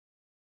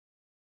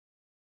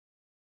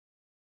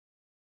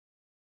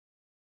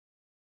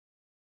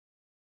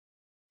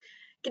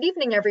Good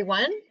evening,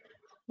 everyone.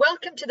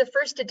 Welcome to the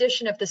first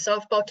edition of the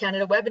Softball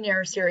Canada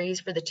webinar series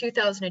for the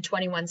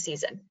 2021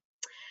 season.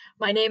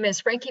 My name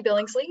is Frankie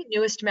Billingsley,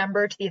 newest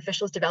member to the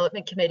Officials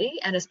Development Committee,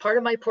 and as part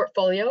of my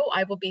portfolio,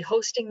 I will be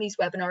hosting these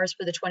webinars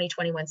for the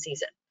 2021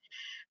 season.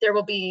 There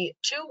will be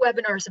 2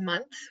 webinars a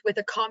month with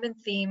a common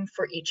theme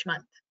for each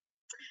month.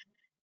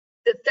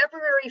 The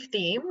February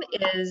theme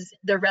is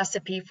the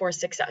recipe for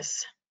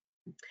success.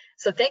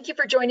 So thank you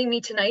for joining me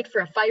tonight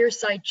for a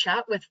fireside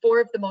chat with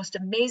 4 of the most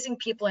amazing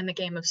people in the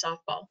game of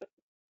softball.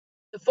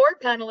 The 4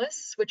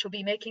 panelists, which will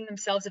be making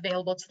themselves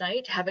available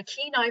tonight, have a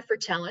keen eye for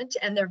talent,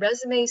 and their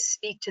resumes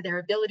speak to their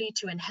ability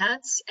to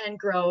enhance and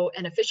grow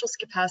an official's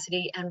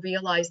capacity and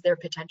realize their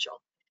potential.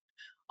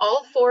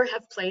 All 4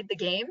 have played the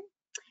game,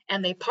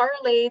 and they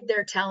parlayed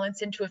their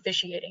talents into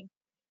officiating.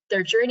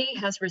 Their journey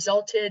has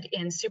resulted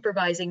in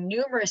supervising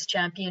numerous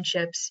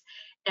championships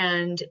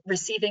and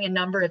receiving a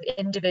number of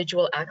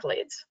individual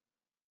accolades.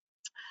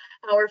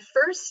 Our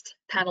first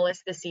panelist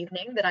this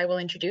evening that I will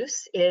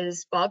introduce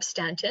is Bob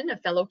Stanton, a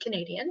fellow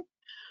Canadian.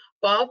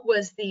 Bob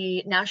was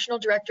the National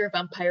Director of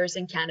Umpires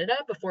in Canada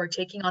before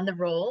taking on the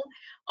role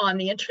on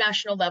the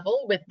international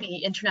level with the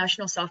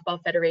International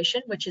Softball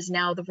Federation, which is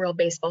now the World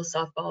Baseball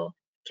Softball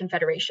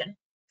Confederation.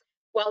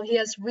 While he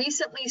has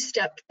recently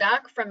stepped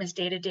back from his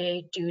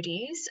day-to-day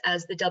duties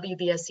as the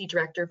WBSC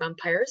Director of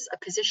Umpires, a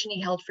position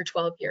he held for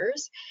 12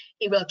 years,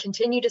 he will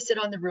continue to sit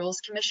on the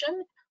Rules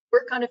Commission,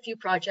 work on a few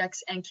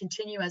projects, and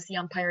continue as the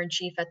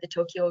umpire-in-chief at the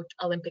Tokyo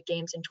Olympic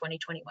Games in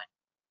 2021.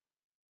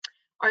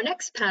 Our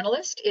next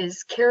panelist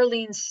is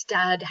Caroline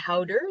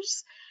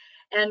Stadhouders,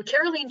 and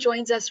Caroline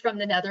joins us from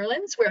the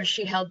Netherlands, where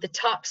she held the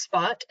top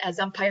spot as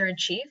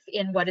umpire-in-chief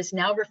in what is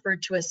now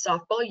referred to as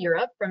Softball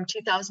Europe from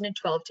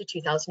 2012 to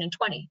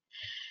 2020.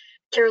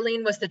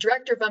 Caroline was the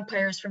Director of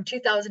Umpires from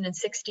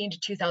 2016 to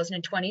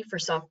 2020 for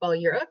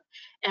Softball Europe,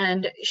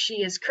 and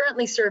she is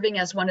currently serving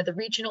as one of the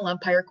regional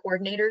umpire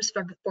coordinators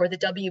for the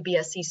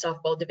WBSC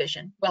Softball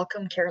Division.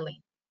 Welcome,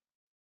 Caroline.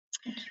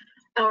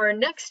 Our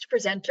next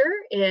presenter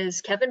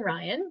is Kevin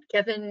Ryan.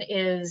 Kevin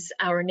is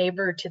our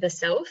neighbor to the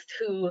south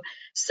who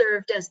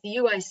served as the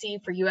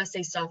UIC for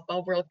USA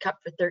Softball World Cup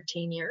for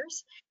 13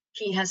 years.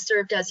 He has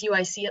served as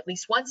UIC at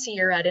least once a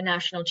year at a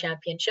national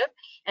championship,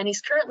 and he's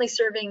currently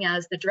serving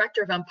as the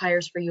Director of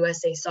Umpires for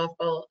USA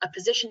Softball, a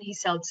position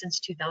he's held since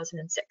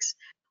 2006.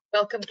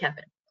 Welcome,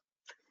 Kevin.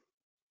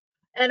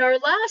 And our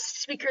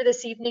last speaker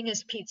this evening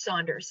is Pete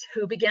Saunders,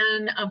 who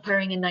began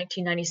umpiring in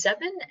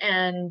 1997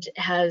 and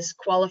has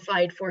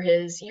qualified for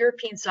his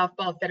European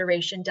Softball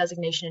Federation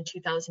designation in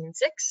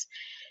 2006.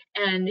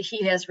 And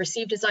he has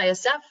received his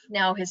ISF,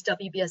 now his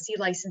WBSC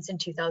license in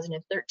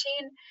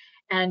 2013.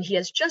 And he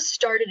has just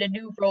started a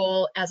new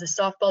role as a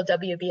softball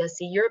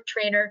WBSC Europe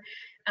trainer.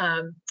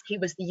 He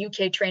was the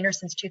UK trainer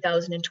since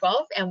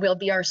 2012 and will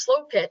be our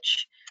slow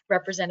pitch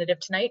representative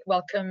tonight.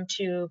 Welcome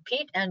to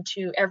Pete and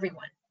to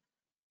everyone.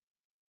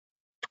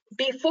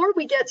 Before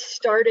we get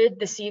started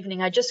this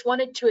evening, I just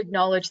wanted to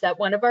acknowledge that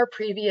one of our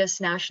previous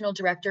National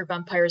Director of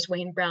Umpires,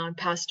 Wayne Brown,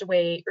 passed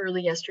away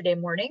early yesterday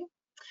morning.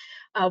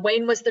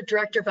 Wayne was the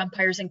Director of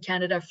Umpires in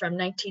Canada from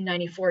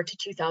 1994 to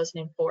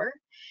 2004.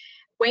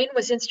 Wayne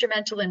was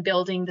instrumental in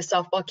building the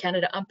Softball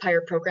Canada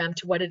umpire program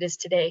to what it is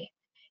today.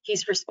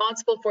 He's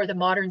responsible for the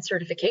modern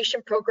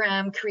certification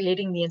program,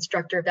 creating the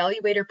instructor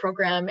evaluator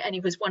program, and he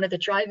was one of the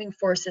driving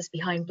forces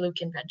behind Blue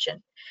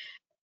Convention.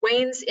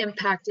 Wayne's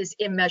impact is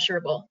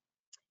immeasurable.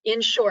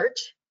 In short,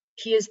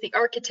 he is the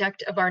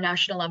architect of our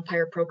national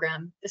umpire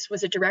program. This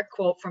was a direct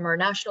quote from our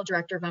National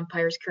Director of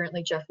Umpires,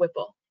 currently Jeff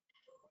Whipple.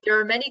 There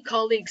are many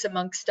colleagues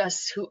amongst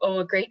us who owe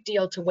a great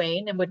deal to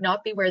Wayne and would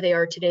not be where they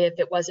are today if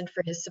it wasn't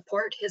for his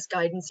support, his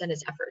guidance, and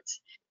his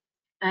efforts.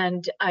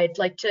 And I'd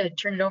like to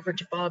turn it over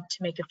to Bob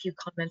to make a few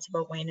comments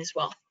about Wayne as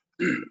well.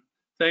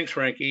 Thanks,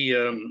 Frankie.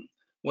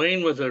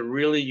 Wayne was a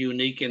really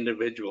unique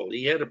individual.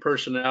 He had a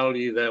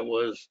personality that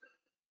was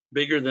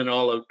bigger than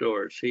all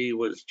outdoors. He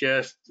was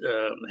just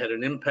had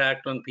an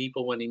impact on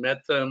people when he met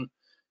them.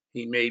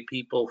 He made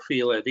people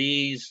feel at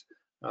ease,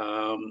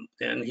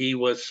 and he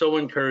was so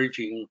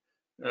encouraging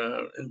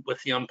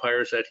with the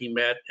umpires that he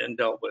met and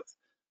dealt with.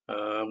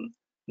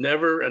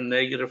 Never a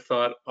negative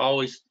thought,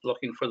 always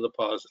looking for the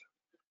positive.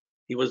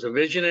 He was a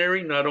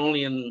visionary, not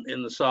only in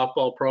the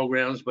softball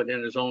programs, but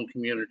in his own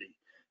community.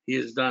 He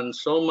has done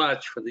so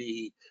much for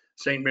the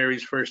St.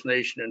 Mary's First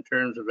Nation in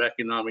terms of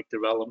economic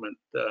development.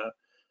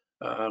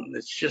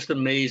 It's just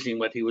amazing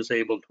what he was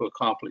able to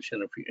accomplish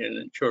in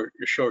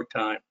a short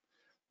time.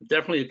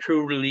 Definitely a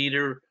true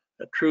leader,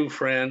 a true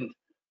friend.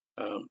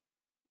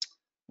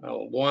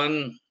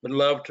 One would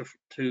love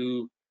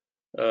to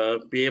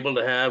be able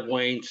to have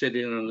Wayne sit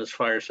in on this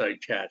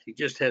fireside chat. He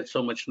just had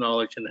so much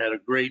knowledge and had a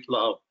great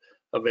love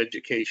of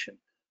education.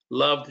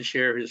 Loved to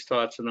share his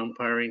thoughts on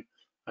umpiring.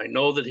 I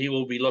know that he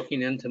will be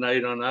looking in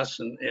tonight on us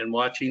and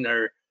watching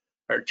our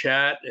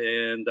chat,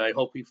 and I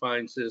hope he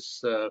finds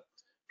this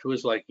to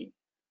his liking.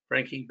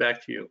 Frankie,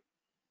 back to you.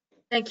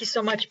 Thank you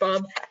so much,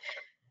 Bob.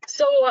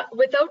 So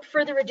without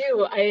further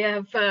ado, I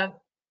have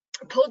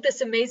pulled this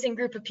amazing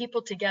group of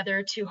people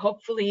together to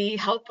hopefully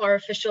help our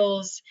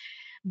officials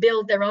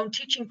build their own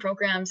teaching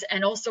programs,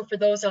 and also for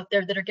those out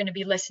there that are going to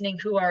be listening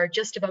who are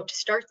just about to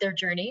start their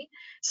journey.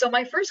 So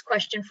my first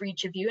question for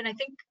each of you, and I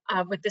think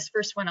with this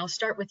first one, I'll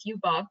start with you,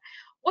 Bob.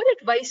 What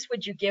advice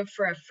would you give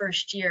for a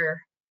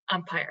first-year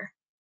umpire?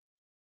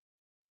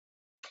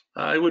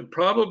 I would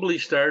probably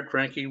start,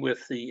 Frankie,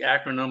 with the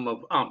acronym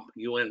of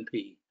UMP.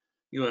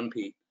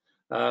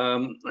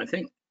 I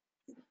think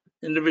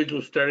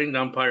individuals starting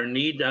to umpire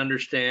need to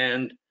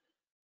understand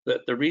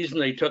that the reason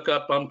they took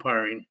up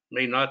umpiring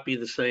may not be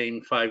the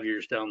same 5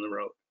 years down the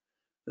road.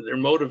 Their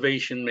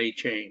motivation may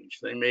change.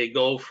 They may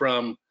go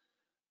from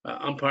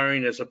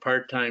umpiring as a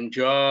part-time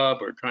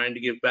job or trying to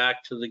give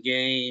back to the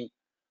game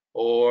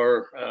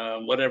or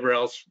whatever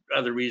else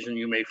other reason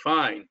you may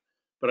find.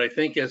 But I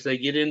think as they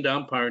get into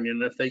umpiring,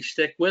 and if they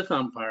stick with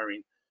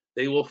umpiring,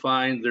 they will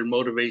find their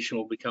motivation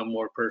will become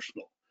more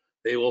personal.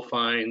 They will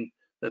find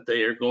that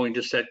they are going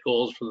to set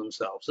goals for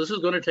themselves. This is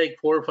going to take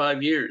 4 or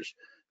 5 years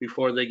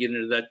before they get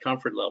into that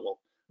comfort level.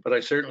 But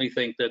I certainly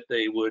think that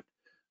they will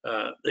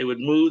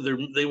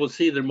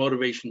see their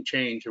motivation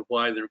change of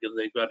why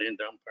they've got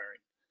into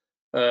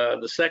umpiring.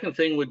 The second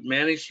thing would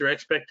manage their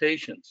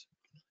expectations.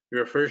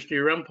 You're a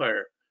first-year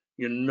umpire.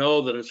 You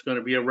know that it's going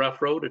to be a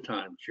rough road at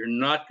times. You're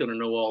not going to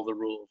know all the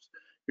rules.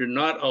 You're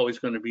not always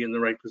going to be in the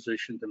right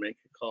position to make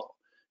a call.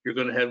 You're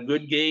going to have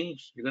good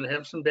games. You're going to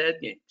have some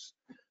bad games.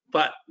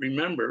 But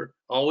remember,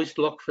 always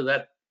look for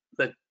that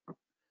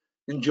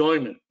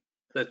enjoyment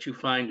that you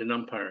find in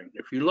umpiring.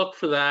 If you look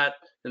for that,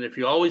 and if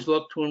you always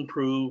look to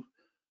improve,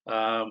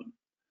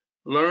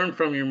 learn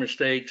from your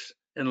mistakes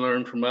and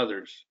learn from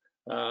others.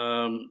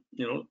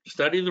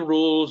 Study the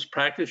rules,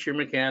 practice your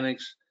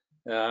mechanics,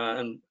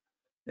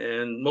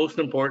 and most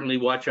importantly,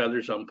 watch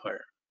others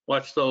umpire.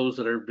 Watch those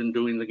that have been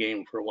doing the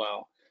game for a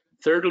while.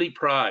 Thirdly,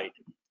 pride.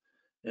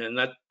 And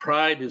that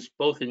pride is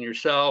both in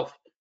yourself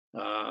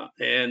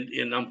and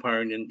in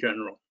umpiring in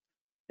general.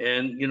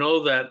 And you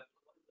know that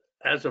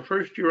as a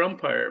first-year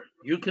umpire,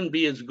 you can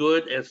be as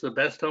good as the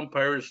best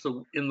umpires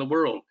in the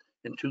world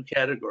in 2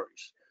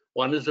 categories.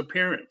 One is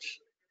appearance.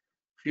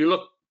 If you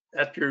look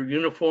at your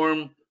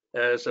uniform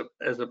as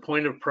a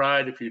point of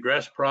pride, if you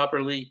dress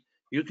properly,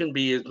 you can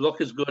look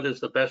as good as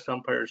the best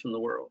umpires in the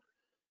world.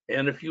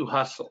 And if you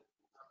hustle,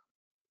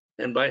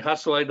 and by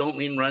hustle, I don't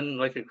mean run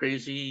like a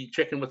crazy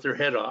chicken with their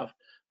head off,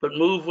 but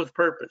move with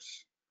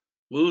purpose,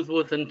 move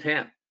with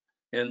intent.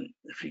 And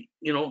if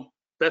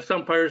best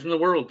umpires in the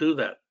world do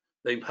that.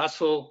 They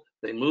hustle,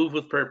 they move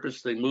with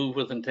purpose, they move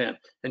with intent.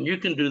 And you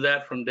can do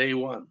that from day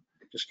one.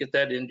 Just get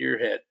that into your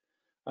head.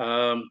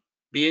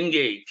 Be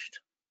engaged,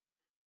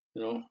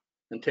 and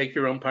take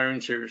your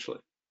umpiring seriously.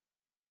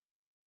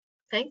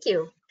 Thank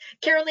you.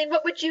 Caroline,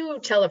 what would you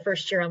tell a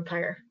first-year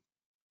umpire?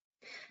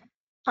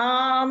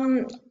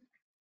 Further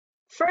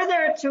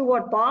to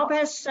what Bob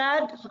has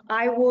said,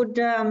 I would,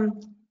 to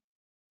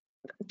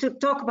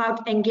talk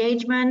about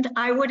engagement,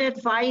 I would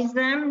advise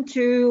them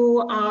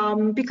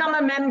to become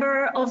a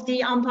member of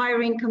the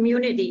umpiring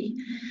community.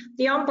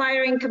 The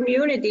umpiring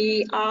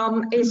community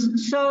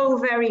is so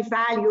very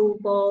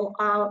valuable.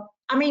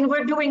 I mean,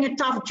 we're doing a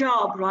tough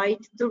job,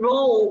 right? The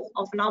role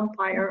of an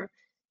umpire.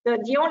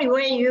 The only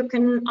way you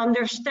can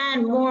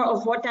understand more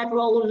of what that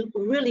role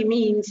really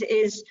means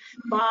is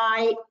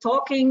by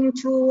talking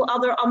to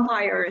other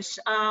umpires,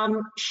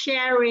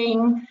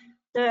 sharing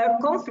the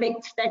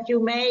conflicts that you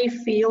may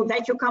feel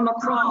that you come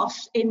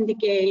across in the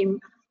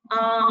game.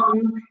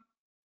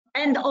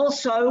 And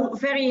also,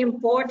 very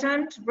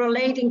important,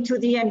 relating to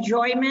the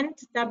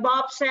enjoyment that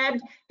Bob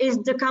said, is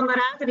the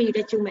camaraderie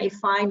that you may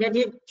find, that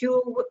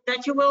you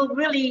will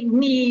really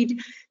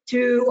need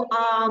to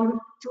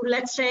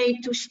let's say,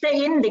 to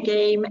stay in the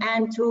game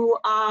and to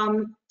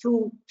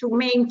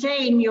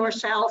maintain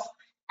yourself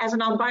as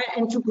an umpire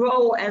and to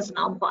grow as an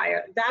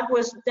umpire.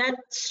 That's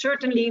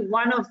certainly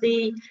one of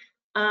the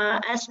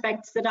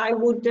aspects that I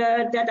would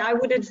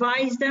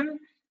advise them.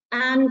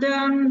 And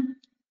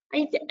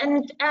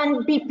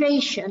be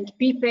patient.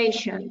 Be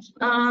patient.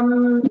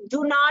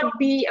 Do not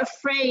be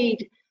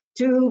afraid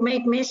to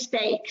make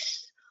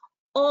mistakes.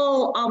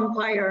 All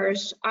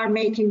umpires are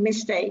making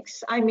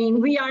mistakes. I mean,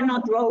 we are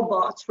not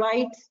robots,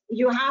 right?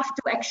 You have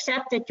to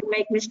accept that you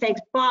make mistakes.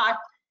 But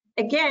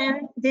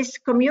again, this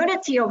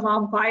community of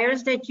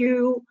umpires that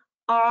you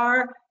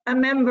are a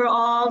member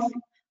of,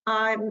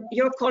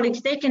 your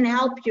colleagues, they can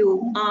help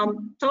you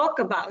talk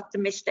about the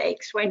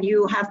mistakes when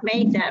you have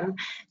made them.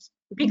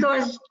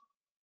 Because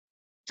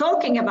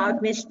talking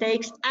about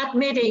mistakes,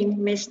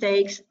 admitting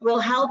mistakes will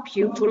help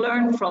you to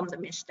learn from the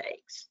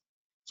mistakes.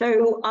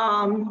 So,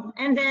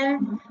 and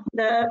then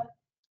the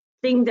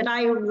thing that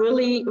I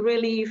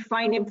really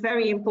find it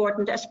very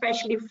important,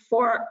 especially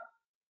for,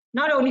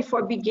 not only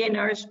for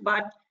beginners,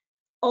 but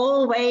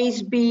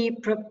always be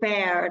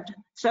prepared.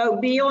 So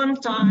be on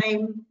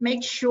time,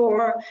 make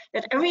sure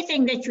that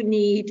everything that you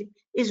need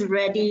is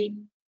ready,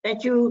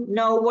 that you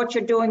know what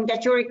you're doing,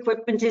 that your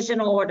equipment is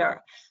in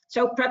order.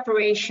 So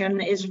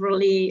preparation is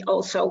really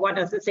also one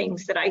of the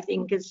things that I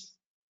think is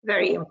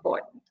very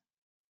important.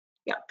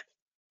 Yeah.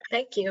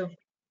 Thank you.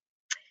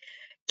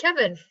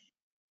 Kevin,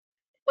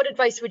 What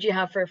advice would you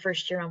have for a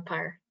first-year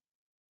umpire?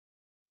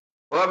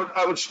 Well,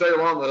 I would stay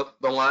along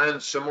the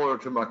lines similar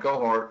to my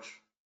cohorts.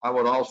 I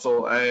would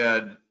also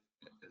add,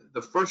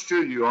 the first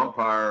year you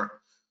umpire,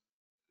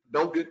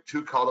 don't get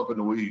too caught up in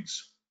the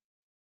weeds.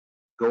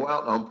 Go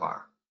out and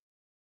umpire.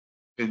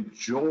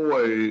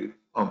 Enjoy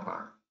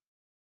umpiring.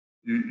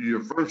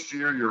 Your first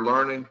year, you're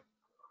learning.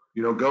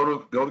 You know, go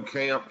to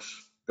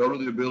camps. Go to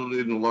the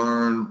ability to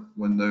learn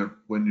when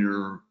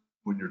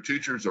your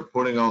teachers are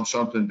putting on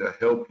something to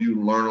help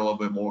you learn a little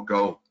bit more.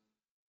 Go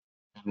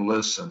and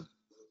listen.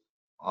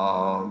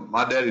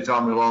 My daddy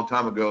taught me a long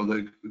time ago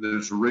that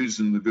there's a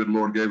reason the good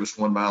Lord gave us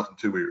one mouth and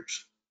two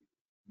ears.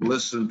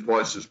 Listen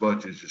twice as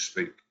much as you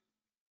speak,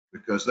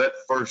 because that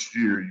first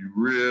year you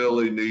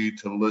really need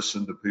to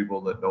listen to people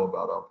that know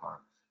about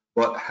umpiring,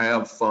 but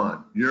have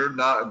fun. You're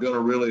not going to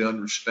really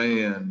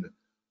understand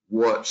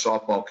what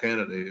Softball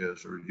Canada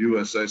is, or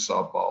USA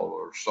Softball,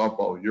 or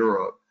Softball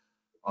Europe.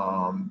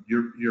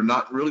 You're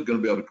not really going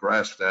to be able to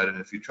grasp that, and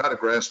if you try to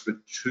grasp it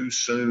too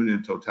soon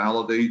in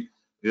totality,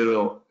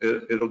 it'll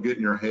get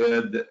in your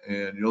head,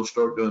 and you'll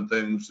start doing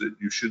things that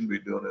you shouldn't be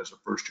doing as a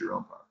first-year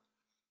umpire.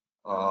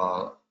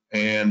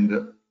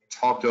 And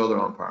talk to other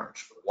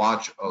umpires,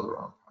 watch other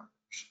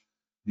umpires.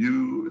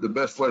 The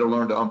best way to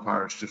learn to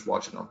umpire is just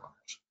watching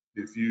umpires.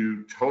 If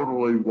you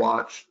totally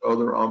watch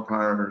other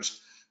umpires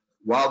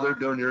while they're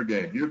doing your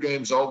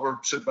game's over,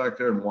 sit back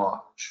there and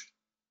watch.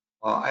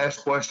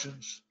 Ask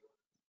questions.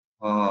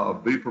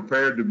 Be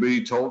prepared to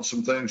be told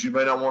some things you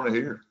may not want to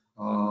hear.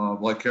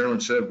 Like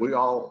Carolyn said, we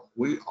all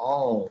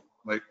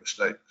make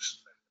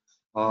mistakes.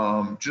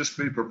 Just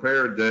be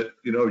prepared that,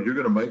 you know, you're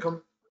going to make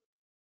them,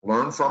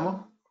 learn from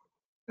them,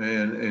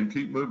 and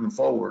keep moving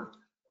forward,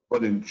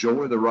 but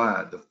enjoy the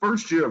ride. The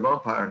first year of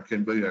umpiring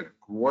can be a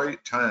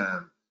great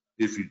time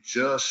if you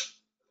just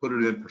put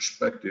it in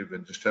perspective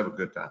and just have a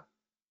good time.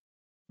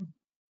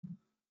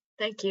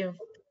 Thank you.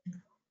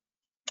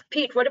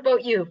 Pete, what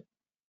about you?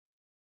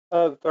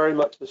 Very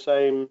much the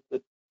same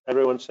that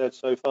everyone said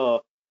so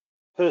far.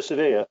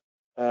 Persevere.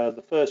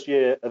 The first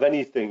year of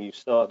anything you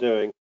start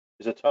doing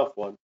is a tough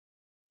one.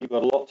 You've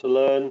got a lot to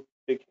learn,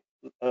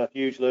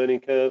 huge learning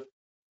curve.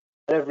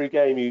 Every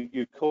game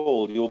you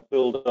call, you'll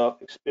build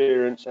up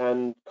experience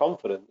and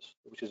confidence,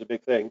 which is a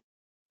big thing.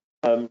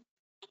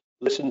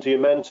 Listen to your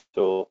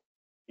mentor.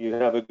 You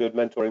have a good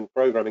mentoring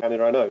program in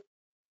Canada, I know.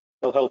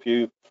 They'll help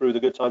you through the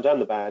good times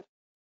and the bad.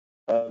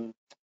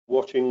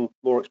 Watching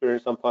more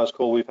experienced umpires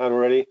call we've had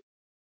already.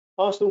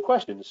 Ask them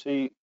questions.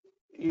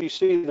 You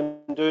see them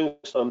doing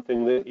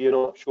something that you're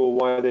not sure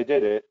why they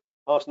did it.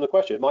 Ask them the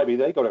question. It might be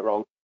they got it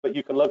wrong, but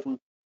you can learn from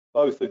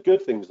both the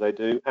good things they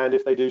do and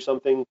if they do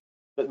something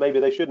that maybe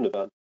they shouldn't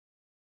have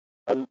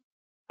done.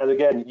 And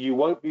again, you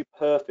won't be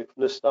perfect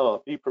from the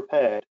start. Be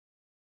prepared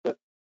that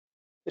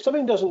if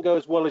something doesn't go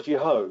as well as you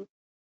hope,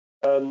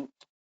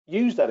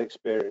 use that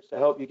experience to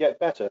help you get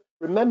better.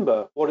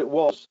 Remember what it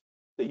was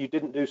that you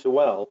didn't do so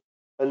well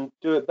and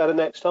do it better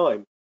next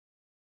time.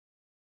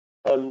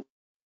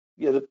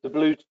 Yeah, the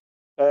blue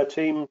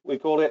team, we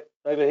call it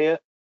over here.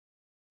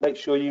 Make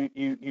sure you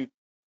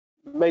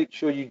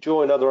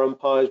join other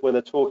umpires when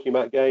they're talking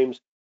about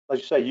games. As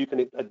you say, you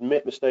can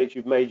admit mistakes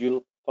you've made.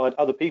 You'll find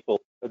other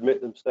people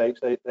admit the mistakes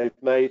they've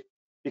made,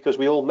 because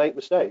we all make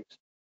mistakes,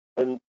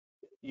 and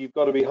you've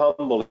got to be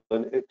humble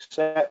and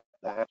accept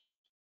that.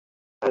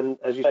 And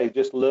as you say,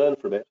 just learn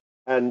from it.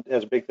 And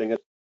as a big thing, as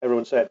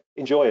everyone said,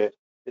 enjoy it.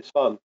 It's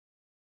fun.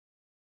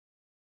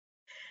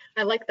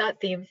 I like that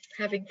theme,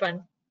 having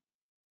fun.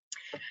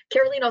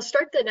 Caroline, I'll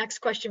start the next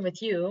question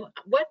with you.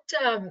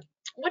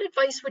 What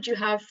advice would you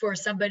have for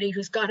somebody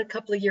who's got a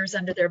couple of years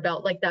under their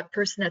belt, like that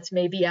person that's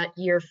maybe at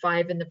year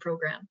 5 in the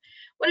program?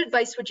 What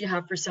advice would you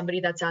have for somebody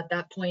that's at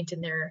that point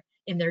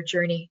in their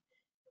journey?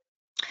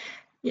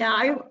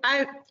 Yeah,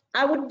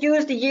 I would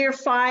use the year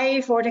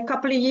 5 or the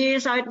couple of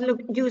years. I'd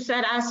use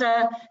that as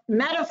a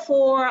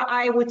metaphor,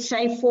 I would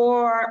say,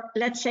 for,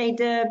 let's say,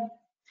 the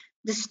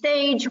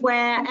stage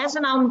where, as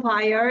an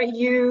umpire,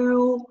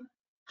 you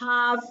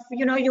have,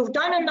 you've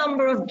done a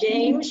number of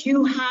games,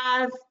 you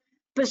have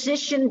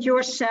positioned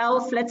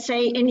yourself, let's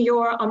say, in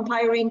your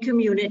umpiring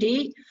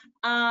community.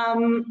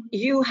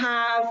 You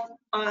have,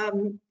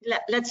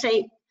 let's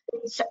say,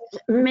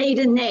 made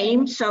a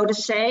name, so to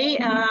say,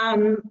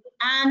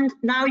 and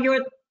now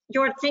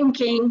you're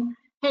thinking,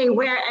 hey,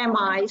 where am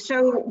I?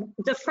 So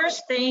the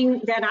first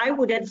thing that I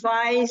would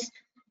advise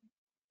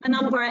an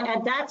umpire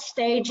at that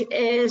stage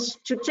is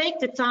to take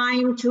the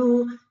time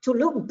to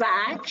look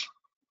back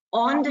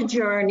on the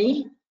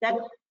journey that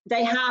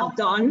they have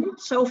done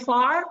so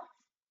far.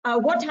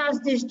 What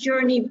has this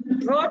journey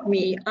brought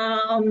me?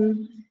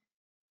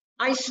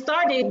 I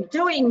started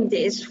doing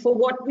this for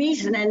what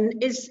reason,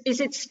 and is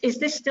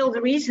this still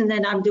the reason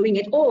that I'm doing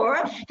it, or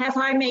have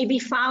I maybe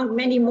found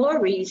many more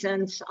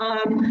reasons?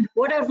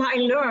 What have I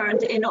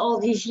learned in all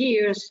these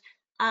years?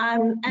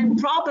 And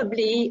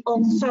probably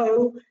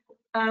also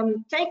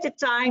take the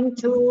time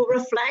to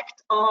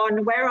reflect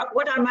on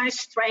what are my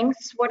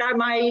strengths, what are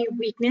my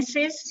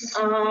weaknesses,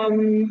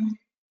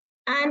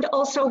 and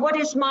also what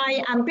is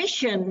my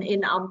ambition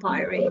in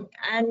umpiring.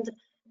 And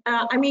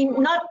I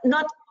mean,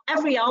 not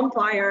every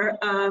umpire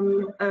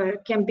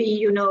can be,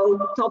 you know,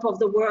 top of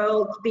the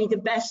world, be the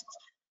best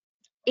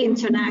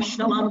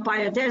international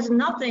umpire. There's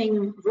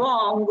nothing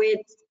wrong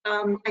with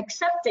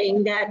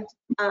accepting that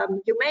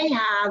you may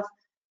have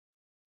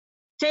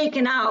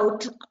taken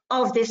out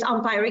of this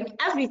umpiring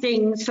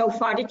everything so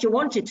far that you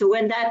wanted to,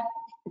 and that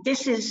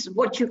this is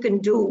what you can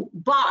do.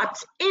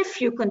 But if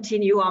you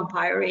continue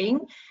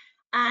umpiring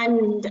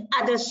and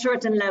at a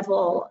certain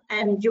level,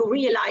 and you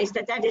realize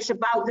that that is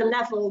about the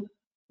level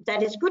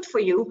that is good for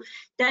you,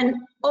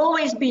 then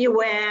always be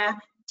aware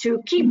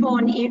to keep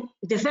on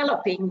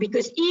developing,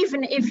 because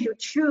even if you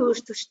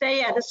choose to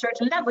stay at a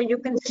certain level, you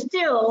can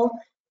still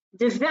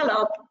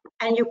develop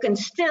and you can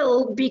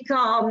still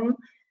become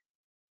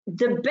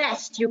the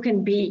best you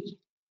can be.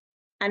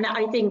 And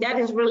I think that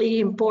is really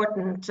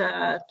important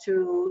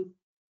to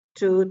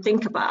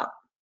think about.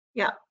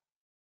 Yeah.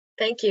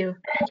 Thank you.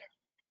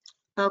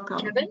 Welcome.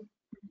 Kevin?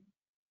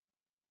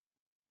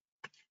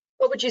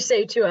 What would you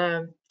say to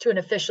an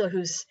official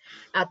who's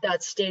at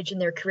that stage in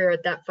their career,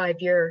 at that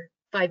five-year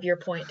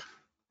point?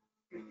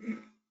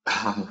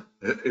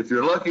 If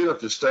you're lucky enough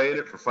to stay in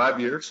it for 5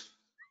 years,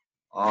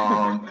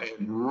 and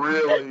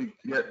really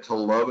get to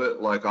love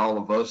it like all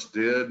of us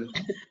did,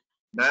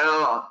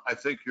 now I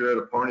think you're at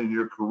a point in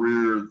your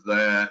career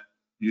that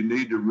you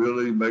need to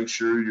really make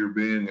sure you're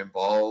being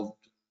involved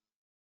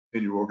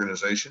in your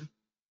organization,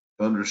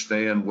 to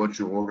understand what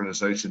your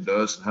organization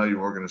does and how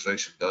your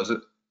organization does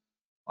it.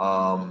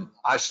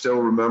 I still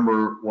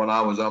remember when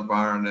I was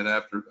umpiring, and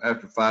after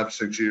 5 or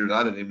 6 years,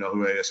 I didn't even know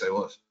who ASA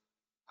was.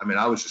 I mean,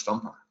 I was just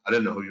umpiring. I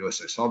didn't know who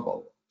USA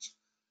softball was.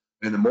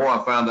 And the more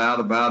I found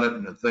out about it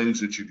and the things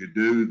that you could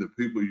do, the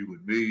people you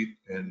would meet,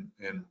 and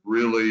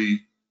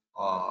really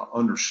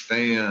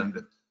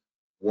understand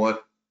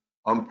what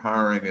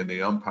umpiring and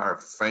the umpire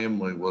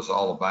family was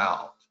all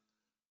about.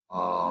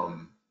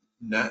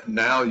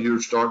 Now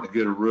you're starting to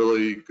get a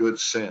really good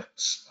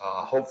sense.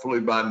 Hopefully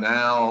by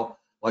now,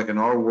 like in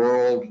our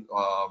world,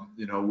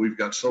 you know, we've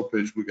got slow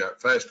pitch, we've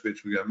got fast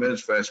pitch, we got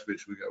men's fast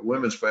pitch, we got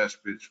women's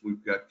fast pitch,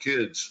 we've got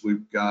kids,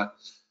 we've got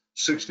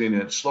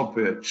 16-inch slow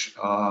pitch.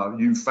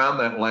 You found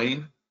that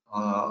lane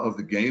of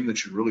the game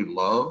that you really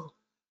love,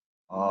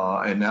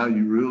 and now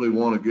you really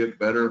want to get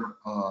better.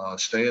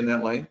 Stay in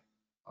that lane.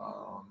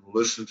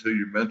 Listen to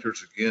your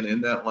mentors again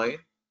in that lane.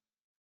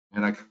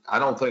 And I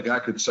don't think I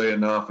could say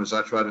enough, as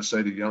I try to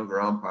say to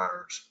younger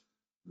umpires,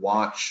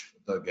 watch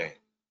the game.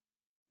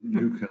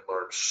 You can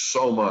learn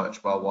so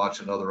much by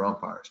watching other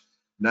umpires.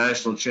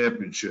 National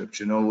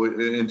championships, you know,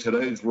 in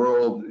today's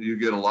world, you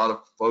get a lot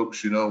of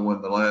folks, you know,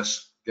 when the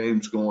last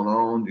game's going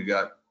on, you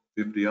got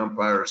 50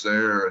 umpires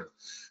there, and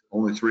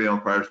only 3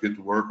 umpires get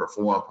to work, or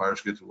 4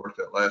 umpires get to work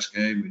that last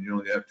game, and you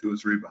only have 2 or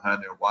 3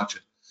 behind there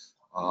watching.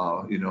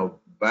 You know,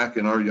 back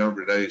in our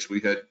younger days,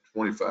 we had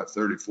 25,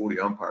 30, 40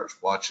 umpires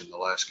watching the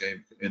last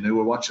game, and they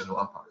were watching the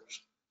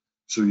umpires.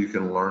 So you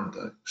can learn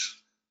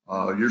things.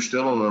 You're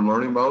still in a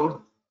learning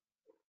mode.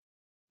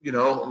 You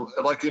know,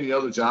 like any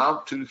other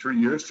job, 2 to 3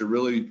 years to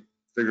really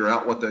figure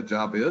out what that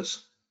job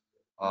is.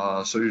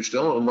 So you're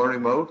still in a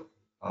learning mode,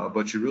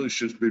 but you really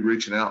should be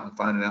reaching out and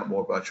finding out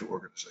more about your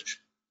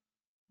organization.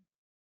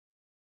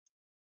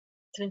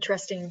 It's an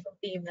interesting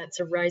theme that's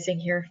arising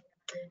here.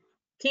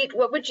 Pete,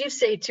 what would you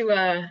say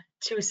to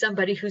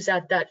somebody who's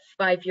at that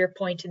 5-year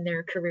point in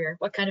their career?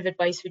 What kind of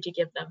advice would you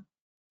give them?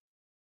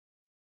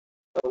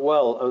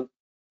 Well,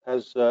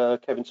 as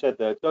Kevin said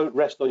there, don't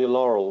rest on your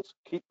laurels.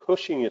 Keep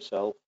pushing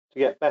yourself to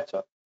get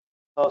better.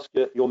 Ask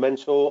your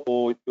mentor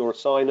or your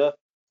assigner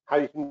how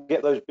you can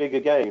get those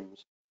bigger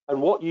games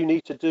and what you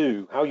need to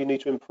do, how you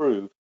need to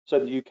improve so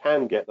that you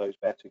can get those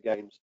better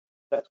games.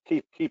 That's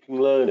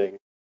keeping learning.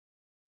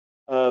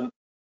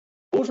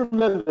 Always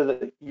remember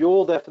that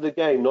you're there for the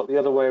game, not the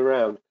other way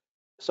around.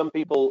 Some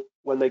people,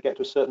 when they get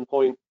to a certain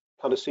point,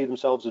 kind of see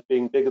themselves as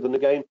being bigger than the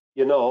game.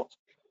 You're not.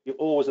 You're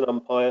always an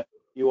umpire.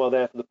 You are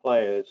there for the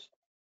players.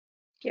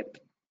 Yep.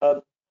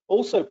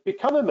 Also,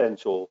 become a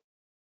mentor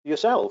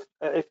yourself.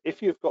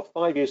 If you've got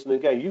 5 years in the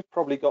game, you've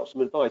probably got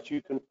some advice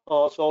you can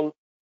pass on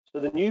to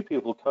the new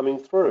people coming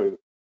through.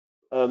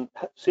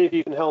 See if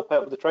you can help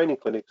out with the training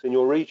clinics in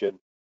your region.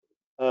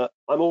 I'm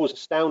always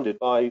astounded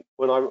by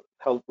when I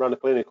run a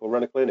clinic,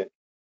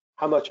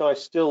 how much I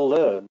still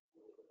learn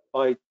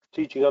by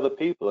teaching other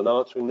people and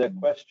answering their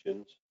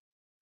questions.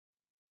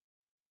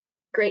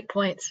 Great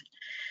points.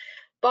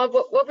 Bob,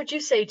 what would you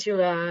say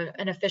to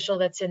an official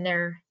that's in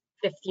their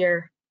 5th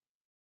year?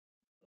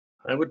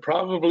 I would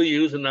probably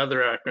use another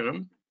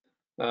acronym,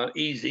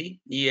 EASY,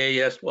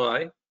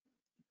 E-A-S-Y.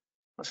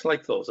 Much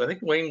like those. I think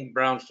Wayne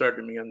Brown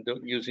started me on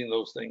using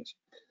those things.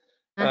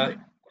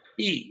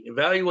 E,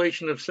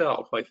 evaluation of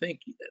self. I think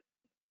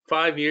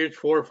 5 years,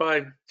 4,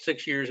 5,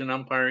 6 years in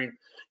umpiring,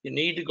 you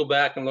need to go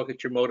back and look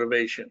at your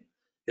motivation.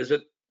 Is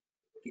it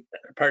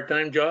a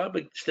part-time job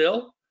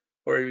still?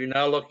 Or are you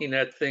now looking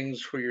at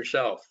things for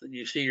yourself, that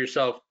you see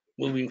yourself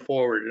moving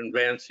forward,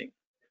 advancing?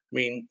 I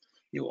mean,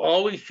 you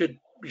always should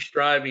be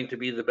striving to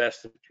be the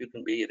best that you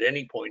can be at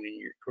any point in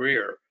your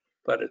career.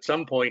 But at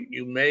some point,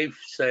 you may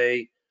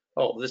say,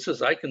 oh,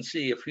 I can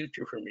see a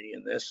future for me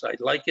in this. I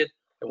like it.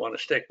 I want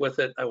to stick with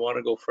it. I want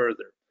to go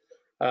further.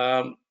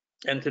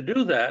 And to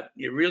do that,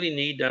 you really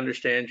need to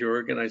understand your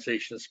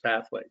organization's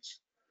pathways.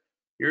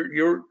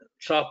 Your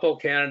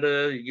Softball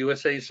Canada,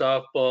 USA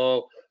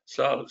Softball,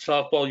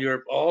 Softball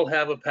Europe all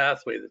have a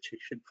pathway that you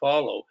should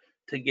follow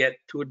to get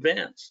to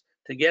advance,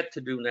 to get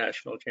to do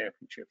national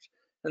championships.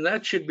 And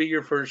that should be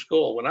your first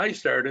goal. When I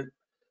started,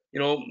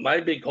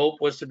 my big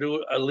hope was to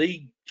do a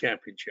league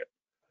championship.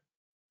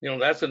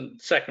 That's in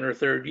second or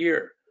third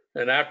year.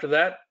 And after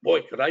that,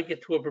 boy, could I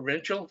get to a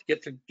provincial,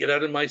 get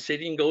out of my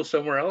city and go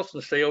somewhere else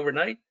and stay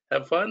overnight,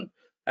 have fun?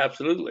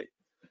 Absolutely.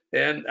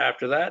 And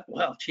after that,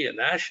 well, gee, a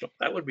national,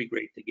 that would be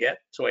great to get.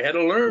 So I had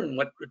to learn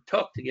what it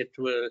took to get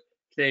to a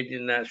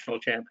Canadian national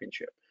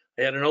championship.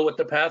 I had to know what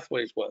the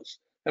pathways was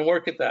and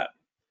work at that.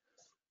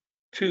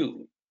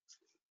 2,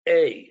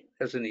 A,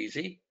 as an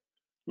easy,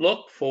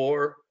 look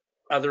for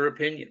other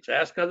opinions.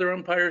 Ask other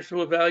umpires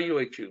to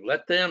evaluate you.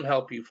 Let them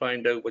help you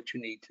find out what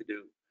you need to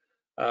do,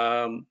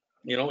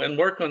 and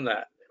work on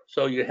that.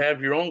 So you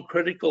have your own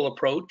critical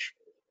approach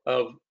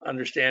of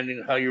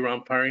understanding how you're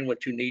umpiring,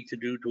 what you need to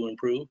do to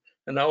improve,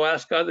 and now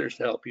ask others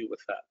to help you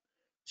with that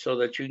so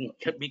that you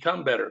can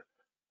become better.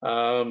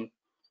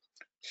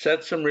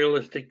 Set some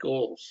realistic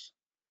goals.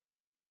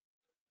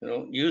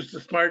 Use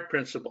the SMART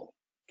principle.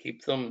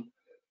 Keep them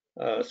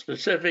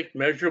specific,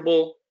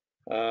 measurable,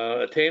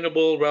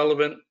 attainable,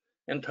 relevant,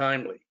 and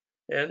timely.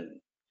 And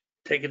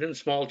take it in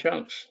small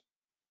chunks.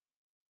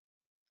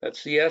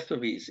 That's the S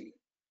of easy.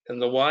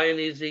 And the Y in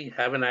easy,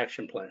 have an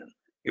action plan,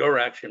 your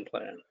action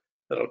plan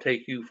that'll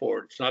take you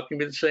forward. It's not going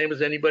to be the same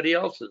as anybody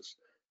else's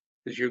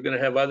because you're going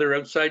to have other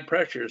outside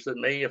pressures that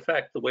may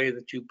affect the way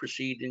that you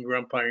proceed in your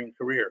umpiring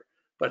career,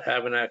 but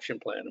have an action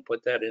plan and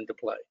put that into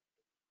play.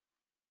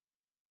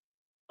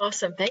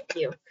 Awesome, thank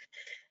you.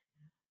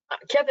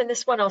 Kevin,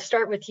 this one, I'll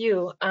start with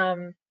you.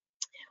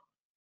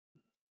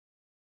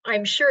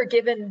 I'm sure,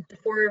 given the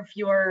 4 of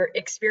your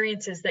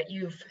experiences, that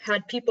you've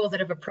had people that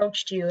have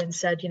approached you and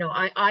said,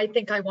 I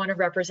think I want to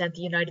represent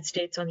the United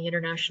States on the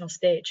international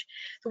stage.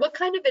 So what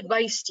kind of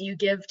advice do you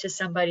give to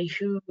somebody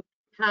who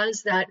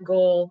has that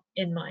goal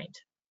in mind?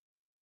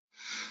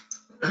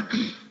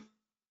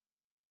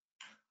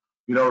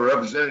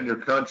 Representing your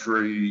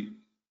country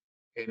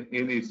in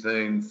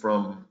anything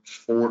from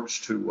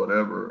sports to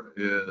whatever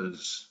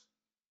is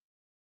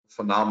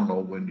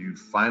phenomenal when you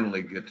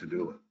finally get to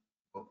do it.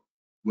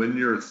 When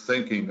you're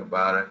thinking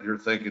about it, you're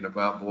thinking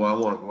about, boy, I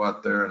want to go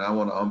out there and I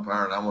want to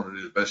umpire and I want to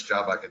do the best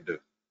job I can do.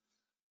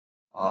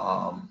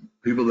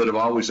 People that have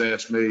always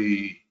asked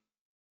me,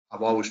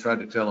 I've always tried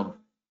to tell them,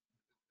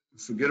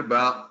 forget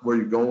about where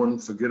you're going,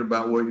 forget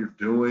about what you're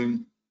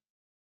doing,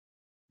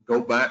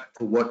 go back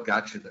to what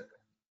got you there.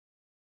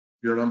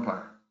 You're an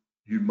umpire.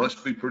 You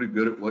must be pretty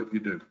good at what you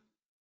do.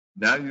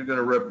 Now you're going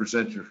to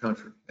represent your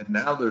country. And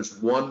now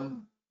there's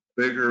one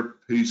bigger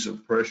piece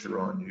of pressure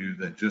on you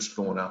than just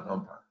going out and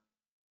umpiring.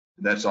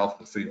 And that's off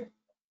the field.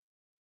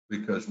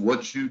 Because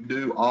what you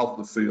do off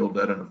the field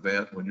at an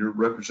event when you're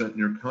representing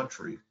your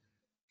country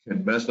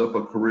can mess up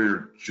a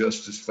career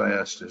just as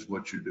fast as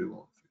what you do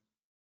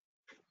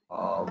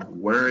on the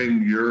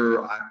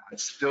field. I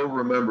still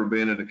remember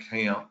being at a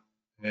camp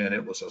and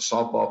it was a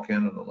Softball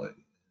Canada lady.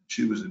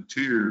 She was in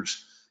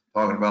tears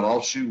talking about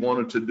all she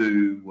wanted to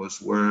do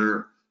was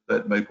wear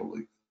that maple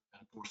leaf.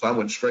 And of course, I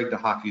went straight to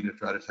hockey to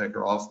try to take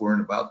her off worrying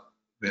about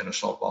being a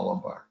softball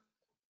umpire.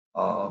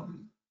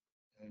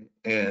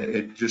 And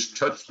it just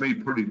touched me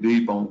pretty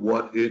deep on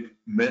what it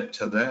meant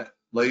to that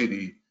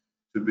lady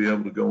to be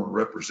able to go and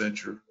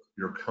represent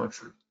your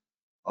country.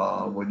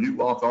 When you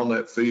walk on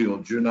that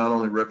field, you're not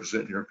only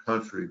representing your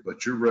country,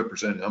 but you're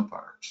representing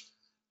umpires.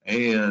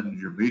 And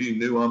you're meeting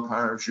new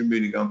umpires, you're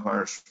meeting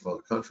umpires from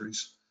other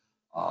countries.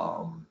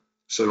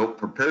 So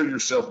prepare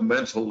yourself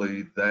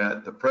mentally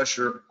that the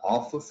pressure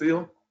off the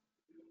field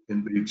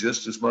can be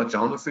just as much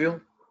on the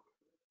field,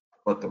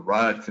 but the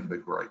ride can be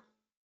great.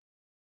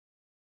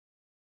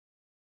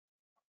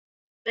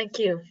 Thank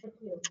you.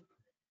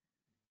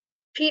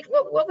 Pete,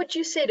 what would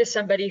you say to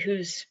somebody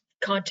who's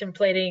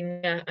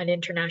contemplating an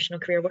international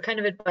career? What kind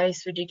of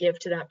advice would you give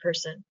to that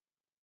person?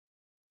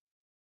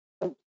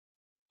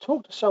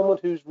 Talk to someone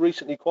who's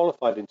recently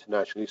qualified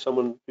internationally,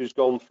 someone who's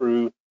gone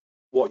through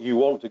what you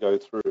want to go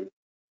through.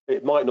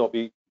 It might not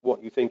be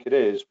what you think it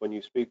is when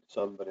you speak to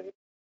somebody.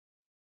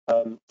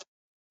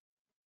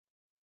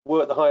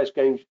 Work the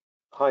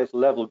highest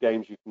level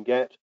games you can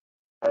get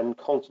and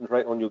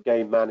concentrate on your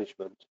game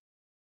management.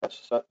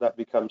 That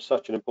becomes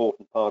such an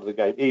important part of the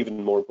game,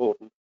 even more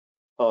important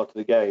part of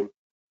the game.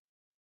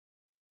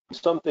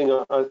 Something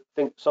I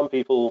think some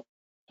people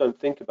don't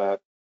think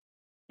about.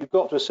 You've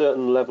got to a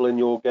certain level in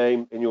your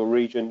game, in your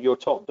region, you're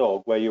top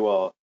dog where you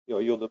are.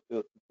 You're the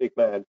big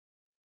man.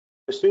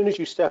 As soon as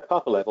you step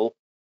up a level,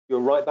 you're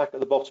right back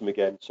at the bottom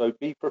again. So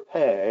be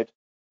prepared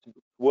to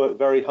work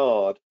very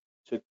hard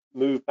to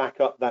move back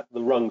up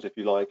the rungs, if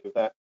you like, of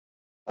that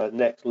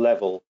next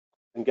level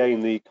and gain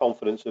the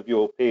confidence of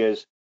your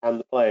peers and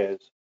the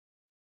players.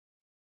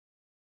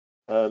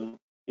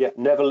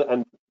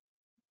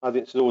 I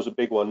think this is always a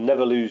big one.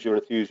 Never lose your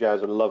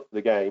enthusiasm and love for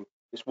the game.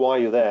 It's why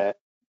you're there.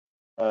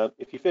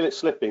 If you feel it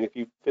slipping, if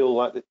you feel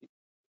like the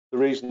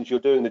reasons you're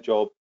doing the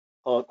job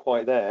aren't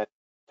quite there,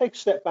 take a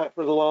step back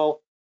for a little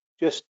while.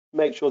 Just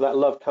make sure that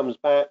love comes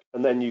back,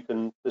 and then you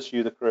can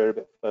pursue the career a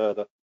bit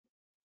further.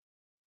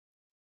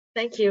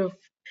 Thank you.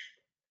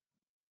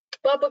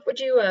 Bob, what would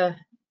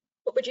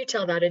you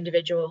tell that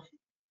individual?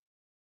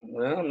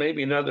 Well,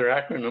 maybe another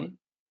acronym.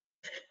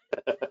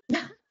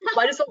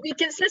 Might as well be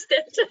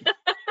consistent.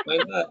 Why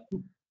not?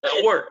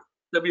 Work,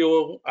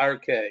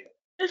 W-O-R-K.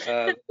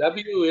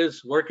 W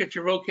is work at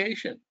your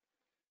vocation.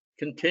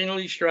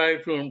 Continually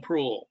strive to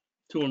improve.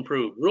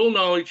 Rule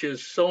knowledge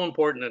is so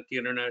important at the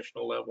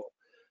international level.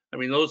 I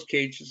mean, those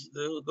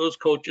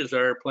coaches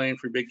are playing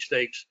for big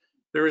stakes.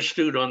 They're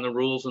astute on the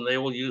rules, and they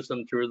will use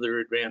them to their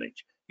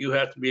advantage. You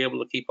have to be able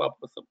to keep up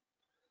with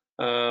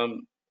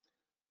them.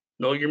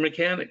 Know your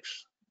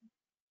mechanics.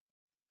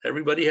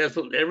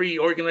 Every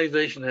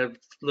organization has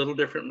little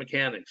different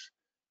mechanics.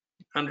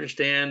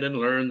 Understand and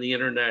learn the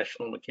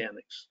international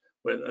mechanics,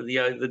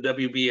 the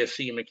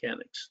WBSC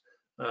mechanics.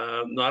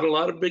 Not a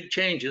lot of big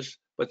changes,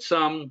 but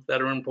some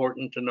that are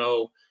important to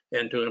know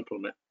and to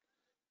implement.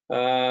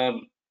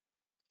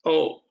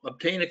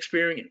 Obtain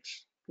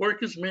experience.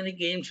 Work as many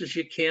games as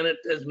you can at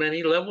as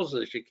many levels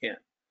as you can.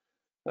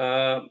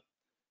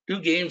 Do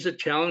games that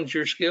challenge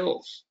your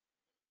skills.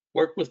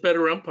 Work with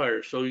better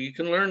umpires so you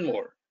can learn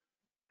more.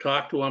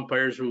 Talk to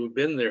umpires who have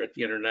been there at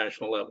the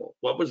international level.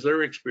 What was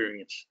their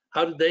experience?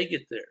 How did they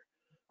get there?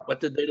 What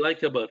did they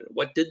like about it?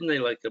 What didn't they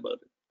like about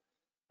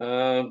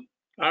it?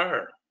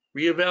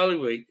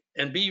 Reevaluate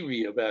and be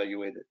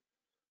reevaluated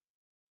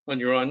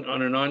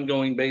on an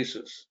ongoing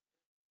basis.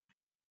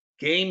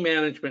 Game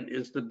management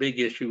is the big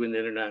issue in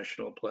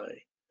international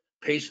play.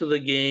 Pace of the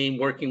game,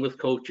 working with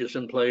coaches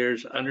and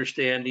players,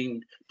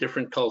 understanding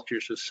different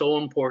cultures is so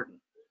important.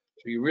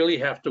 So you really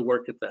have to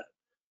work at that.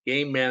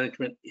 Game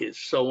management is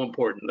so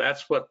important.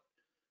 That's what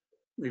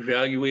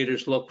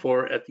evaluators look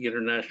for at the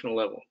international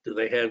level. Do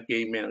they have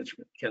game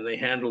management? Can they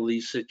handle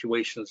these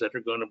situations that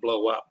are going to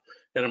blow up?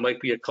 And it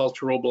might be a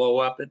cultural blow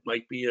up, it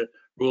might be a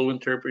rule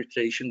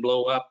interpretation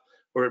blow up,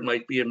 or it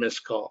might be a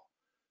missed call.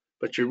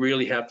 But you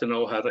really have to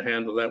know how to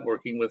handle that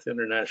working with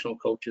international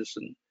coaches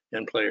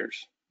and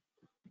players.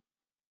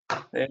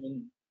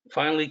 And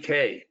finally,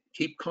 K,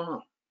 keep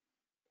calm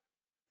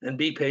and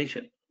be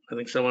patient. I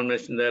think someone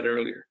mentioned that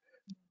earlier.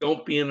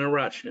 Don't be in a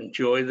rush.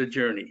 Enjoy the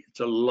journey. It's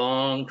a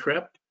long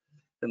trip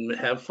and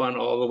have fun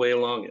all the way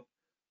along it.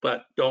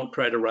 But don't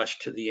try to rush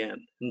to the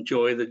end.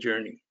 Enjoy the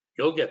journey.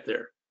 You'll get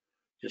there.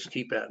 Just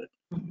keep at it.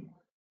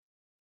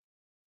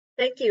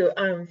 Thank you.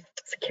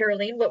 So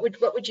Caroline, what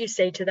would you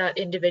say to that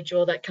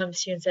individual that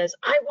comes to you and says,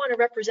 I want to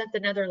represent the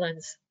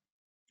Netherlands?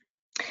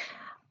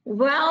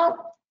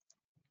 Well,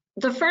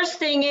 the first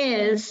thing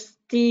is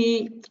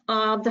the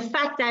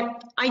fact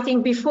that I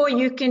think before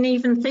you can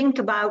even think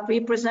about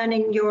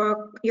representing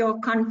your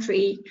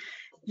country,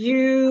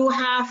 you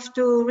have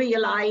to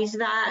realize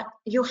that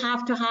you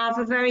have to have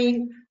a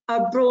very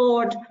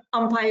broad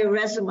umpire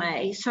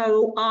resume.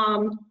 So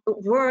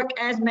work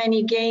as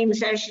many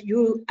games as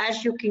you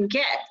can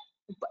get.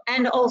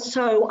 And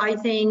also, I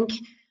think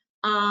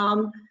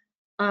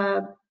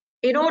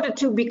in order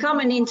to become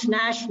an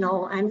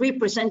international and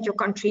represent your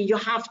country, you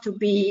have to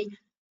be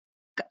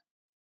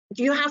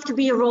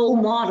a role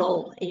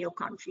model in your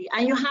country,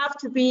 and you have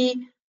to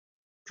be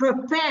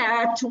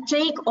prepared to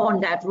take on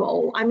that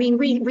role. I mean,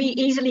 we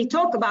easily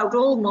talk about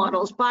role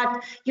models,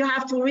 but you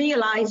have to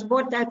realize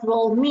what that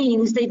role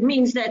means. It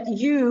means that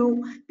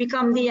you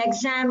become the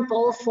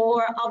example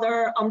for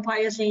other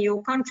umpires in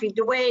your country,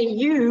 the way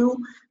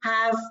you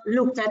have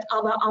looked at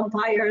other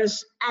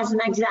umpires as an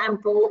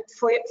example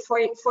for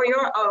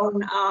your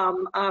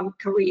own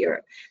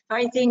career. So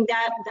I think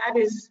that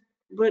is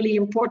really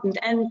important.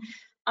 And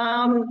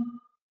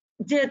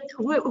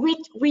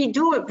we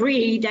do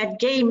agree that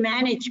game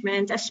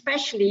management,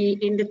 especially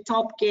in the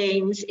top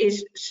games,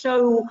 is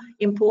so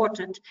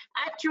important.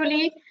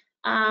 Actually,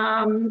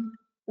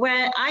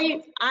 where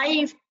I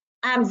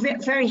am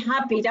very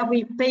happy that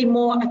we pay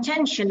more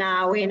attention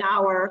now in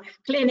our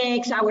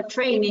clinics, our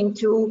training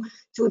to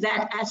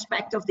that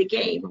aspect of the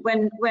game.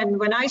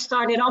 When I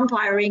started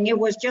umpiring, it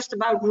was just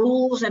about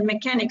rules and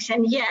mechanics,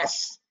 and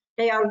yes,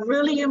 they are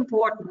really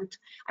important.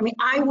 I mean,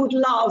 I would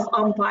love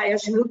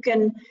umpires who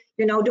can,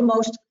 you know, the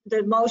most,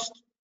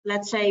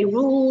 let's say,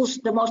 rules,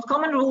 the most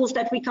common rules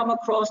that we come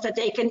across, that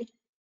they can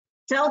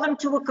tell them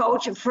to a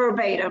coach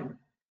verbatim.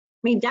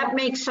 I mean, that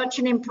makes such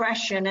an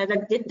impression, and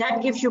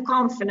that gives you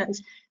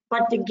confidence.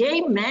 But the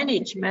game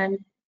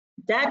management,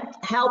 that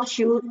helps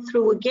you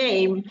through a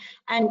game.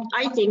 And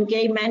I think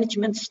game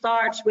management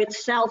starts with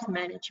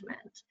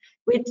self-management,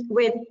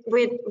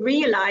 with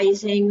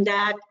realizing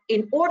that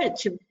in order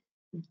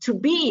to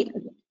be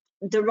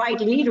the right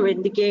leader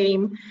in the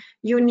game,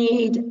 you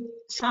need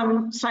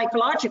some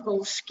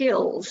psychological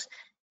skills.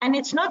 And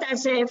it's not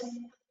as if,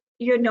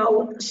 you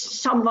know,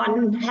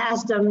 someone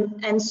has them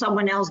and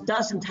someone else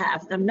doesn't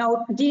have them.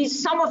 No,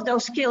 some of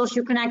those skills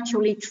you can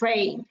actually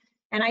train.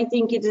 And I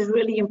think it is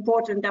really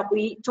important that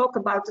we talk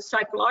about the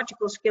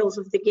psychological skills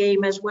of the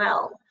game as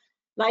well.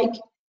 Like,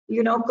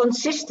 you know,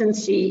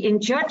 consistency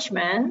in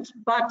judgment,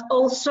 but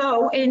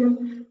also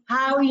in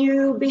how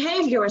you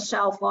behave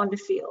yourself on the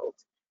field,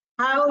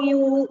 how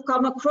you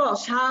come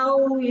across,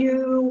 how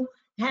you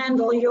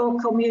handle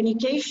your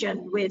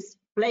communication with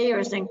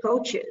players and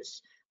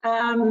coaches,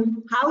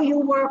 how you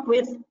work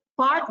with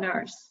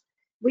partners.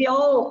 We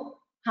all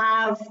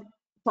have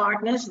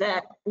partners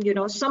that, you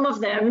know, some of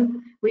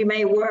them we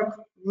may work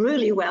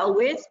really well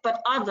with,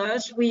 but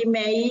others we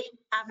may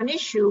have an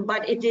issue.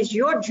 But it is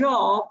your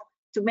job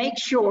to make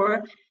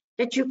sure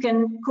that you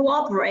can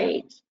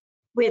cooperate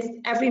with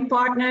every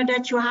partner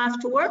that you have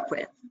to work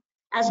with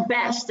as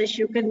best as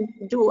you can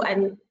do.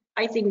 And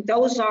I think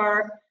those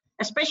are,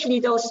 especially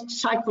those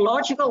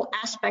psychological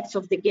aspects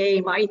of the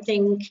game, I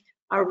think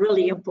are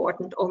really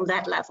important on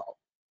that level.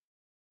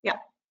 Yeah.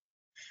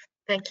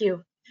 Thank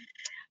you.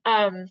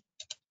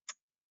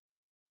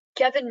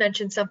 Kevin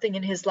mentioned something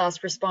in his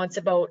last response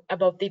about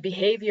the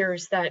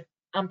behaviors that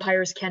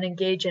umpires can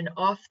engage in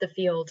off the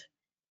field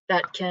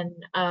that can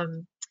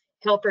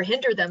help or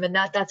hinder them, and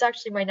that's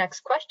actually my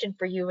next question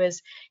for you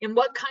is, in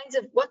what kinds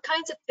of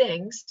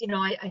things, you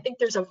know, I think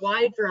there's a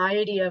wide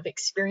variety of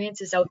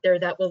experiences out there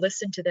that will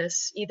listen to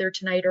this either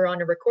tonight or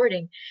on a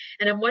recording,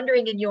 and I'm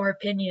wondering, in your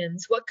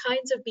opinions, what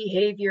kinds of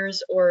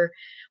behaviors or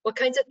what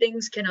kinds of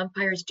things can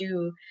umpires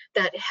do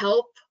that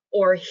help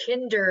or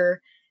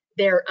hinder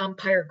their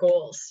umpire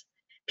goals?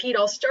 Pete,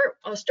 I'll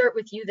start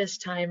with you this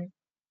time.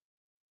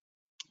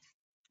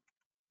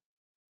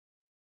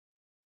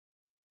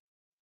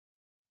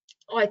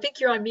 Oh, I think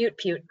you're on mute,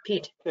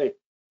 Pete. Okay.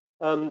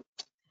 One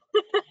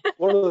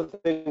of the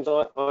things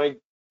I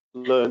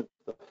learned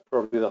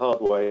probably the hard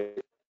way.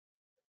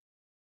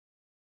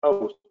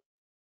 Oh,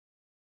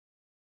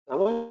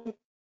 am I?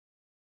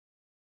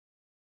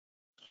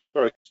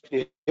 Sorry, can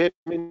you hear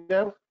me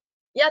now?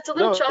 Yeah, it's a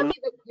little choppy,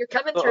 but you're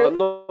coming through. I'm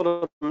not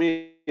on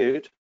mute.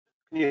 Can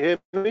you hear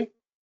me?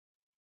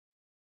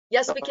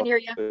 Yes, we can hear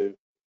you.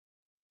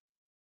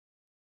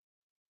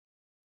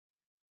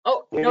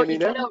 Oh, Can you no, hear me you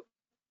cut now? out.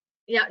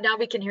 Yeah, now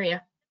we can hear you.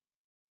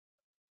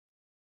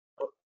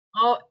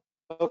 Oh,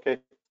 Okay.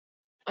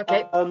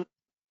 okay.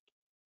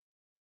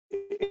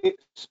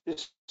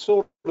 It's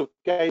sort of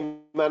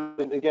game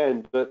management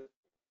again, but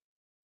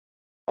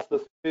off the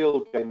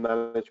field game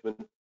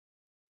management.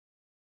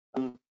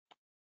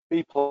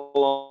 Be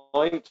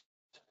polite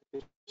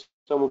if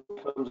someone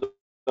comes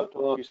up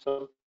to ask you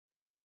something.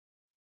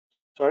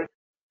 Sorry?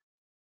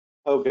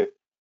 Okay.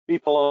 Be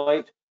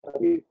polite.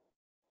 Be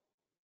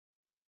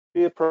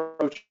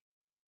approachable.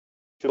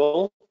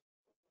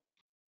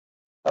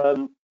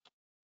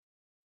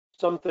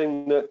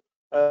 Something that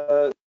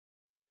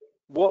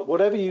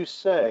whatever you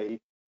say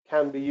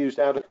can be used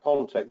out of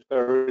context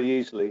very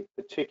easily,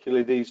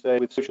 particularly these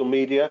days with social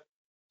media.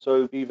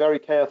 So be very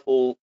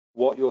careful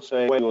what you're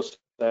saying when you're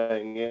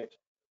saying it.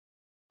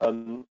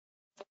 You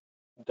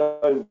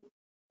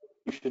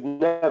should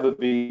never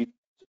be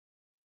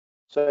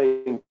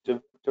saying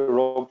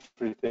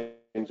derogatory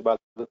things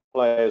about the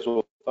players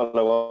or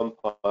fellow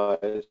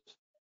umpires.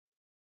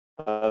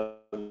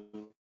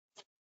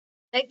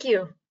 Thank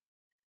you.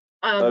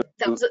 That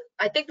was,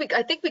 I think we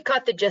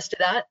caught the gist of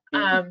that.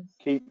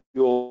 Keep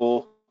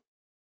your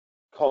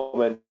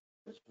comments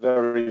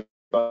very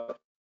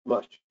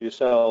much to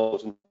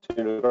yourselves and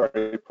in a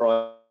very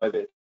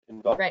private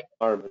environment.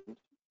 Right.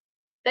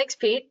 Thanks,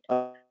 Pete.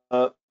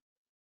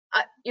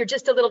 You're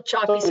just a little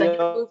choppy,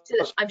 so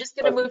I'm just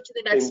going to move to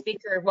the next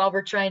speaker while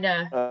we're trying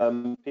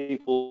to.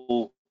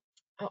 People,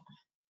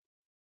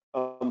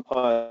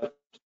 umpires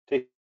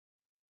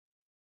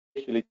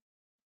particularly,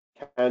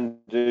 can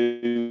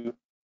do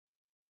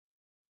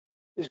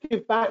is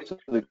give back to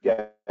the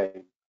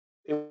game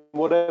in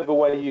whatever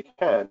way you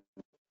can.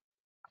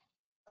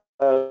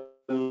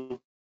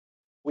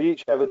 We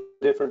each have a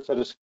different set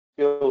of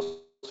skill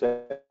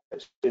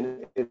sets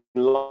in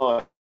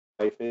life,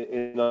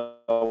 in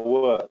our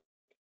work.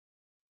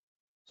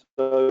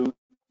 So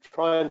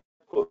try and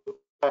put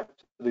back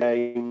to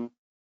the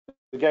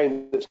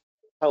game that's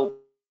helped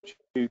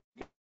you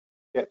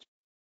get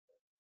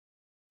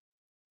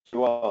who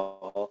you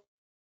are,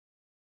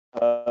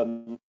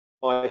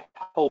 by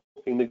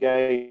helping the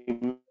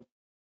game,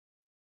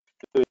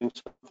 doing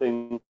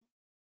something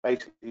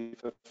basically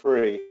for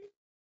free.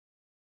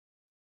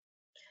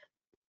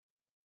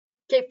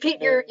 Okay,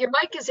 Pete, your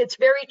mic it's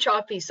very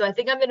choppy, so I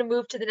think I'm going to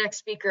move to the next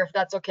speaker if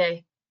that's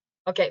okay.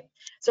 Okay,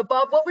 so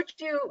Bob, what would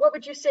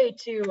you say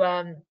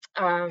to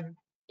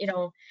you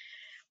know,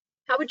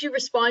 how would you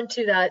respond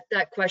to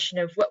that question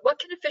of what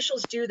can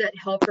officials do that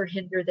help or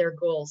hinder their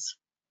goals?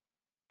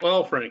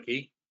 Well,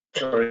 Frankie,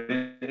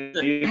 sorry,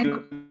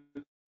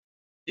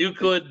 you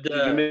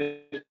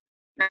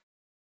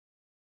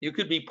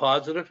could be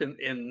positive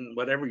in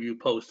whatever you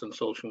post on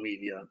social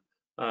media.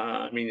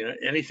 I mean,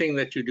 anything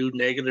that you do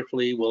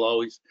negatively will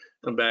always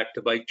come back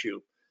to bite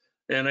you.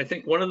 And I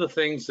think one of the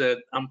things that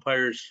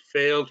umpires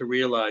fail to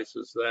realize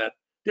is that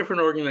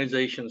different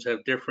organizations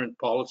have different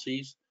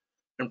policies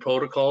and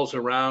protocols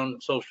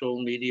around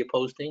social media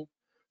posting.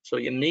 So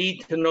you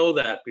need to know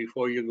that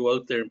before you go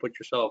out there and put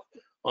yourself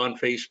on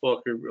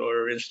Facebook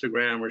or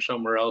Instagram or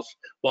somewhere else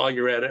while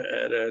you're at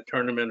a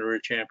tournament or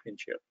a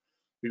championship.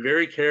 Be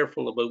very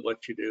careful about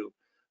what you do,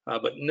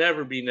 but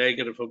never be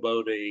negative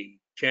about a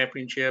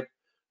championship,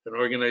 an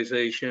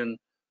organization,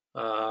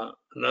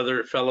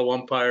 another fellow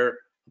umpire,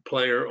 a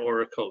player,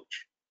 or a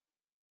coach.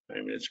 I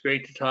mean, it's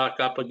great to talk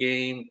up a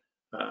game,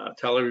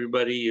 tell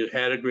everybody you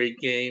had a great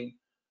game,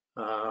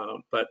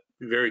 but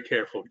be very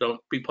careful.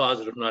 Don't be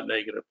positive, not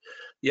negative.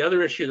 The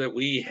other issue that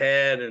we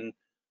had, and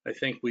I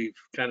think we've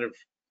kind of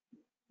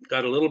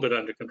got a little bit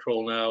under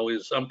control now,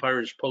 is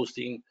umpires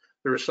posting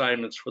their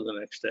assignments for the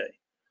next day.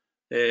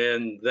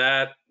 And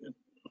that,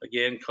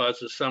 again,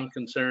 causes some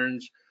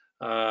concerns,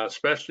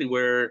 especially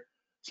where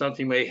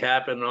something may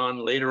happen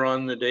later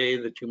on in the day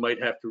that you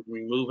might have to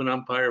remove an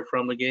umpire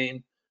from a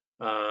game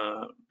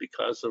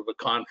because of a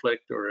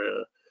conflict or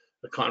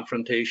a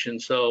confrontation.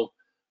 So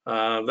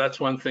that's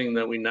one thing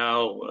that we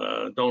now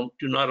do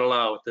not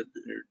allow at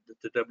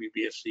the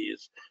WBSC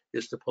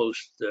is to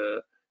post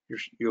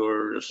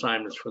your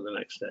assignments for the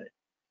next day.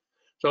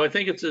 So I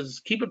think it's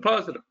keep it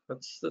positive.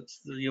 That's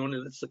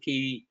the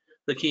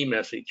key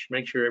message.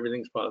 Make sure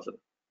everything's positive.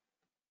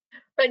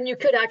 And you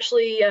could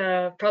actually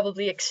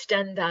probably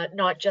extend that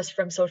not just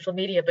from social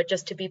media, but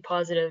just to be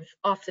positive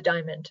off the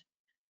diamond,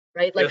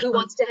 right? Like, yes, who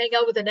wants to hang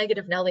out with a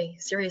negative Nelly?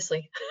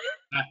 Seriously.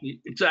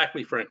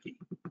 Exactly, Frankie.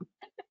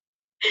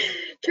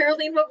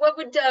 Caroline,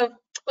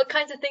 what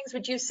kinds of things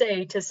would you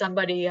say to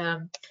somebody?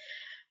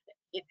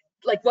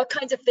 Like, what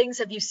kinds of things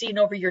have you seen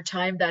over your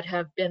time that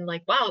have been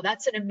like, wow,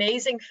 that's an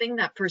amazing thing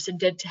that person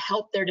did to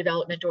help their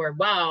development, or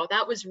wow,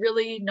 that was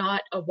really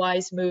not a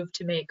wise move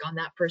to make on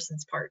that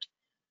person's part?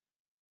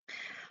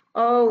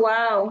 Oh,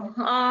 wow.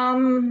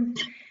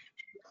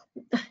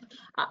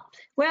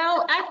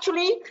 Well,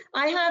 actually,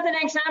 I have an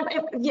example.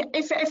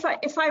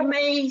 If I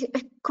may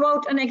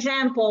quote an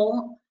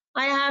example,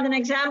 I had an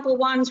example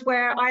once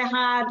where I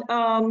had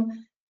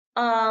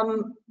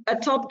a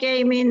top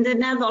game in the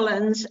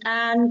Netherlands,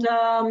 and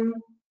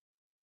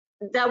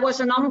there was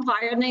an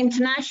umpire, an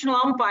international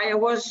umpire,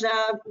 was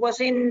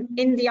in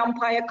the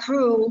umpire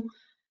crew,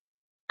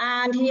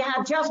 and he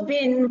had just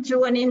been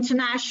to an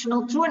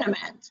international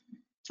tournament,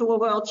 to a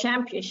world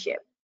championship.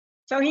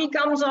 So he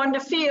comes on the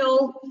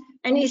field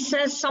and he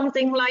says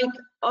something like,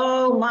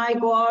 "Oh my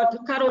God,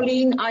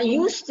 Caroline, are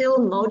you still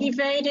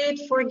motivated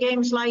for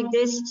games like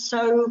this?"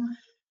 So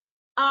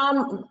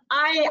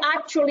I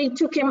actually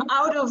took him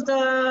out of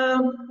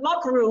the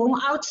locker room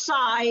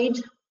outside,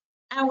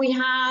 and we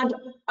had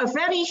a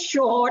very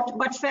short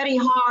but very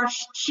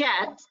harsh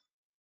chat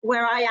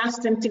where I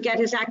asked him to get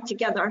his act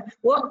together.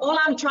 All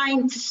I'm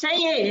trying to say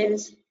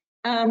is,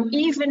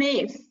 even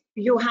if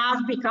you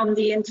have become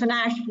the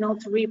international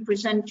to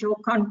represent your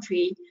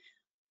country,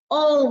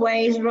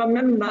 always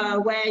remember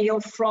where you're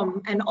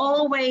from, and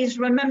always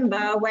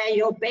remember where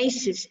your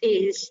basis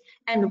is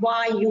and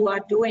why you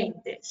are doing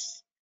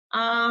this.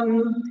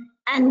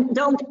 And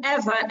don't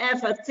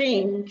ever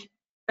think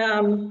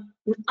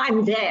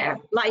I'm there,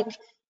 like,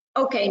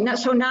 okay,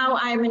 so now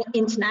I'm an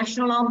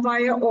international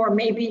umpire, or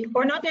maybe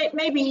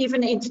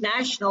even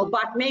international,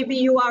 but maybe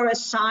you are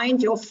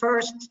assigned your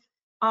first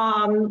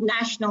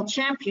national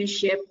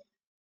championship,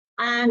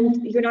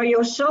 and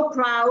you're so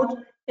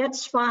proud.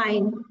 That's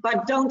fine,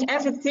 but don't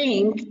ever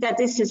think that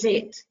this is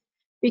it,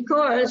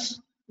 because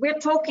we're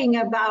talking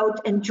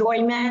about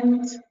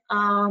enjoyment.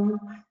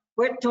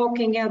 We're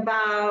talking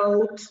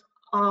about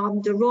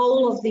the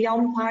role of the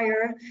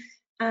umpire.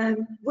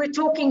 We're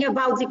talking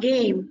about the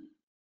game.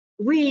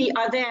 We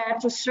are there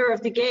to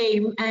serve the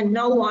game, and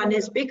no one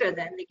is bigger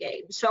than the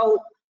game. So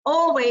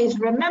always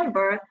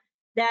remember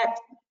that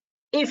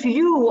if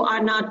you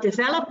are not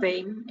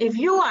developing, if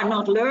you are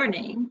not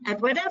learning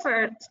at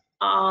whatever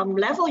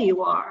level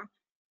you are,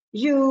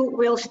 you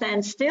will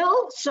stand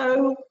still,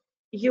 so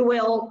you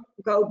will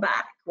go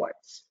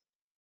backwards.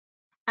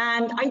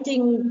 And I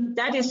think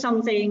that is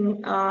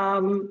something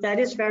that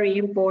is very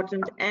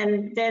important.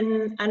 And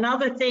then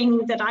another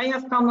thing that I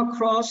have come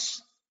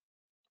across,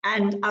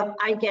 and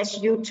I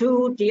guess you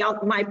too,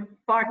 my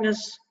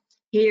partners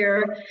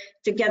here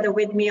together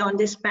with me on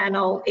this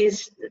panel,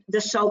 is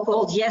the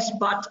so-called yes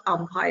but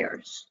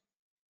umpires.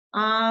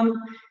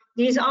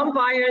 These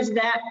umpires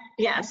that,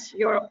 yes,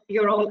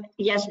 you're all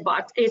yes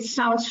but, it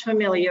sounds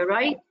familiar,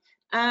 right?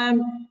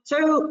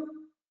 So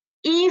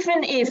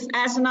even if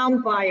as an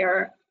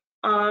umpire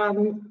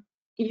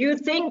you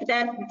think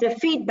that the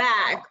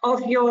feedback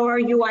of your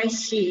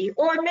UIC,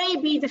 or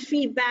maybe the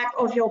feedback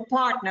of your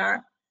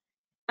partner,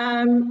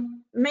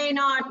 may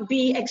not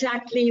be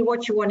exactly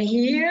what you want to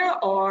hear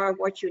or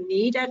what you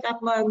need at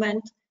that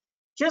moment,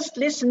 just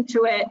listen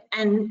to it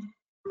and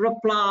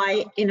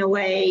reply in a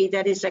way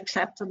that is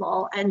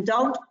acceptable, and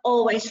don't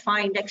always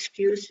find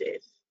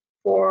excuses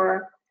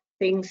for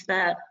things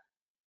that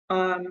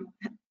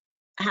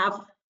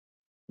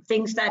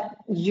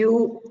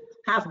you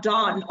have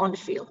done on the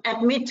field.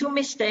 Admit to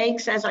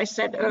mistakes, as I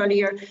said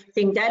earlier. I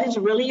think that is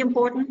really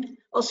important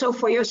also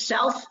for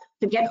yourself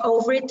to get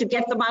over it, to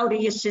get them out of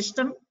your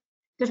system.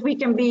 Because we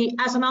can be,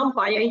 as an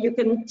umpire,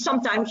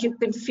 sometimes you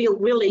can feel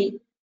really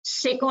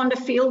sick on the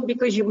field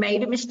because you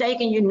made a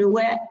mistake and you knew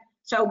it.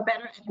 So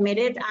better admit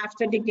it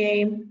after the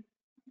game.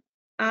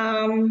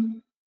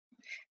 And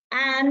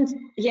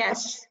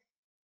yes,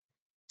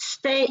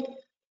 stay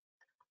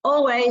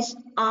always,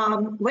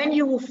 when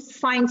you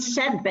find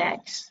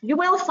setbacks, you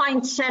will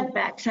find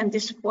setbacks and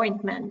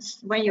disappointments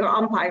when you're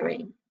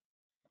umpiring.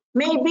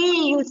 Maybe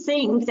you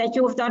think that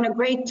you've done a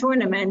great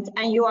tournament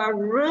and you are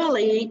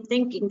really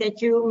thinking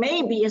that you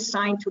may be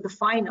assigned to the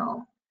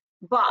final,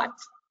 but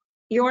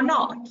you're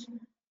not.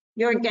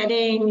 You're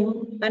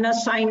getting an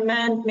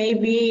assignment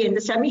maybe in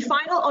the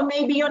semifinal, or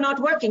maybe you're not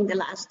working the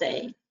last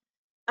day.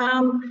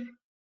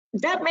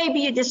 That may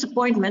be a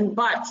disappointment,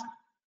 but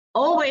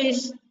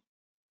always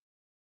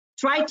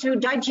try to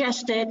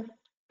digest it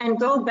and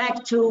go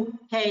back to,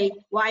 hey,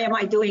 why am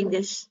I doing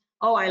this?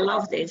 Oh, I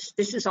love this.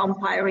 This is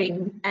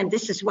umpiring and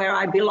this is where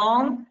I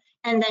belong.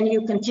 And then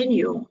you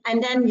continue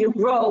and then you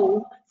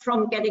grow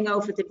from getting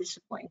over the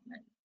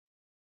disappointment.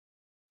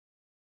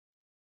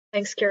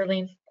 Thanks,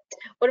 Caroline.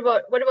 What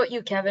about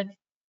you, Kevin?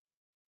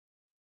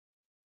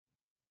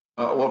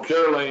 Well,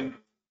 Caroline,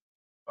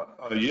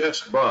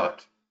 yes,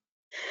 but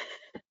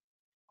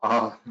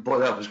boy,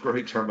 that was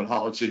great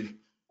terminology,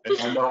 and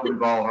I know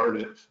we've all heard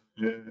it.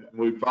 Yeah,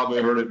 we've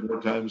probably heard it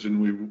more times than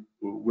we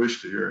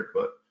wish to hear it.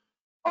 But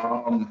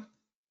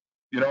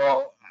you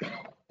know,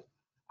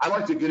 I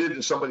like to get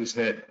into somebody's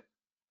head.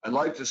 I'd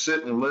like to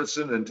sit and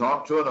listen and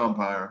talk to an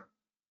umpire,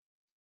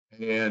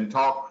 and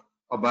talk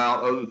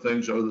about other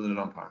things other than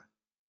umpiring,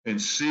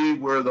 and see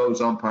where those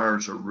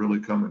umpires are really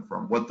coming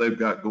from, what they've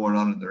got going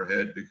on in their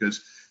head.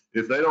 Because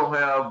if they don't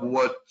have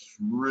what's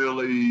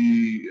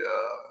really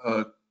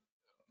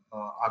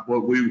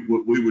what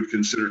we would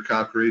consider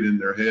concrete in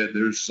their head,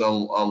 there's a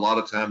lot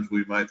of times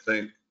we might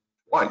think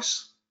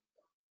twice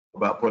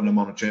about putting them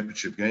on a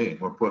championship game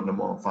or putting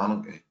them on a final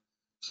game.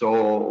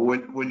 So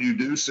when you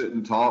do sit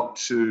and talk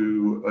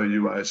to a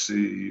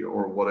UIC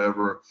or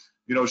whatever,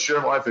 you know,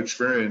 share life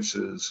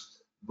experiences,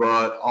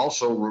 but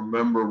also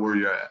remember where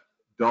you're at.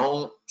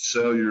 Don't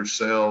sell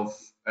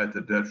yourself at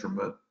the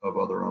detriment of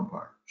other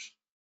umpires.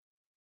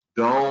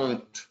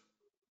 Don't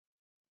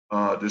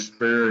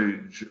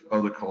disparage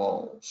other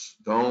calls.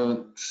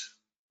 Don't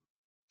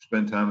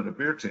spend time in a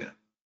beer tent.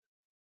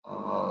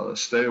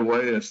 Stay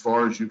away as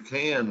far as you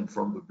can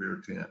from the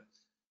beer tent,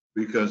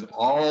 because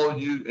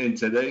in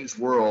today's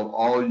world,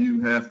 all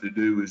you have to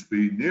do is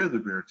be near the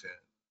beer tent,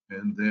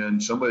 and then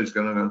somebody's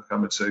going to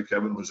come and say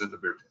Kevin was in the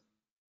beer tent,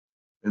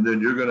 and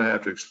then you're going to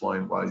have to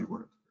explain why you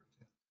weren't in the beer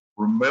tent.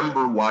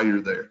 Remember why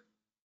you're there.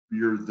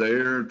 You're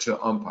there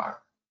to umpire.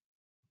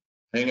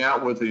 Hang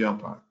out with the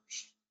umpires.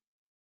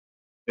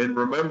 And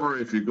remember,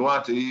 if you go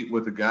out to eat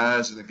with the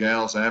guys and the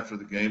gals after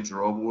the games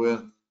are over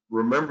with,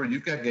 remember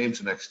you've got games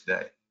the next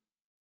day.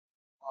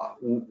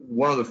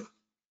 One of the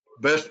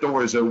best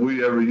stories that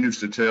we ever used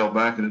to tell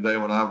back in the day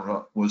when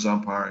I was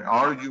umpiring,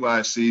 our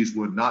UICs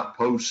would not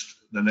post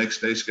the next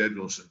day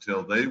schedules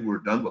until they were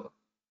done with them.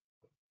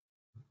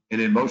 And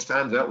in most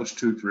times that was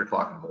 2, 3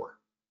 o'clock in the morning.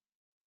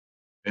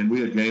 And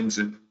we had games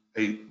at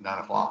 8, 9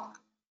 o'clock.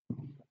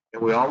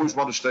 And we always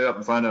want to stay up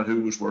and find out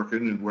who was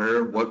working and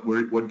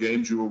what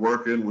games you were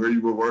working, where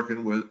you were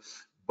working with.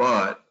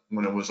 But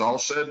when it was all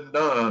said and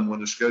done, when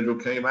the schedule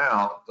came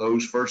out,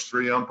 those first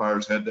 3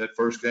 umpires had that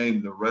first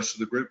game. The rest of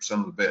the group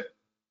sent them to bed.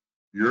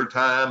 Your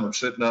time of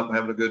sitting up,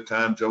 having a good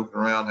time, joking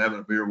around, having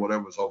a beer,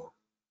 whatever was over.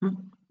 You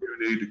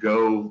need to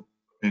go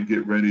and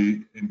get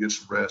ready and get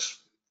some rest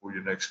for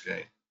your next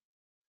game.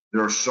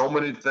 There are so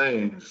many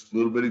things,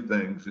 little bitty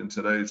things in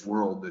today's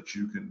world that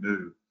you can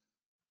do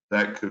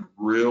that could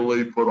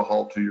really put a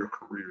halt to your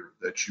career,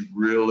 that you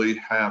really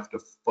have to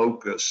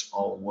focus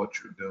on what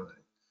you're doing.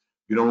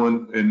 You know,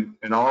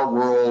 in our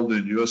world,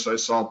 in USA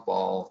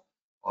softball,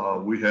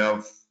 we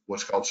have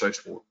what's called safe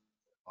sport.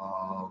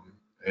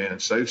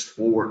 And safe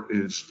sport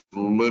is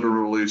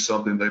literally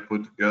something they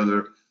put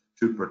together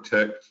to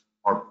protect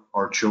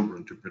our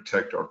children, to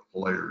protect our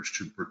players,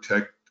 to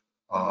protect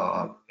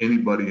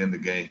anybody in the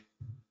game.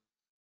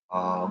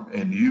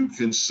 And you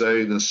can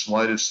say the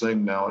slightest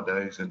thing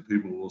nowadays, and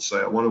people will say,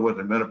 I wonder what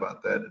they meant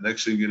about that. The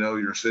next thing you know,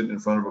 you're sitting in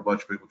front of a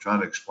bunch of people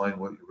trying to explain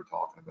what you were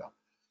talking about.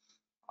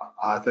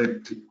 I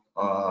think,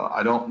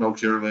 I don't know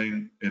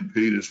Caroline and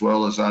Pete as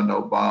well as I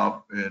know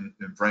Bob and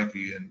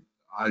Frankie, and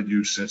I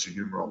use sense of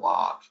humor a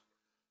lot,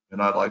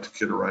 and I'd like to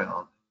kid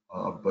around.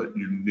 But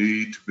you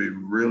need to be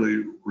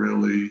really,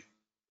 really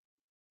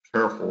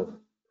careful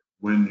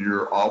when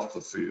you're off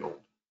the field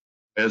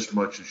as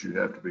much as you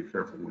have to be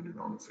careful when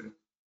you're on the field.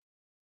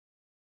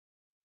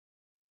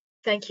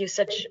 Thank you.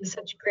 Such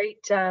great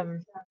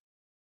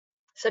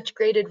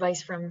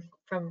advice from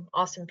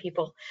awesome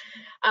people.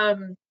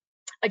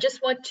 I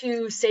just want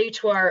to say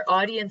to our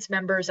audience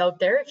members out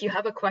there, if you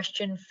have a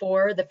question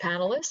for the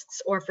panelists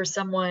or for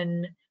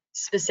someone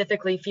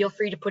specifically, feel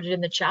free to put it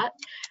in the chat.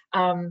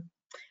 You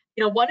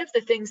know, one of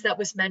the things that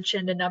was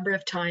mentioned a number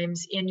of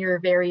times in your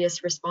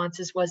various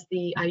responses was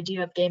the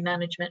idea of game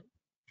management.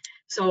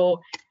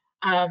 So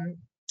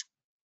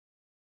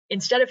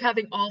instead of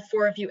having all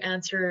four of you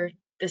answer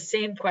the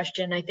same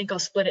question, I think I'll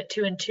split it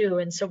 2 and 2.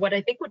 And so what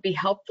I think would be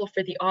helpful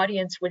for the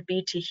audience would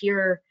be to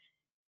hear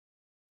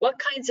what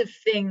kinds of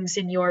things,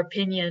 in your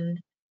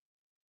opinion,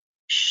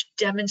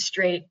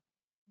 demonstrate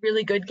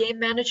really good game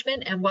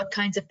management, and what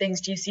kinds of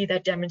things do you see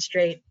that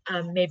demonstrate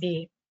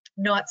maybe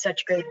not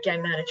such great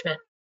game management?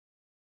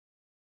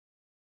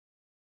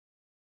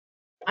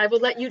 I will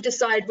let you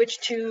decide which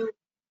to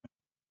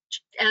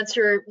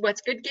answer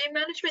what's good game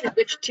management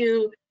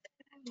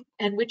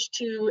and which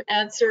to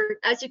answer,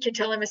 as you can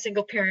tell, I'm a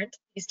single parent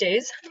these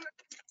days,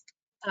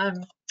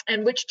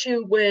 and which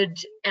two would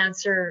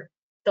answer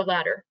the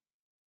latter.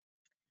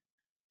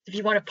 If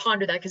you want to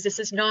ponder that, because this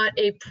is not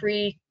a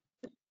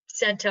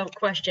pre-sent out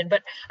question,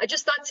 but I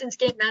just thought since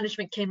game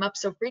management came up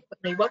so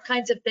frequently, what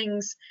kinds of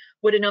things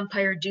would an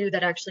umpire do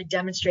that actually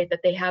demonstrate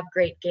that they have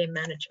great game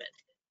management?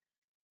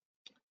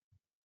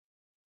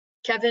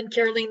 Kevin,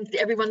 Caroline,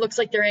 everyone looks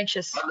like they're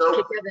anxious.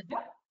 Okay, Kevin.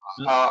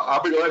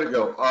 I'll be glad to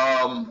go.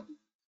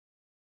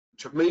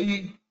 To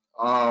me,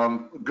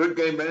 good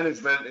game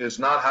management is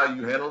not how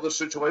you handle the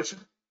situation.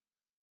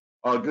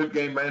 Good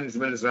game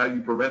management is how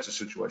you prevent the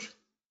situation.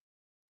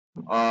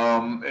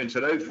 In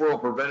today's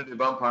world,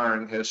 preventative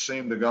umpiring has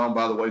seemed to gone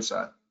by the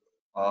wayside.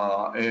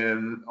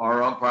 And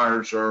our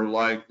umpires are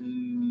like,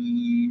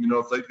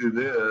 if they do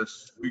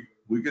this,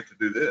 we get to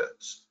do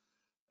this.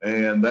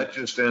 And that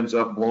just ends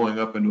up blowing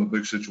up into a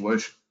big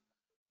situation.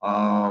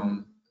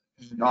 Also,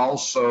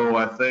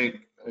 I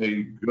think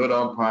a good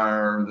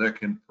umpire that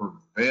can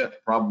prevent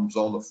problems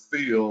on the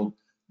field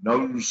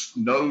knows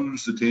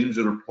the teams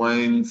that are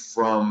playing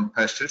from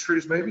past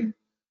histories, maybe,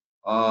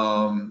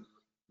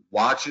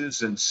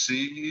 watches and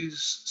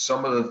sees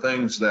some of the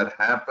things that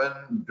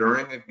happen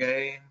during a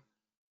game,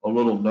 a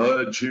little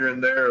nudge here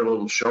and there, a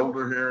little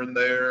shoulder here and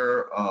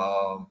there,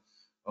 a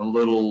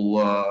little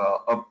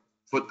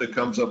foot that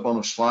comes up on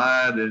a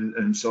slide,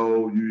 and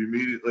so you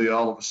immediately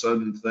all of a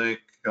sudden think,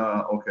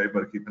 okay,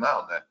 better keep an eye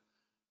on that.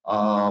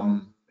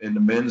 In the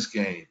men's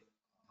game,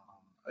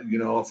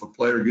 if a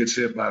player gets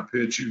hit by a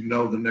pitch,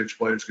 the next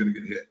player is going to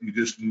get hit. You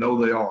just know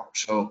they are.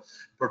 So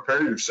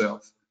prepare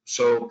yourself.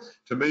 So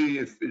to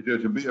me,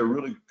 to be a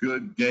really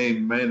good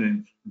game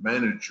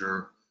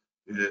manager,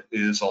 it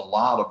is a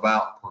lot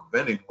about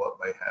preventing what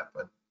may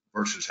happen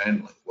versus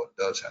handling what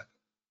does happen.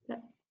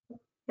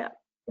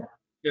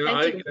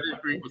 I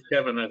agree with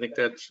Kevin. I think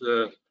that's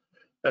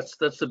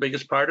the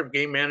biggest part of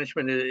game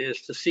management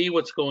is to see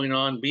what's going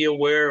on, be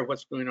aware of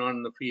what's going on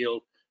in the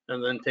field,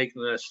 and then take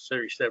the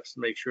necessary steps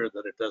to make sure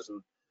that it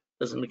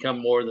doesn't become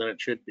more than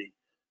it should be.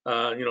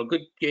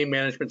 Good game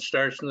management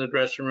starts in the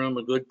dressing room,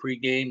 a good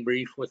pre-game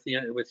brief with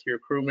your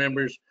crew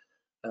members,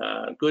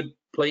 good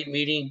plate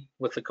meeting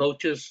with the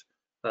coaches.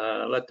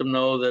 Let them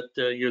know that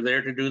you're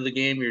there to do the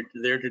game, you're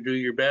there to do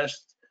your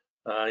best.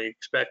 You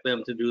expect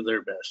them to do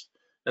their best.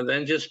 And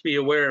then just be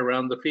aware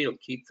around the field.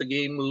 Keep the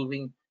game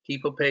moving,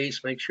 keep a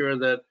pace, make sure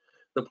that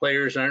the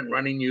players aren't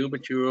running you,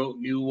 but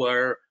you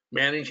are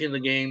managing the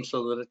game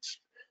so that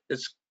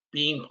it's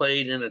being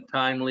played in a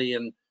timely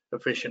and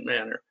efficient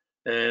manner.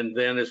 And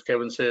then, as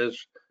Kevin says,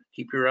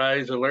 keep your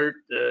eyes alert,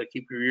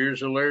 keep your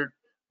ears alert,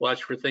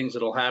 watch for things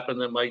that'll happen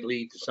that might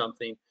lead to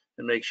something,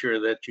 and make sure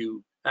that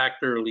you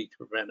act early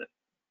to prevent it.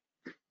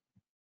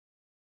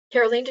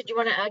 Caroline, did you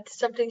want to add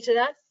something to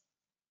that?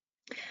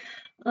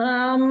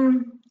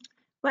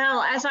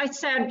 Well, as I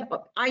said,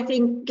 I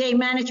think game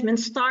management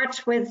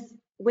starts with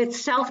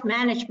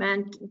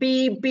self-management.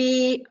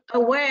 Be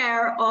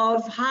aware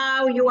of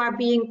how you are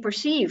being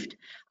perceived.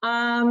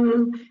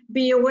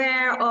 Be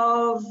aware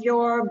of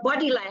your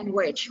body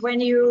language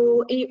when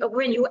you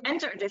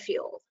enter the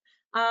field.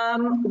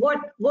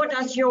 What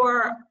does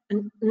your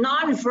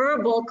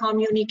non-verbal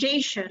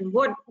communication?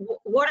 What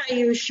are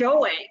you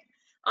showing?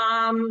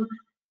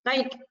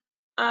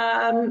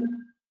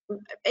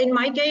 In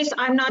my case,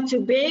 I'm not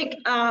too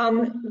big,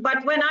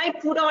 but when I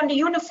put on the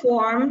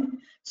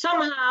uniform,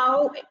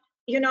 somehow,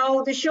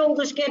 the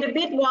shoulders get a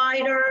bit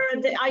wider,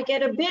 I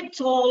get a bit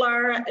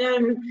taller,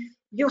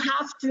 you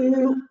have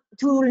to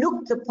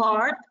look the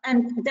part,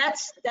 and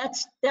that's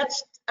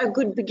a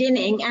good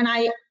beginning. And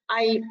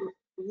I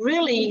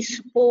really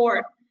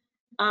support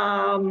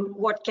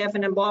what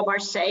Kevin and Bob are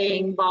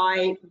saying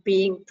by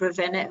being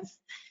preventive.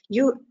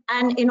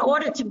 And in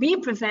order to be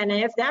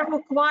preventive, that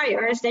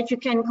requires that you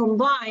can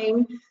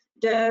combine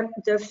the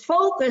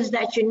focus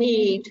that you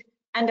need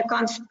and the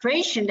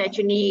concentration that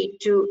you need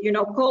to,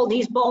 call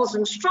these balls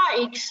and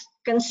strikes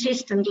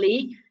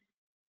consistently.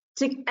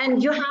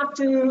 And you have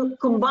to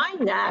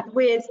combine that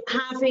with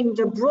having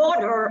the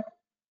broader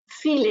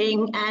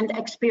feeling and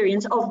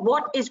experience of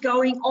what is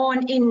going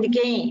on in the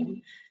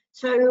game.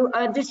 So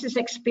this is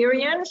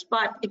experience,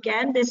 but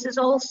again, this is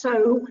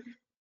also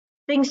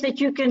things that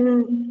you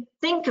can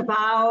think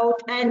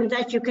about and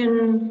that you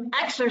can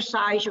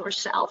exercise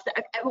yourself.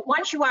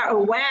 Once you are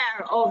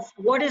aware of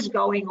what is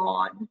going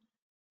on,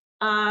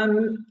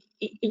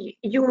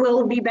 you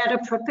will be better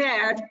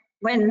prepared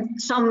when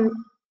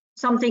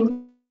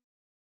something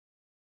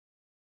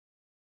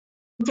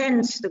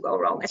tends to go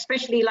wrong,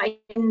 especially like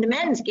in the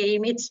men's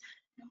game.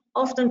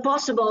 often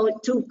possible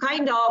to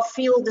kind of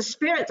feel the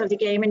spirit of the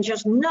game and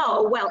just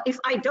know, well, if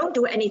I don't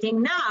do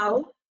anything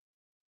now,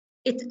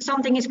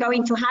 something is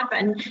going to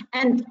happen.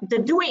 And the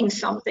doing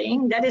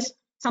something, that is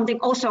something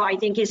also I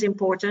think is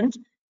important.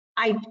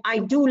 I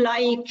do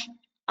like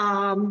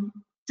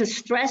to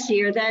stress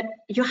here that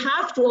you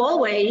have to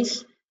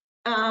always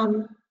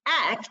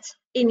act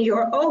in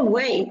your own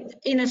way,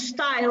 in a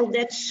style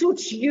that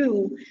suits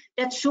you,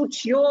 that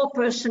suits your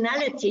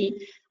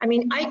personality. I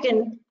mean,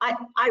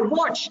 I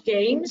watch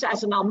games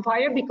as an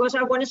umpire because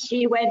I want to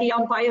see where the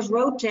umpires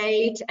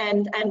rotate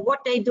and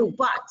what they do.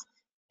 But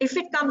if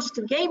it comes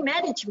to game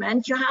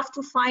management, you have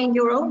to find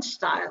your own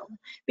style,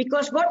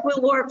 because what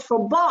will work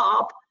for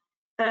Bob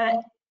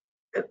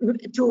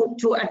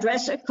to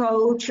address a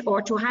coach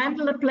or to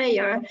handle a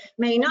player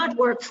may not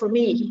work for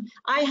me.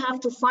 I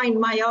have to find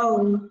my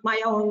own,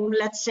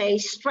 let's say,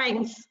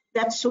 strength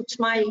that suits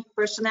my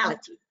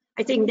personality.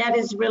 I think that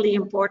is really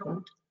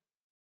important.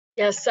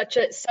 Yes, such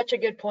a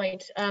good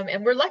point.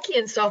 And we're lucky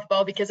in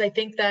softball because I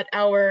think that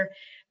our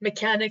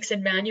mechanics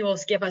and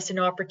manuals give us an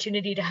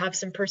opportunity to have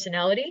some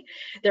personality.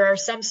 There are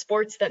some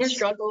sports that Yes.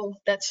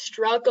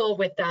 struggle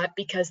with that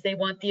because they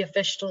want the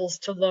officials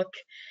to look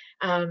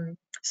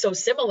so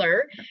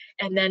similar,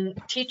 and then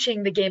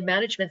teaching the game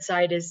management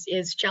side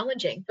is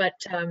challenging. But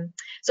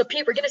so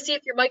Pete, we're going to see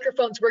if your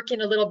microphone's working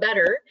a little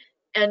better.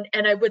 And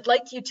I would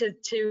like you to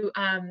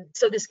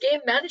so this game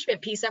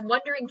management piece, I'm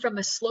wondering from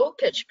a slow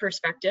pitch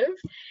perspective,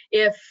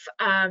 if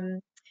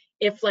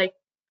like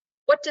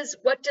what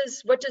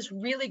does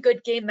really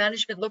good game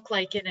management look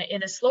like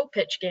in a slow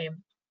pitch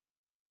game?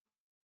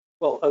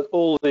 Well,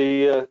 all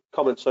the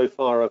comments so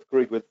far I've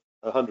agreed with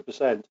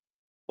 100%.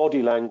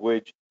 Body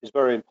language is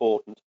very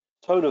important.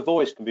 Tone of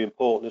voice can be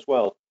important as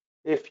well.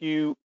 If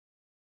you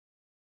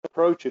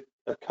approach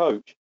a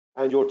coach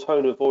and your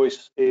tone of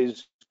voice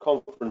is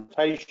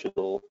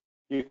confrontational,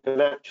 you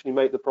can actually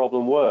make the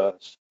problem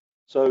worse.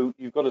 So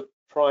you've got to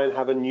try and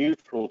have a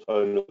neutral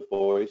tone of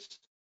voice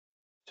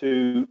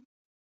to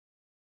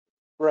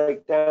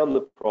break down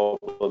the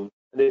problem.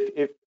 And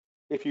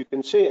if you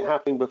can see it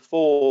happening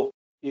before,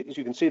 if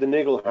you can see the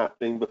niggle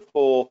happening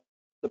before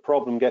the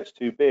problem gets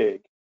too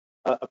big,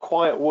 a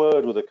quiet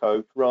word with a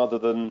coach rather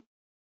than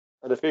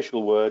an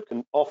official word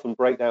can often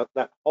break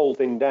that whole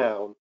thing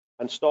down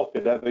and stop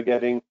it ever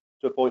getting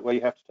to a point where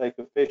you have to take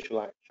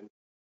official action.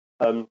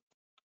 So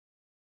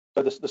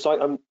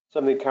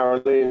something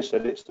Caroline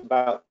said, it's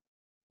about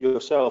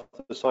yourself,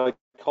 the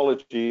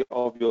psychology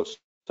of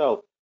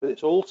yourself, but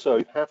it's also,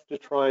 you have to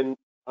try and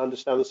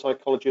understand the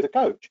psychology of the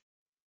coach.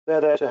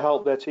 They're there to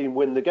help their team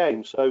win the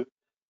game. So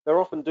they're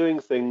often doing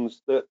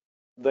things that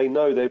they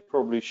know they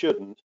probably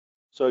shouldn't.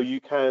 So you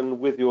can,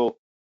 with your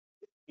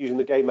using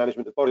the game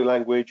management of body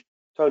language,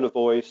 tone of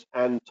voice,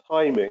 and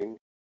timing,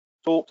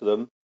 talk to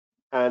them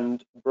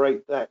and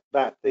break that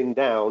thing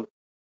down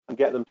and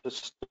get them to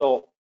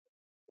stop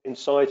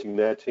inciting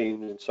their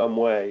teams in some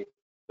way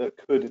that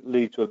could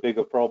lead to a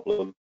bigger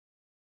problem.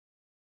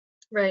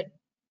 Right.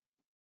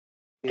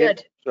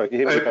 Good. Sorry, can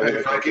you hear me?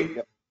 Hey, Frankie.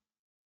 Yep.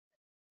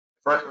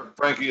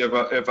 Frankie,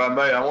 if I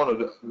may, I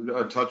wanted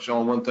to touch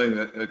on one thing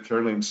that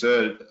Caroline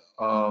said.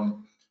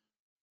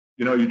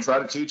 You know, you try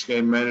to teach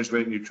game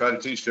management and you try to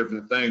teach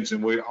different things,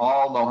 and we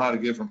all know how to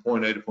get from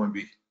point A to point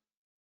B.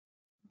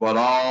 But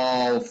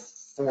all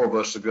four of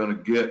us are going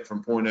to get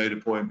from point A to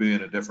point B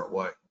in a different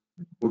way.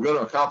 We're going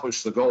to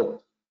accomplish the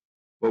goal,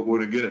 but we're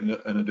going to get it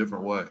in a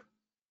different way.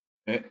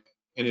 And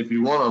if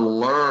you want to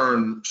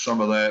learn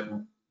some of that,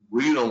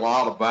 read a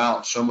lot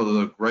about some of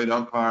the great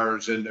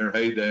umpires in their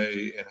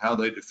heyday and how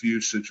they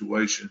diffuse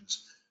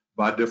situations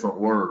by different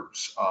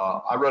words.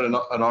 I read an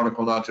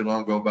article not too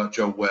long ago about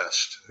Joe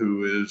West,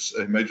 who is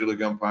a major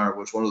league umpire,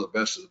 was one of the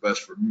best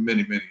for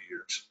many, many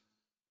years.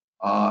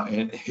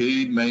 And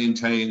he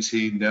maintains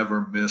he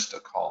never missed a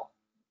call.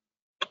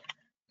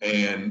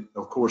 And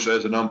of course,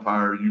 as an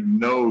umpire, you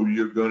know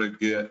you're going to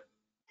get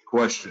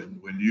questioned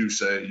when you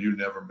say you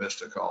never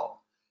missed a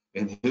call.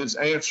 And his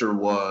answer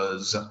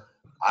was,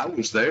 I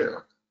was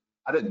there.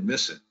 I didn't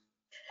miss it.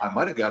 I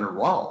might have got it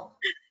wrong,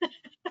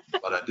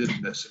 but I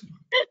didn't miss it.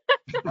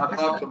 I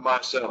thought to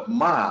myself,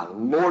 my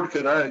Lord,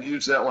 could I have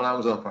used that when I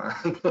was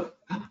umpiring?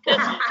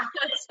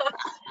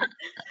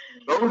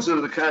 Those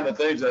are the kind of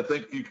things I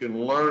think you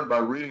can learn by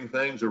reading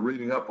things or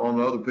reading up on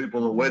other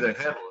people and the way they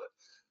handle it.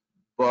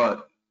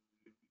 But,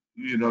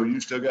 you know, you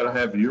still got to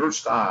have your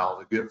style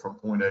to get from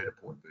point A to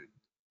point B.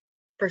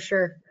 For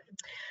sure.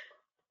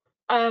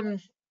 I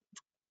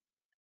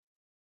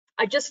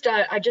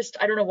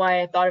don't know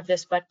why I thought of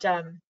this, but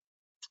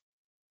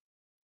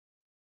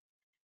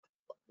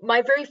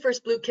my very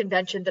first Blue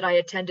convention that I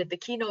attended, the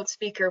keynote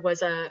speaker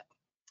was a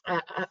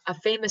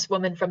famous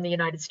woman from the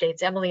United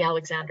States, Emily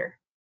Alexander.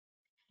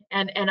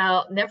 And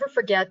I'll never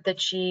forget that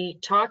she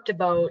talked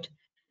about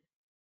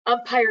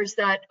umpires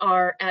that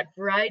are at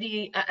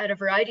a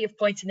variety of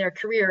points in their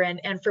career,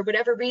 and for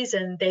whatever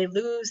reason, they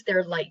lose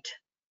their light.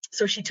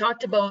 So she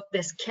talked about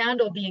this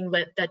candle being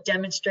lit that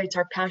demonstrates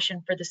our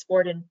passion for the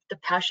sport and the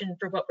passion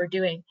for what we're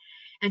doing.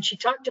 And she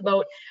talked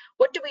about,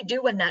 what do we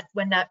do when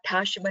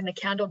the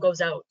candle goes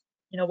out?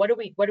 You know, what do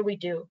we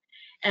do?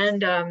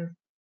 And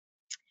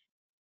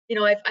you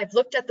know, I've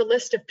looked at the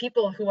list of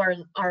people who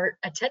are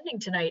attending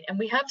tonight, and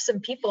we have some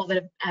people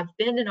that have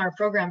been in our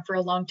program for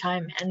a long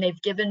time, and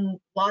they've given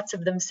lots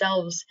of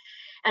themselves.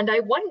 And I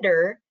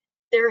wonder,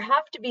 there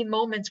have to be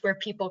moments where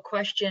people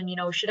question, you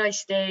know, should I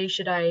stay?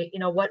 Should I, you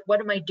know, what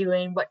am I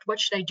doing? What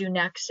should I do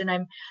next? And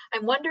I'm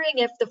wondering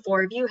if the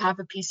four of you have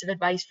a piece of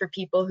advice for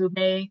people who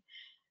may.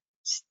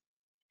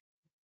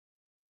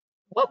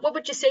 What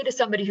would you say to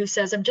somebody who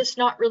says, I'm just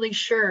not really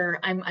sure,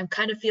 I'm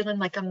kind of feeling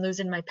like I'm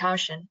losing my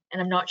passion and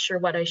I'm not sure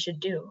what I should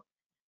do?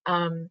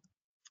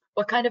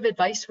 What kind of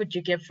advice would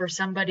you give for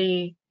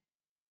somebody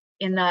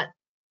in that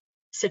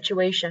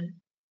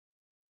situation?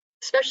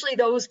 Especially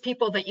those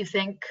people that you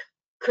think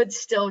could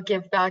still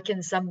give back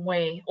in some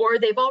way, or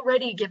they've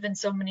already given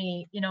so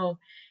many, you know,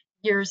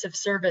 years of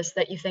service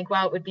that you think,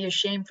 wow, it would be a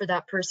shame for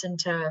that person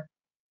to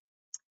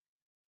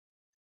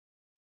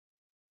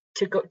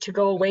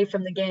go away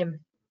from the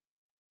game.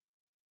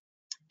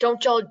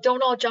 Don't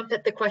all jump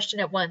at the question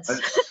at once. I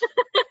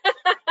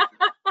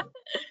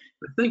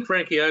think,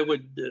 Frankie, I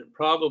would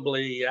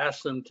probably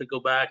ask them to go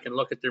back and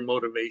look at their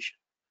motivation.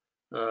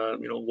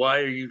 You know, why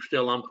are you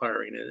still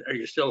umpiring? Are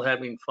you still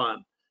having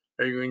fun?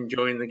 Are you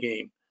enjoying the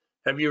game?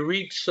 Have you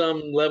reached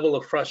some level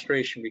of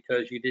frustration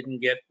because you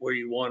didn't get where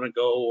you want to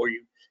go, or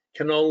you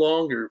can no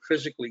longer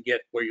physically get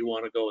where you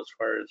want to go as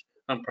far as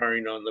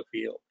umpiring on the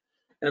field?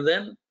 And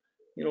then,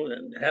 you know,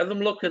 have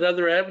them look at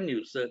other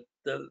avenues that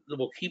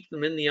will keep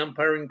them in the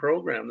umpiring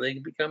program. They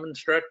can become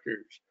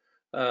instructors,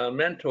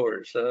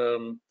 mentors,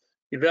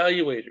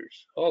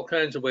 evaluators, all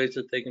kinds of ways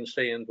that they can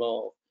stay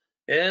involved.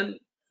 And,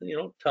 you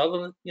know, tell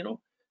them, you know,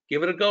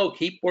 give it a go,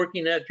 keep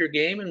working at your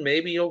game, and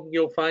maybe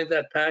you'll find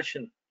that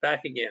passion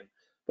back again.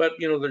 But,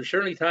 you know, there's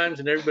certainly times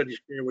in everybody's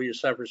career where you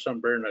suffer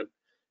some burnout,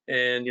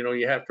 and, you know,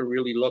 you have to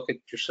really look at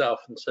yourself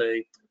and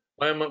say,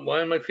 why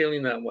am I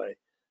feeling that way?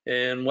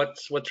 And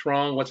what's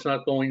wrong? What's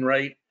not going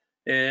right?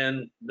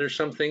 And there's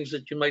some things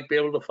that you might be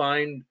able to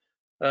find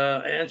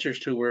answers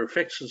to or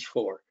fixes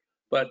for.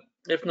 But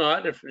if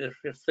not, if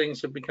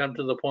things have become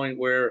to the point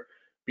where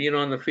being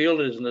on the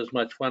field isn't as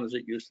much fun as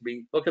it used to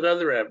be, look at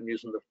other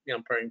avenues in the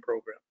umpiring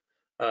program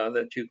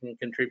that you can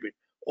contribute.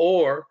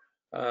 Or,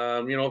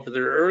 you know, if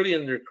they're early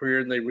in their career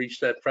and they reach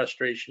that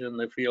frustration and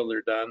they feel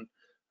they're done,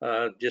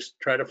 just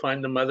try to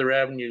find them other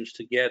avenues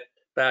to get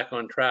back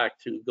on track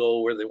to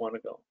go where they want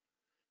to go.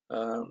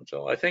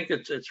 So I think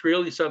it's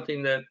really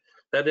something that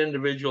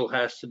individual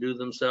has to do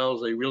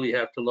themselves. They really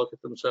have to look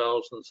at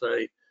themselves and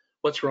say,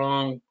 what's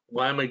wrong?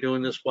 Why am I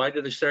doing this? Why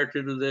did I start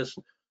to do this?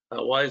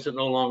 Why is it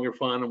no longer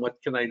fun? And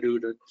what can I do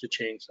to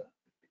change that?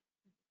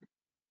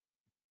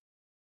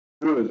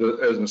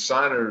 As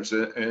assigners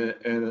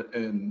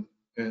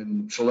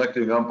and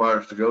selecting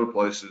umpires to go to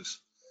places,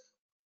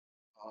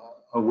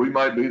 we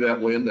might be that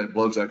wind that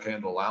blows that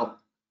candle out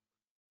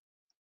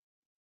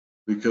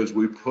because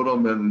we put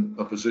them in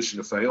a position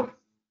to fail,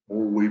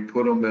 or we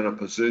put them in a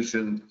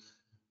position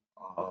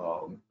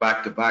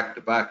back to back,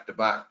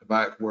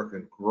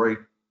 working great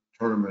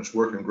tournaments,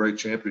 working great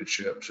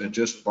championships, and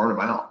just burn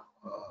them out.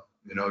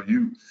 You know,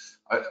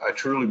 I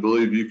truly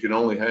believe you can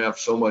only have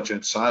so much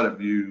inside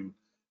of you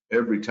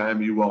every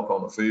time you walk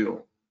on the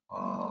field.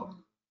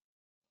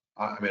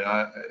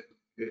 I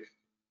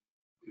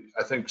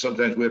think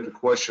sometimes we have to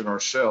question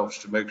ourselves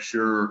to make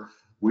sure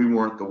we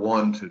weren't the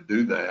one to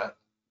do that.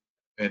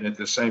 And at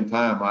the same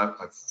time, I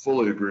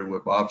fully agree with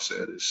what Bob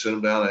said, is sit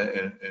them down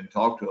and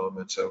talk to them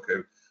and say,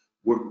 okay,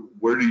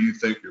 where do you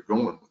think you're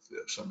going with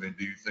this? I mean,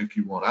 do you think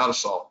you want out of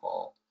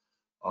softball?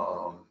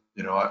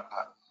 You know,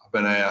 I've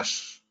been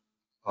asked,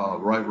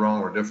 right,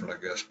 wrong, or different, I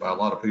guess, by a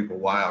lot of people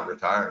why I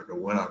retired, or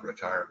when I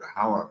retired, or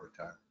how I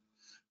retired.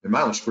 And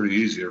mine was pretty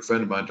easy. A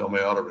friend of mine told me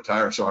I ought to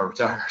retire, so I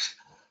retired.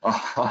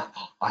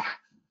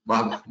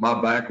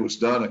 My back was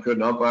done. I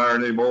couldn't umpire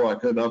anymore. I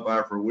couldn't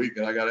umpire for a week,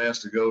 and I got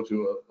asked to go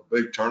to a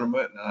big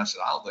tournament. And I said,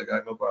 I don't think I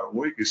can umpire a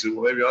week. He said,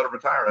 well, maybe you ought to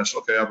retire. I said,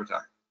 okay, I'll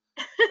retire.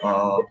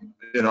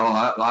 You know,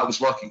 I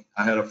was lucky.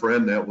 I had a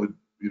friend that would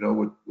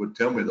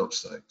tell me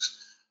those things.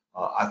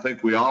 I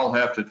think we all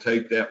have to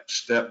take that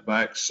step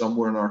back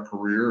somewhere in our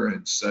career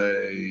and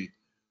say,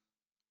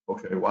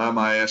 okay, why am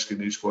I asking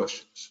these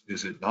questions?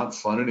 Is it not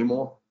fun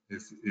anymore?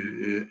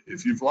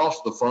 If you've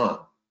lost the fun,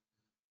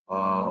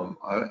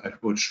 I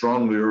would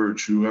strongly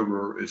urge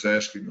whoever is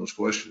asking those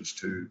questions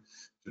to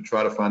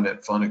try to find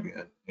that fun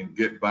again and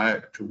get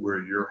back to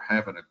where you're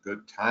having a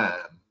good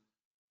time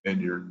and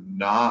you're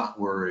not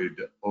worried,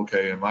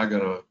 okay, am I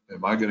gonna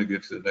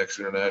get to the next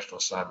international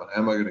assignment?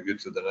 Am I gonna get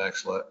to the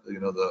next,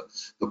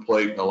 the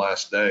plate in the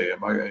last day?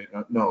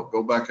 No,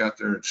 go back out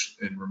there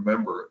and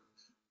remember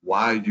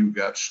why you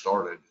got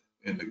started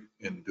in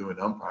doing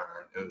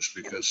umpiring. It was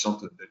because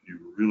something that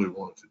you really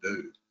wanted to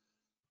do.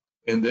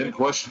 And then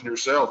question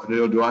yourself,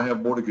 do I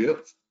have more to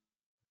give?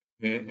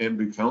 And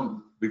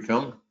become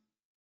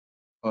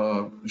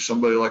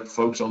somebody like the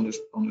folks on this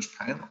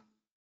panel,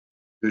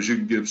 because you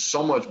can give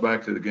so much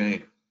back to the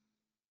game.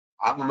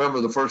 I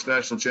remember the first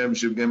national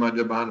championship game I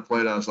did behind the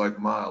plate. I was like,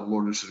 my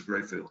Lord, this is a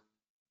great feeling.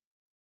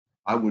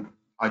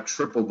 I I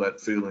triple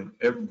that feeling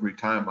every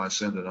time I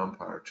send an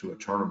umpire to a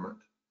tournament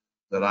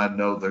that I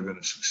know they're going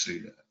to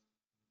succeed at.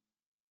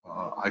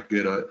 I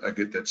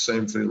get that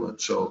same feeling.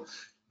 So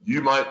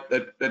you might,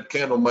 that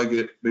candle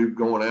may be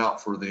going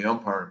out for the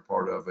umpiring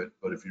part of it,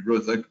 but if you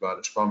really think about it,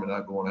 it's probably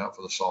not going out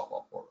for the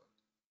softball part of it.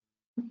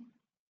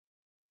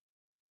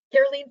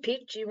 Caroline,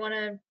 Pete, do you want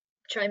to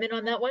chime in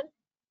on that one?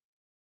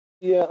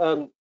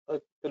 Yeah,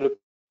 I got a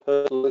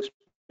personal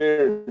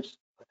experience.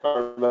 I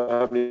can't remember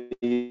how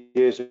many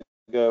years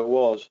ago it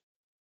was.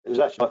 It was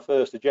actually my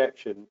first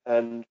ejection,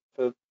 and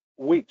for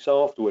weeks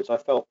afterwards, I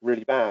felt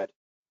really bad.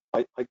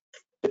 I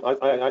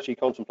actually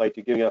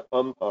contemplated giving up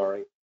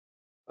umpiring,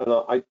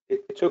 and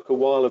it took a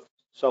while of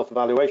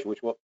self-evaluation, which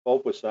is what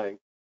Bob was saying.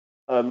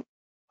 I'm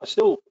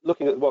still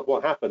looking at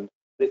what happened.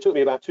 It took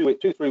me about 3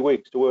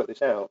 weeks to work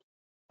this out.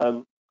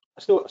 I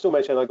still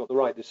maintain I got the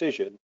right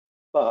decision,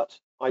 but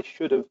I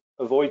should have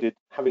avoided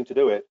having to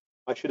do it.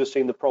 I should have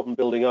seen the problem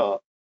building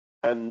up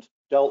and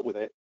dealt with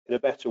it in a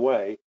better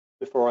way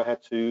before I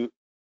had to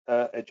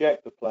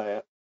eject the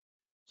player.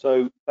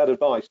 So that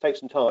advice: take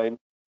some time,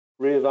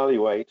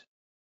 reevaluate,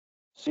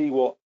 see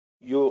what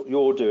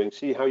you're doing,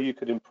 see how you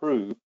could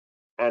improve,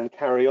 and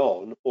carry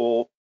on,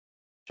 or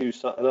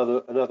choose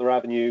another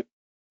avenue: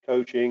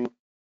 coaching,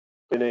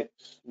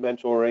 clinics,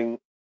 mentoring,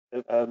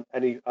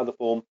 any other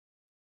form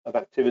of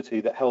activity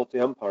that helps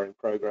the umpiring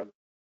program.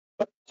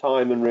 But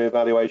time and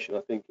reevaluation,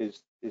 I think,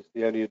 is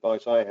the only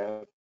advice I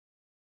have.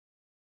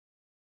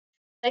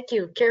 Thank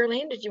you.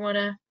 Caroline, did you want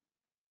to?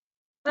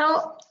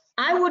 Well,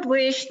 I would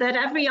wish that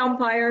every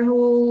umpire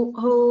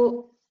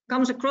who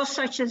comes across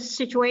such a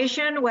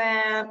situation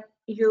where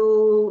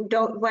the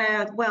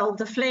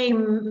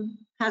flame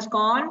has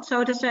gone,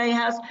 so to say,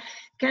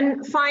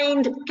 can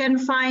find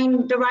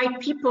the right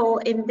people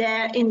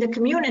in the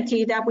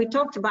community that we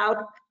talked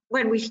about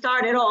when we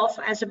started off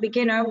as a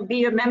beginner,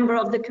 be a member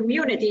of the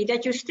community,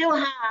 that you still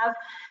have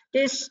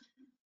this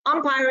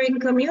umpiring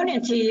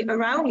community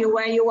around you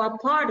where you are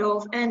part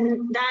of,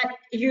 and that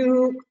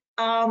you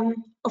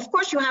of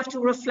course you have to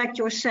reflect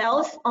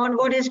yourself on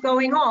what is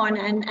going on,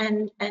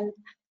 and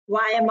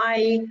why am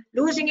I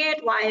losing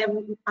it, why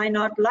am I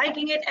not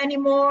liking it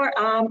anymore,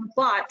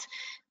 but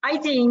I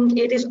think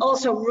it is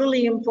also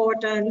really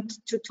important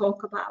to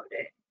talk about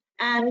it,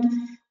 and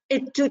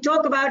to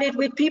talk about it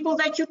with people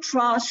that you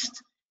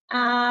trust,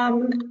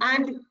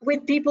 and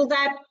with people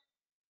that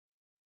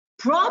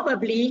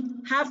probably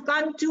have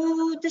gone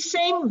to the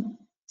same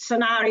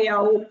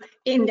scenario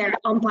in their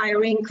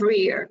umpiring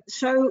career.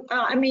 So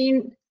I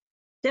mean,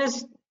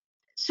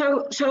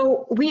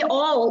 so we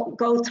all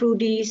go through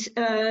these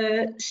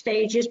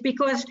stages,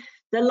 because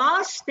the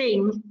last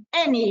thing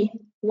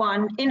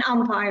anyone in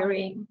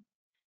umpiring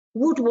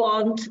would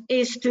want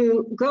is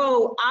to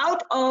go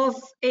out of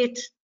it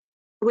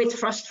with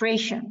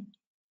frustration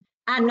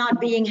and not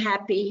being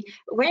happy.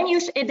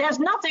 There's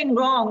nothing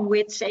wrong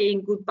with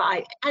saying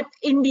goodbye.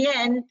 In the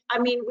end, I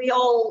mean, we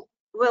all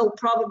will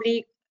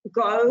probably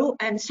go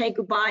and say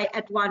goodbye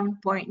at one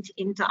point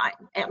in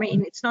time. I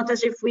mean, it's not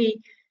as if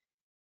we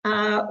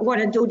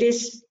want to do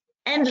this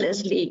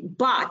endlessly,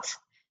 but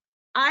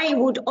I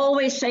would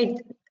always say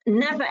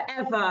never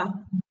ever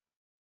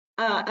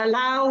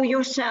allow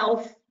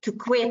yourself to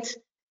quit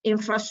in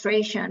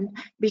frustration,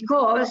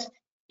 because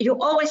you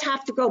always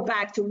have to go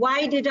back to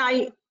why did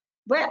I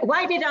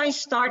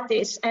start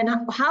this, and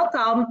how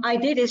come I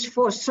did this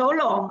for so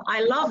long?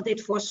 I loved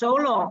it for so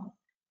long.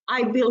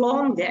 I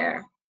belong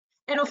there.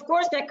 And of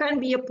course, there can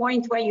be a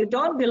point where you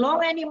don't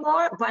belong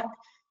anymore, but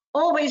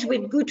always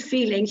with good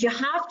feelings. You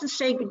have to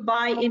say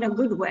goodbye in a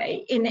good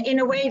way, in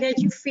a way that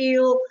you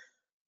feel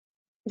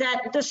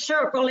that the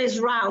circle is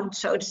round,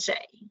 so to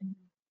say.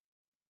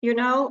 You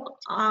know,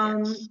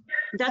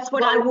 that's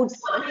what I would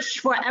wish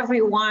for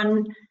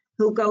everyone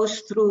who goes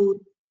through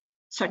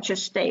such a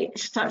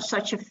stage,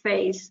 such a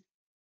phase.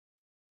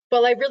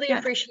 Well, I really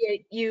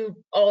appreciate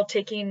you all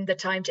taking the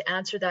time to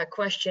answer that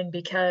question,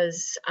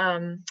 because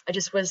I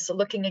just was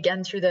looking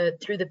again through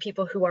the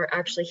people who are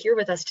actually here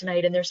with us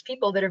tonight, and there's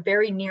people that are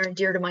very near and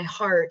dear to my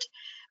heart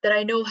that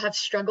I know have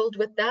struggled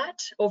with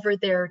that over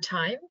their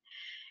time.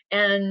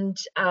 And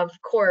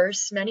of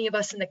course, many of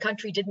us in the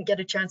country didn't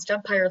get a chance to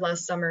umpire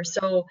last summer.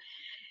 So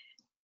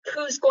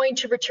who's going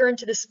to return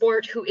to the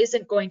sport, who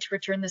isn't going to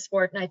return to the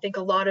sport? And I think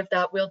a lot of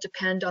that will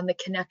depend on the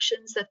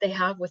connections that they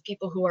have with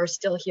people who are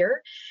still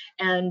here,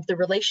 and the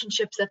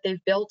relationships that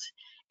they've built.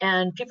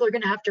 And people are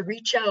going to have to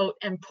reach out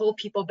and pull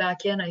people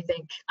back in, I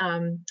think.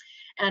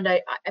 And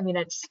I mean,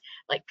 it's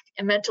like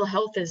mental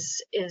health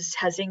has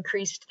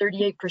increased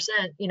 38%,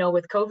 you know,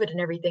 with COVID and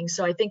everything.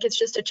 So I think it's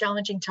just a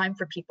challenging time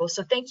for people.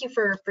 So thank you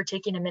for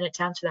taking a minute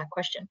to answer that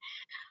question.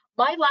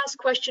 My last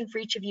question for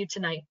each of you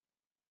tonight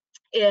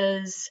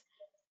is,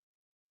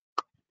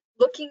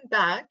 looking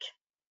back,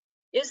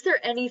 is there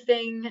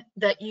anything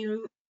that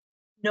you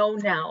know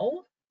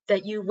now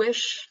that you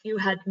wish you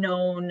had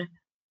known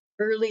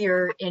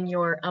earlier in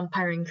your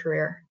umpiring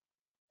career?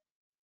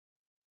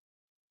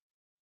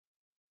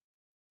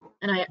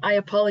 And I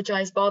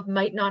apologize, Bob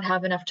might not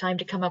have enough time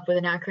to come up with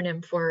an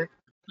acronym for.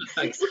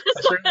 I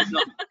certainly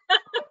don't.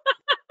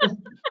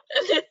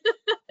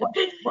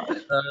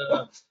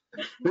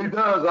 He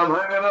does. I'm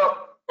hanging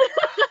up.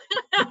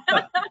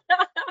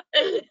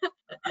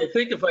 I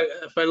think if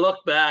I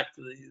look back,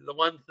 the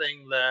one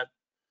thing that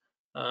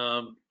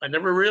I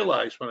never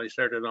realized when I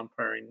started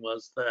umpiring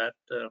was that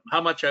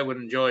how much I would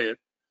enjoy it,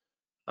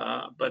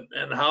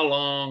 and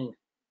how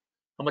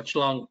much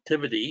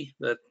longevity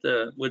that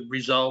would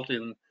result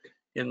in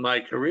my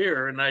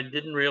career, and I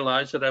didn't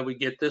realize that I would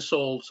get this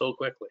old so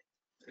quickly.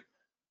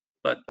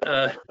 But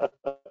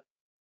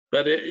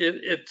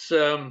it's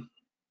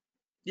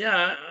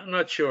yeah, I'm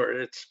not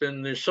sure.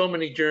 There's so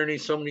many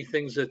journeys, so many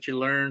things that you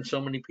learn,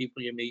 so many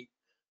people you meet.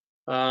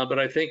 But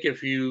I think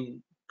if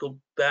you go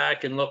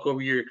back and look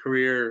over your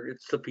career,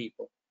 it's the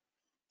people.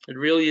 It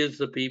really is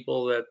the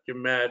people that you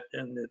met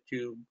and that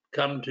you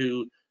come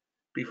to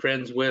be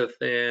friends with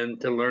and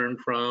to learn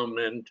from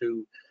and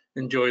to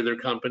enjoy their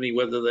company,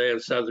 whether they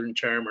have Southern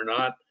charm or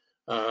not.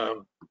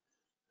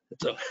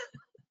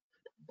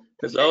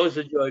 It's always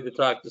a joy to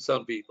talk to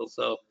some people.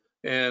 So,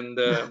 and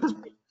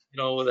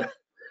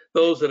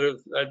those that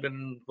I've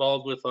been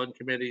involved with on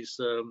committees,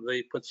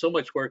 they put so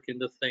much work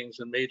into things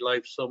and made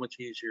life so much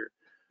easier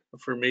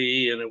for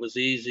me, and it was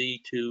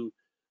easy to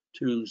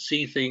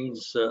see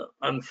things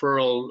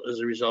unfurl as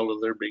a result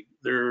of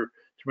their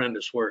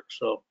tremendous work.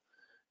 So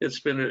it's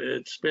been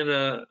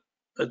a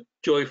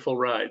joyful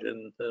ride,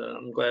 and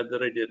I'm glad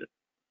that I did it.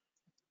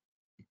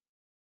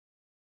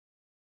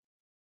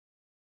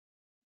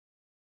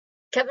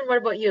 Kevin, what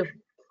about you?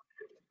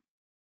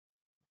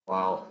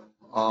 Wow.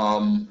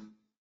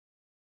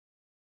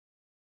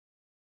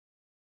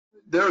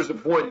 There was a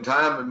point in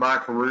time in my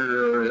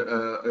career,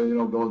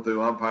 going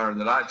through umpiring,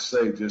 that I'd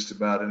say just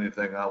about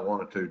anything I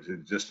wanted to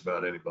just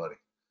about anybody.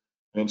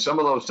 And some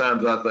of those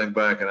times I think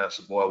back and I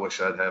said, boy, I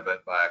wish I'd have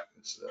that back.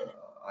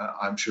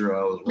 I'm sure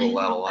I was a little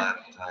out of line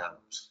at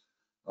times.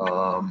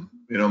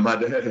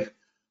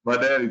 My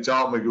daddy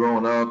taught me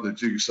growing up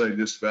that you can say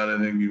just about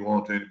anything you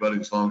want to anybody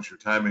as long as your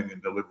timing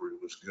and delivery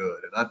was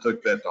good. And I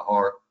took that to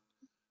heart,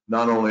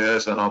 not only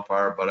as an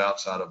umpire, but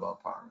outside of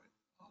umpiring.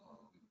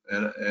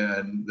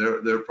 And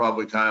there are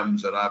probably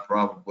times that I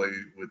probably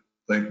would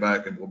think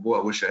back and, well, boy,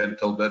 I wish I hadn't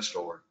told that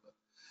story.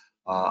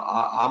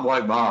 I'm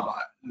like Bob.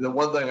 The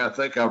one thing I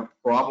think I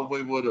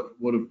probably would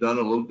have done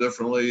a little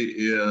differently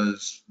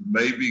is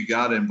maybe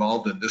got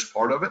involved in this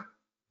part of it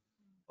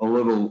a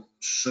little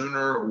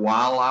sooner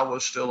while I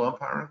was still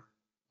umpiring.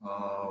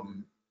 I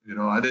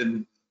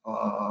didn't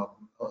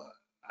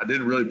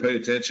really pay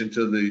attention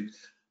to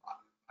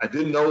I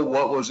didn't know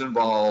what was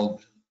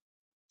involved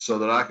so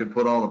that I could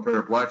put on a pair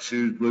of black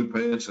shoes, blue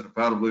pants, and a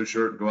powder blue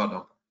shirt and go out and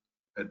umpire.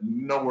 Had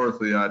no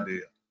earthly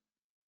idea.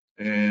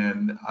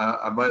 And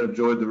I might have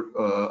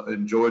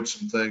enjoyed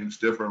some things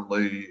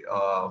differently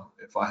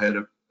if I had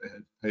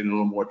paid a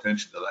little more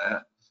attention to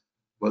that.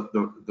 But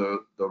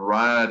the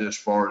ride as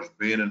far as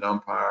being an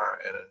umpire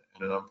and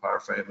an umpire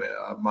family,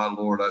 my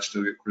Lord, I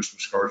still get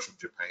Christmas cards from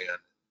Japan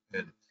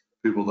and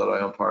people that I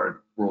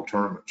umpired world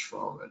tournaments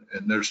from,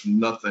 and there's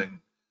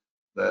nothing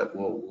that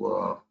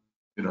will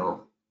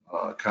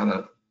kind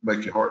of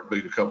make your heart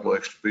beat a couple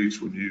extra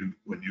beats when you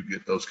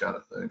get those kind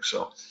of things.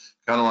 So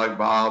kind of like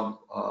Bob.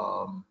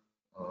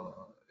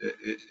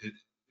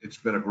 It's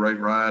been a great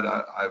ride.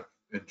 I've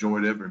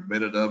enjoyed every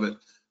minute of it.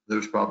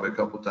 There's probably a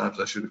couple of times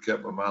I should have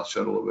kept my mouth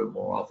shut a little bit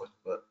more often,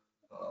 but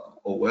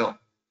oh well,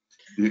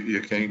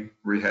 you can't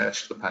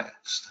rehash the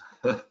past.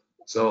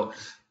 So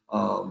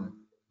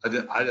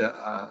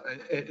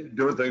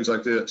doing things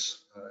like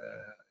this,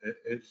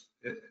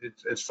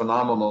 it's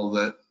phenomenal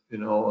that a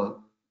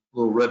little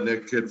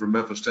redneck kid from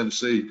Memphis,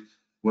 Tennessee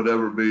would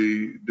ever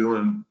be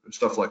doing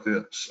stuff like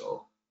this.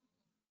 So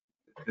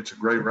it's a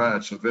great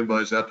ride. So if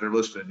anybody's out there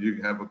listening, you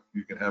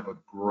can have a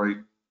great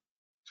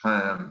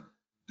time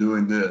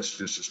doing this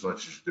just as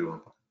much as you're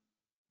doing.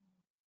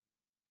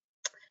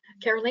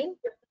 Caroline?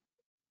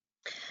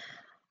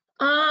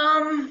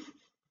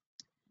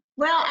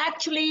 Well,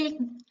 actually,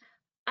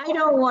 I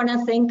don't want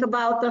to think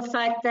about the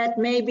fact that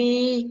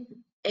maybe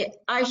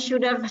I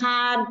should have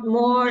had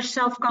more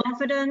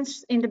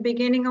self-confidence in the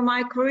beginning of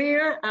my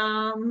career.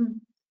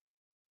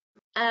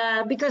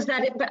 Because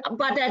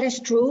that is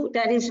true.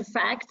 That is a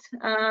fact.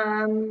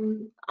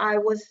 I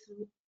was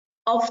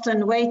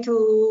often way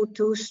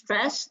too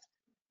stressed,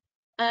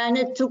 and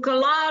it took a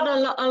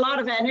lot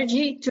of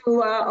energy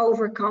to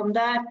overcome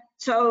that.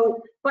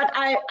 So, but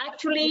I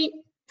actually,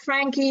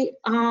 Frankie,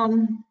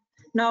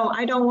 no,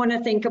 I don't want to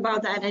think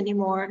about that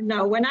anymore.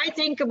 No, when I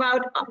think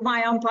about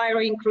my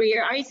umpiring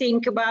career, I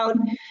think about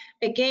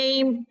a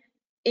game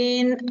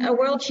in a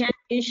world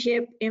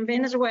championship in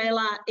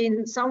Venezuela,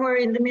 somewhere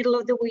in the middle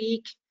of the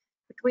week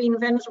between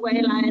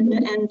Venezuela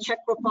and Czech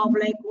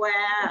Republic,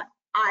 where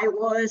it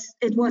was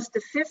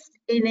the 5th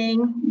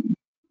inning,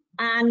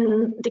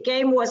 and the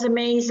game was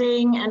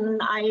amazing,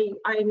 and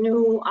I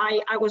knew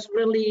I was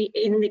really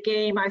in the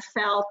game. I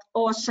felt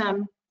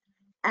awesome.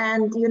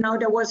 And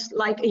there was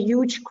like a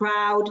huge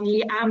crowd.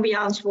 The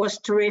ambience was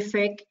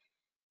terrific,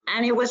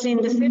 and it was in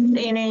the 5th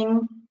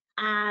inning,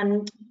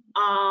 and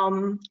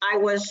I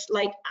was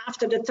like,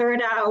 after the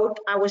third out,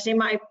 I was in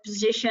my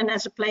position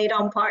as a plate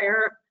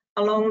umpire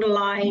along the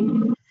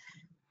line.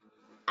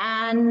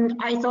 And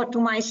I thought to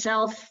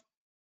myself,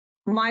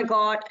 my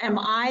God, am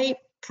I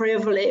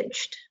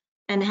privileged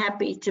and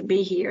happy to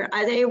be here.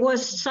 It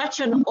was such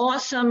an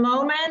awesome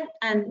moment,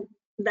 and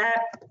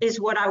that is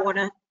what I want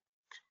to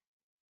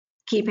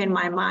keep in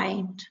my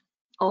mind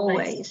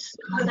always.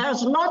 Nice.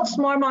 There's lots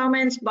more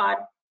moments,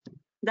 but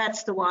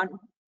that's the one.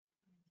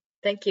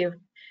 Thank you.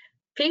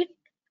 Pete?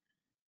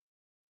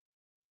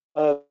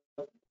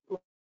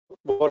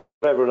 What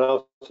everyone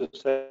else has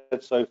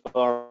said so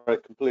far, I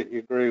completely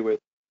agree with.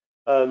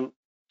 I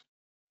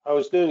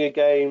was doing a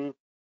game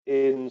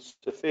in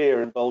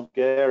Sofia in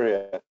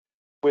Bulgaria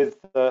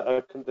with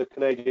the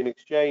Canadian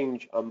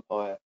exchange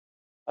umpire,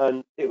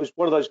 and it was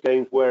one of those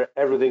games where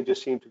everything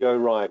just seemed to go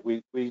right.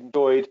 We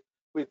enjoyed,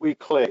 we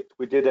clicked,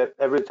 we did it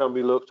every time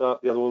we looked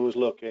up, the other one was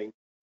looking.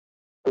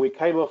 And we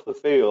came off the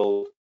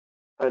field,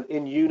 and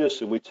in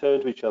unison we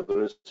turned to each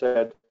other and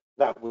said,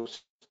 that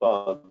was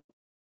fun.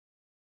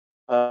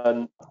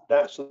 And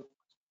that's the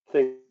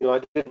thing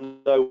I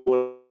didn't know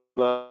when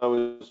I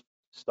was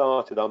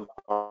started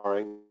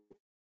umpiring.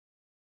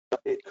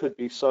 It could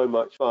be so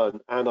much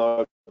fun, and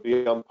I'd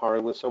be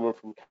umpiring with someone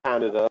from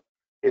Canada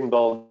in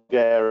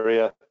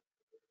Bulgaria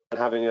and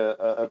having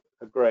a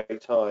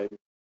great time.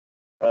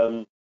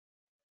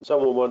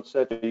 Someone once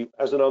said to me,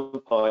 as an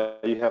umpire,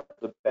 you have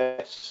the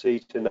best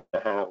seat in the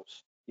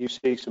house. You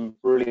see some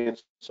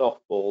brilliant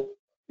softball.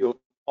 You're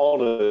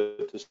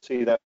honoured to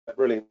see that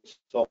brilliant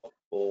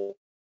softball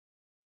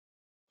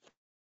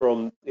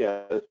from,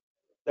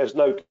 there's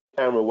no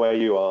camera where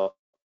you are.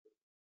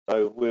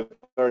 So we're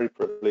very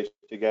privileged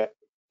to get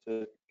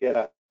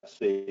that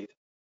seat.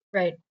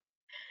 Right.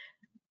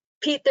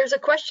 Pete, there's a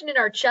question in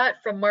our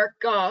chat from Mark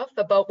Goff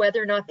about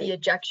whether or not the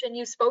ejection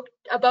you spoke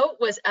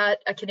about was at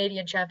a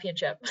Canadian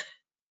championship.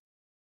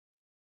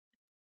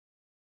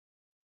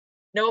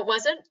 No, it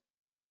wasn't?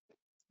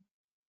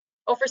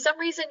 Oh, for some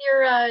reason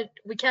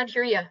we can't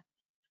hear you.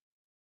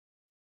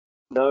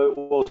 No, it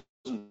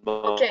wasn't,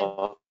 Mark. Okay.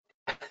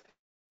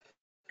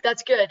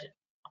 That's good.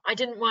 I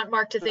didn't want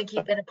Mark to think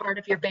he'd been a part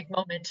of your big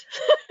moment.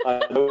 I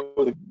know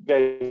the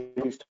game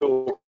he's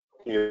talking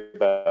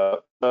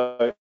about.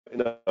 No,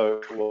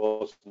 it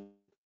wasn't.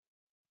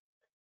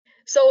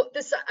 So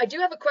I do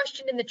have a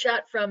question in the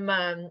chat from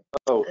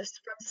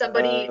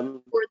somebody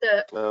for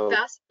the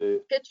fast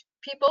pitch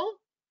people.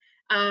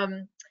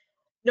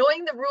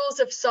 Knowing the rules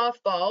of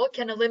softball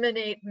can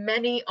eliminate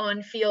many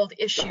on-field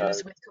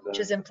issues with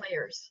coaches and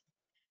players.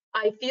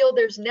 I feel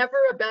there's never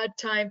a bad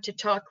time to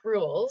talk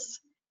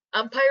rules.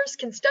 Umpires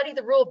can study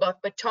the rule book,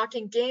 but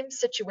talking game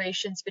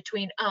situations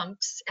between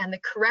umps and the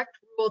correct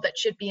rule that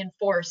should be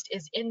enforced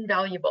is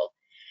invaluable.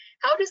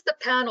 How does the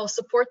panel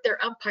support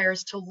their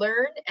umpires to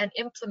learn and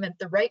implement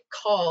the right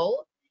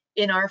call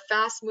in our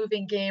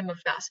fast-moving game of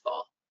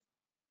fastball?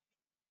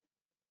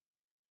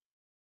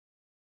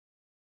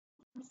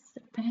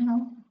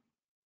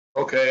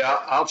 Okay,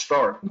 I'll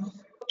start.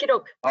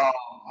 Okey-doke.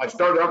 I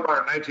started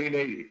umpiring in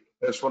 1980.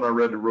 That's when I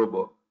read the rule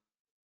book.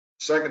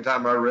 Second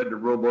time I read the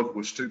rule book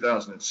was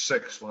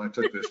 2006 when I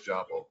took this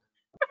job over.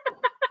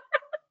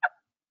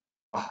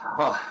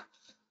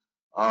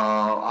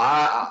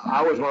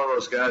 I was one of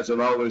those guys that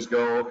always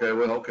go,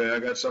 okay, I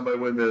got somebody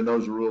with me that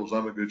knows the rules.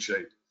 I'm in good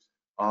shape.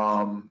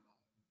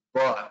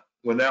 But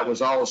when that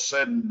was all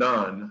said and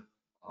done,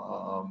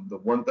 the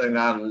one thing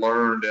I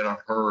learned in a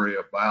hurry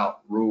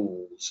about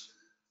rules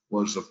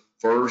was the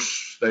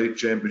first state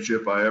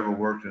championship I ever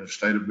worked in the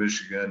state of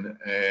Michigan.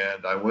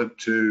 And I went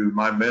to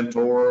my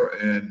mentor,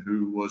 and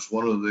who was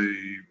one of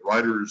the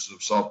writers of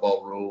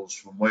softball rules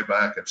from way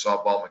back at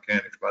Softball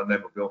Mechanics, by the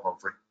name of Bill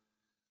Humphrey.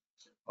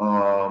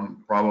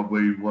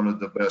 Probably one of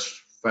the best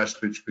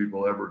fast pitch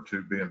people ever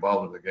to be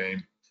involved in the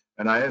game.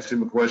 And I asked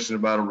him a question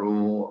about a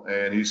rule,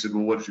 and he said,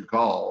 well, what did you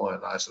call?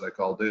 And I said, I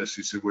called this.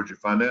 He said, where'd you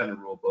find that in the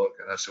rule book?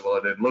 And I said, well,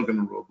 I didn't look in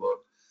the rule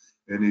book.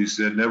 And he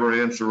said, never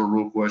answer a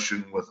rule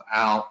question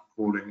without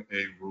quoting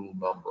a rule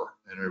number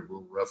and a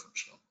rule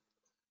reference number.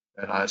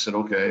 And I said,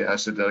 okay. I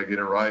said, did I get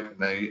it right?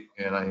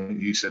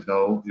 And he said,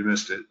 no, you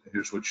missed it.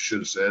 Here's what you should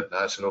have said. And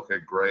I said, okay,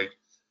 great.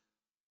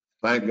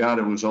 Thank God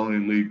it was only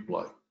league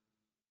play.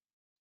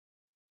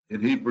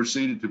 And he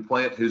proceeded to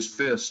plant his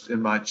fist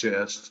in my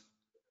chest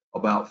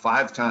about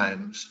 5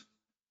 times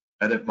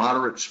at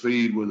moderate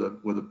speed with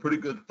a pretty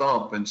good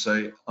thump and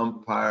say,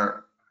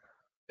 umpire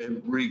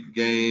every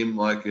game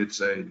like it's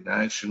a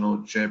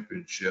national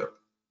championship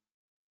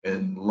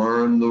and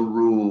learn the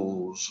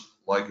rules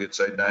like it's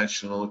a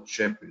national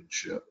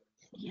championship.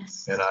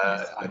 Yes. And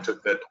I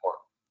took that to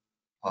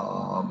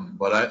heart.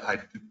 But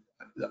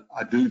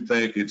I do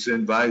think it's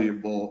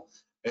invaluable,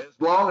 as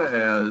long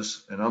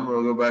as, and I'm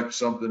going to go back to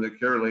something that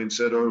Caroline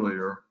said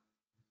earlier,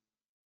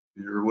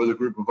 you're with a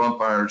group of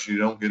umpires, you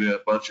don't get a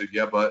bunch of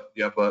yeah, but,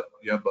 yeah, but,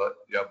 yeah, but,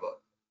 yeah, but.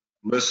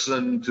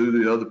 Listen to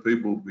the other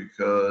people,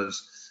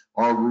 because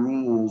our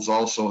rules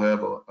also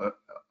have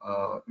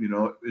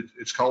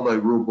it's called a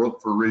rule book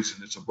for a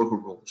reason. It's a book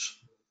of rules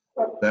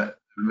that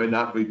may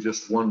not be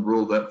just one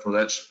rule that for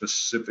that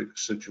specific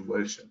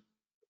situation.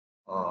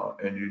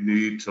 And you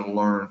need to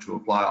learn to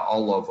apply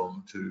all of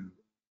them to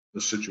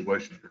the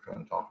situation you're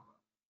trying to talk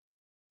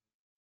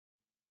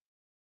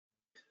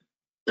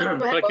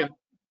about.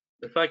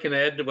 If I can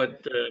add to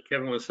what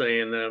Kevin was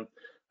saying,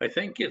 I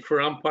think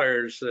for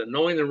umpires,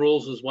 knowing the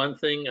rules is one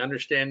thing,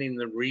 understanding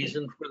the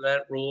reason for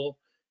that rule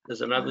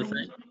is another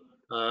thing.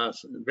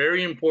 It's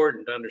very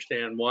important to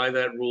understand why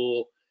that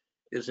rule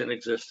is in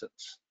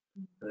existence.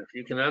 And if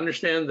you can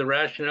understand the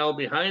rationale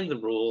behind the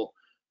rule,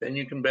 then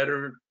you can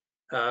better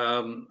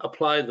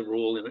apply the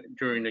rule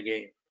during the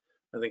game.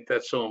 I think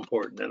that's so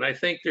important. And I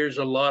think there's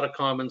a lot of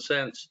common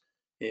sense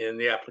in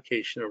the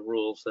application of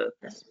rules that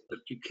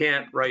you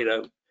can't write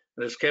out.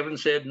 And as Kevin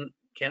said,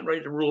 can't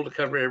write a rule to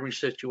cover every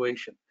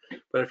situation.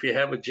 But if you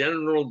have a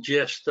general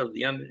gist of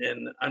the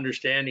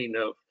understanding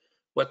of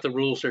what the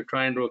rules are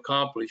trying to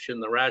accomplish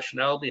and the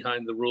rationale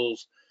behind the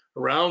rules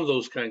around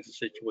those kinds of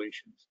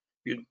situations,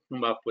 you'd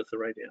come up with the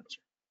right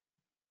answer.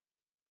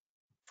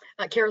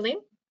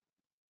 Caroline?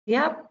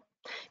 Yep.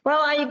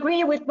 Well, I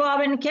agree with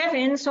Bob and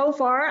Kevin so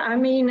far. I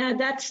mean,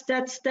 that's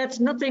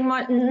nothing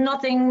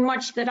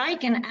much that I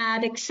can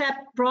add,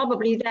 except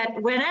probably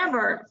that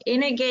whenever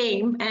in a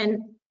game,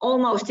 and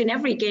almost in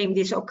every game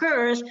this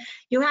occurs,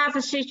 you have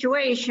a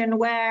situation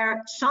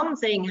where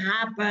something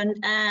happened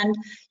and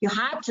you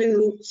had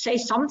to say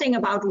something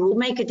about a rule,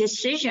 make a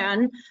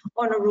decision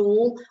on a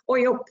rule, or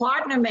your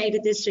partner made a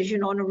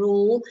decision on a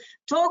rule,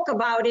 talk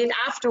about it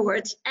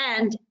afterwards,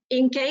 and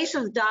in case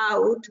of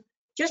doubt,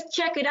 just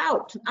check it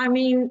out. I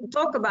mean,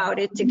 talk about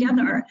it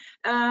together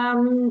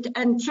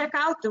and check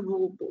out the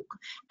rule book.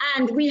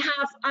 And we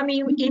have, I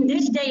mean, in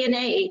this day and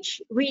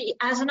age, we,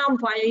 as an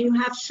umpire, you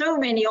have so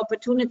many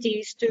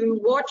opportunities to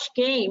watch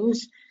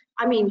games,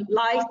 I mean,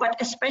 live, but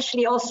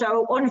especially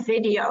also on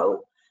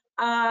video,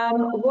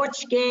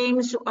 watch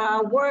games,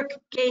 work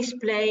case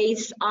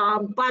plays.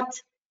 But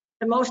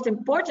the most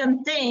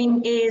important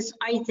thing is,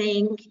 I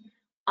think,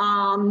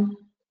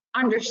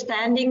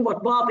 understanding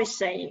what Bob is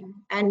saying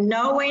and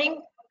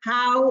knowing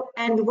how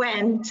and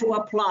when to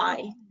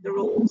apply the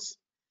rules.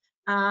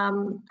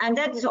 And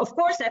that is, of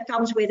course, that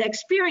comes with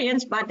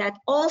experience, but that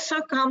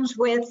also comes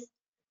with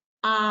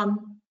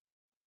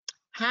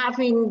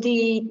having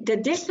the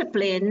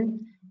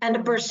discipline and the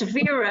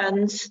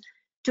perseverance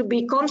to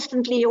be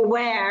constantly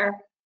aware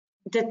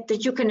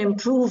that you can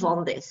improve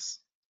on this.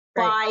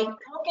 Right. By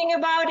talking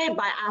about it,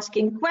 by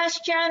asking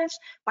questions,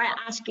 by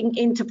asking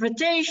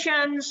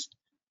interpretations.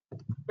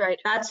 Right.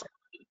 That's.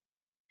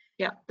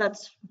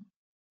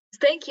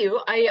 Thank you.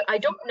 I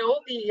don't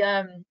know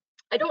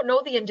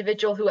the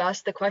individual who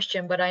asked the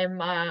question, but I'm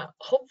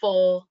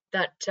hopeful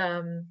that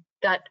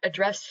that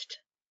addressed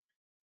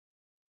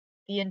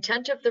the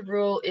intent of the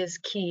rule is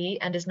key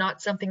and is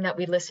not something that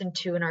we listen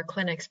to in our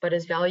clinics, but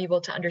is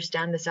valuable to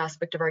understand this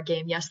aspect of our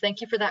game. Yes,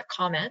 thank you for that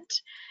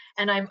comment,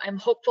 and I'm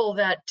hopeful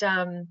that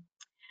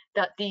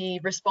that the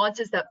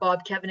responses that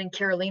Bob, Kevin, and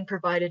Caroline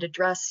provided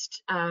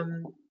addressed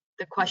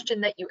the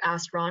question that you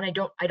asked, Ron.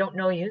 I don't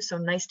know you, so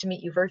nice to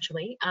meet you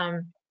virtually.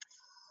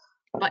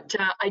 But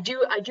I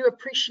do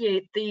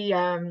appreciate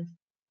the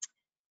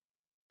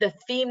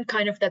theme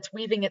kind of that's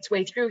weaving its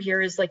way through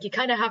here is like you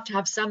kind of have to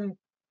have some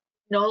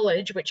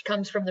knowledge which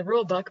comes from the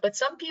rule book, but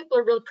some people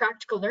are real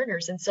practical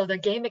learners, and so their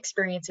game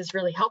experience is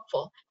really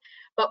helpful.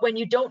 But when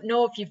you don't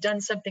know if you've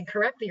done something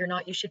correctly or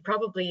not, you should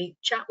probably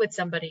chat with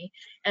somebody.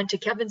 And to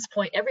Kevin's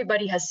point,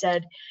 everybody has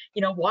said,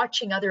 you know,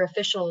 watching other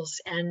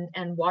officials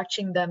and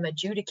watching them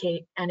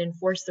adjudicate and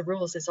enforce the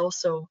rules is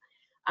also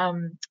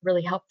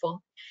really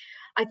helpful.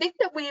 I think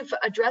that we've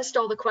addressed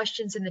all the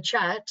questions in the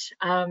chat.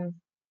 Let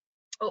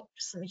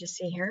me just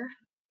see here.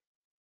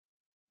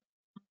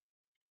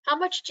 How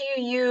much do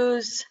you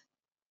use?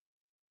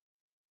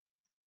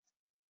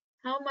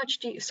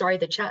 Sorry,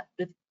 the chat,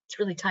 it's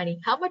really tiny.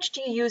 How much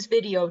do you use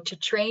video to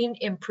train,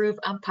 improve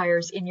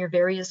umpires in your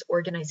various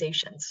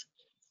organizations?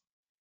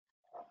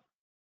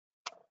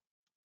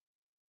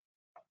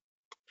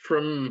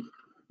 From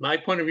my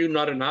point of view,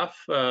 not enough.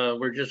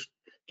 We're just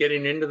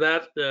getting into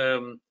that.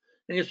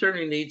 And you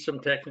certainly need some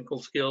technical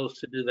skills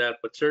to do that,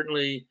 but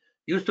certainly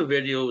use of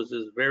videos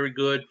is very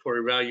good for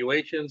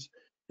evaluations.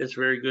 It's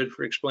very good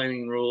for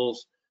explaining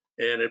rules,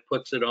 and it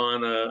puts it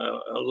on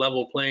a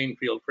level playing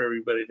field for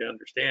everybody to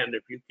understand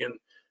if you can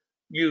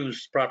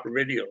use proper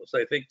videos.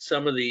 I think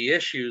some of the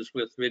issues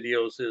with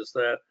videos is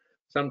that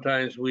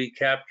sometimes we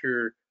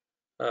capture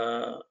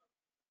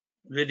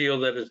video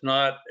that is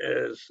not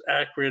as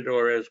accurate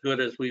or as good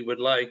as we would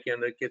like,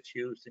 and it gets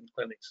used in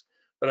clinics.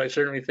 But I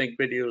certainly think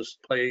videos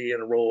play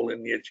a role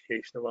in the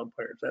education of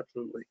umpires,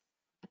 absolutely.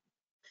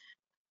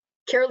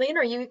 Caroline,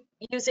 are you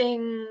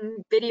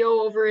using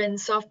video over in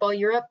Softball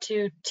Europe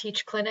to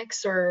teach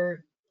clinics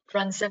or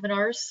run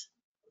seminars?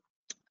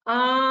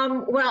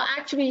 Well,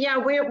 actually, yeah,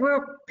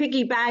 we're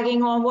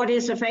piggybacking on what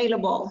is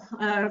available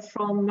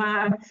from,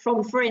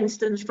 for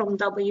instance, from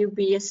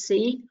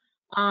WBSC.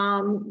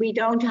 We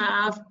don't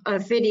have a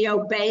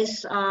video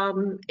base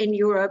in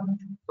Europe,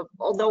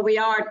 although we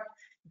are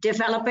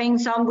developing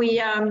some.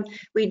 We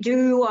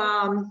do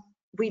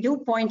we do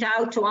point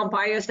out to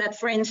umpires that,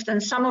 for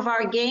instance, some of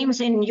our games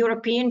in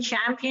European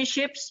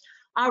championships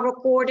are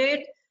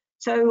recorded.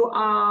 So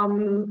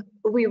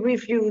we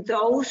review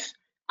those.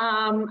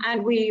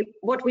 And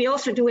what we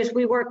also do is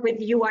we work with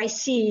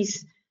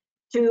UICs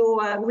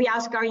we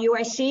ask our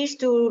UICs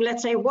to,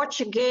 let's say,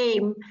 watch a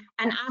game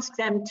and ask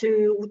them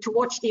to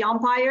watch the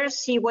umpires,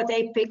 see what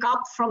they pick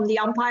up from the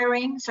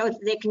umpiring, so that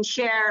they can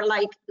share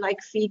like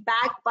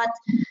feedback. But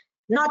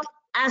not,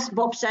 as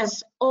Bob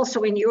says,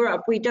 also in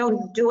Europe, we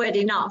don't do it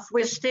enough.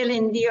 We're still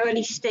in the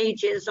early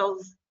stages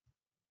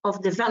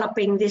of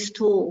developing this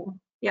tool.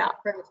 Yeah.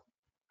 Right.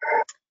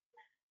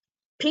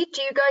 Pete,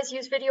 do you guys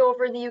use video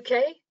over in the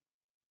UK?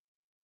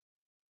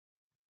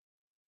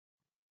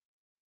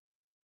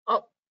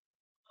 Oh.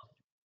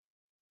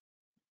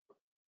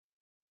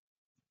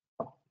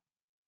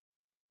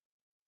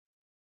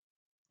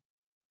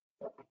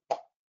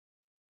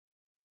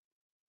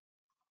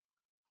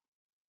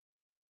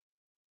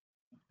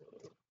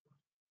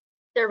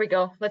 There we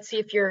go. Let's see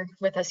if you're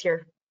with us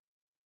here.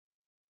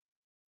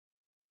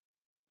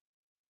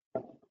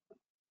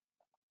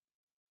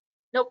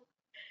 Nope.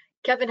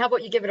 Kevin, how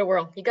about you give it a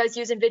whirl? You guys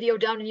using video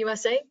down in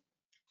USA?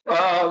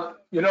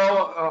 You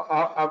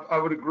know, I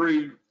would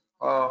agree.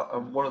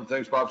 One of the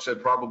things Bob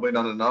said, probably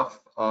not enough.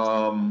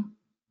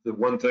 The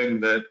one thing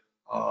that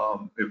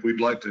if we'd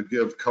like to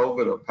give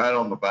COVID a pat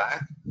on the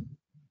back,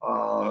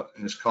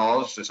 his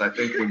cause is, I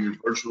think when you're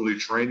virtually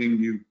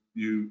training,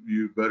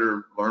 you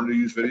better learn to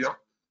use video.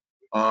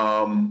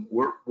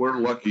 We're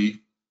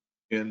lucky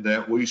in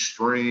that we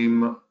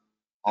stream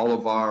all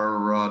of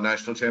our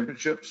national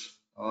championships.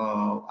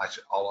 I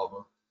say all of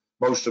them,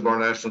 most of our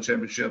national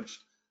championships.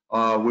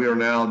 We are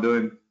now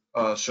doing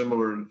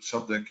similar,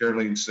 something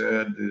Caroline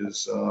said,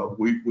 is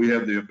we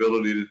have the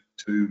ability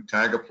to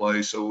tag a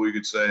play, so we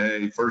could say,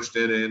 hey, first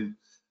inning,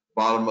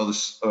 bottom of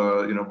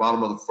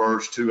the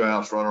first, 2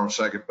 outs, runner on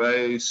second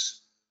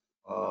base,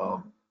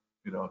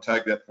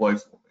 tag that play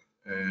for me.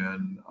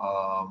 And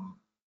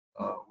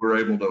we're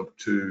able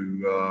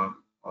to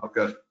I've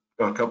got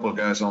a couple of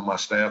guys on my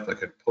staff that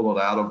could pull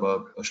it out of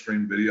a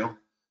stream video.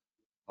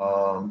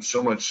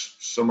 So much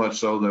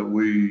so that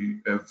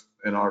we've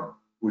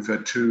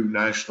had 2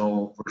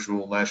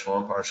 virtual national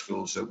umpire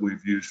schools that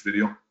we've used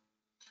video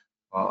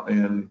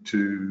and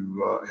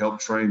to help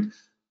train,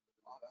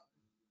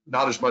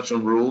 not as much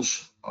on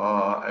rules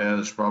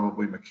as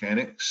probably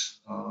mechanics.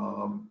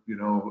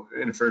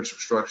 Interference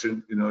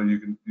obstruction,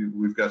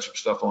 we've got some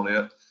stuff on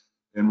it,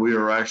 and we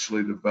are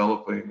actually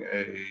developing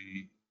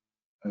a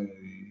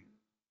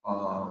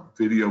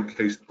video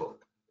casebook.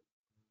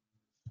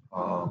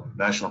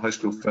 National High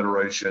School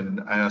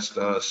Federation asked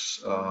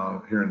us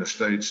here in the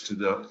States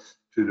to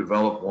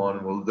develop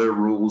one. Well, their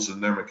rules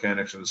and their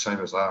mechanics are the same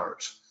as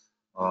ours.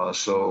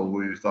 So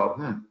we thought,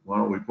 why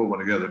don't we put one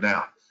together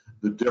now?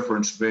 The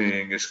difference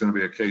being it's going to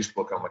be a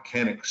casebook on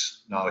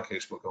mechanics, not a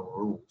casebook on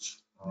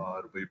rules.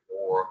 It'll be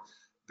more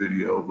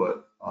video,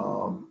 but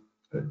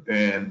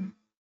and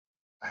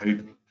I hate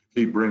to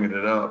keep bringing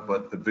it up,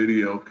 but the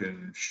video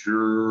can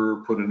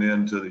sure put an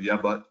end to the yeah,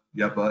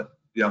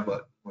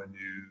 but when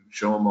you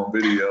show them on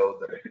video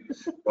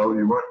that, oh,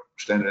 you weren't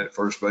standing at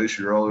first base,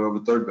 you're all the way over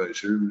third base.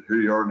 Here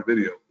you are in the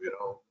video,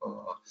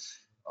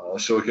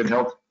 so it can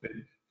help.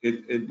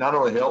 It not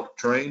only help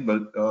train,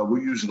 but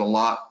we use it a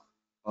lot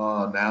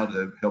now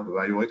to help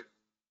evaluate.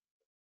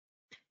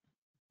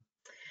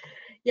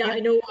 Yeah, I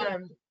know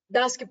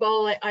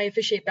basketball, I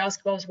officiate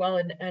basketball as well,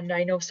 and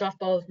I know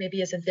softball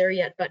maybe isn't there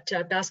yet, but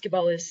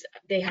basketball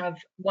they have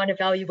one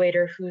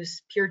evaluator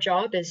whose pure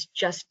job is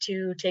just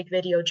to take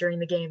video during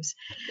the games,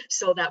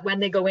 so that when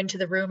they go into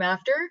the room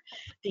after,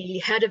 the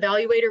head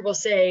evaluator will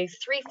say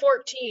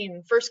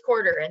 3:14 first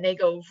quarter, and they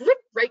go whoop,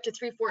 right to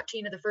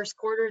 3:14 of the first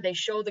quarter. They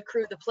show the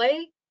crew the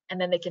play,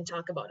 and then they can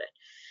talk about it.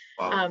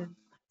 Wow.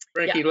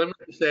 Frankie, let me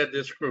just add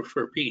this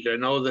for Pete. I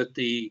know that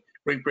the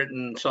Great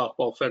Britain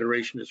Softball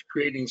Federation is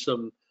creating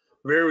some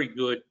very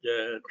good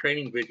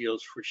training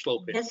videos for slow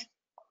pitch. Yes.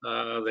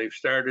 They've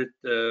started,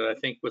 I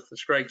think, with the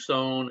strike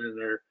zone, and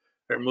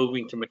they're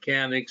moving to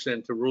mechanics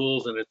and to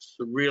rules, and it's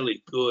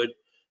really good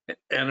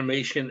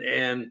animation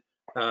and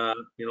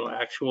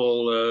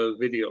actual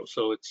video.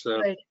 So it's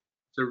Right.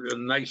 a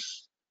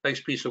nice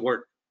piece of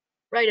work.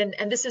 Right,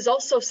 and this is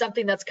also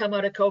something that's come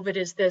out of COVID,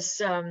 is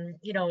this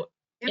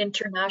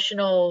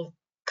international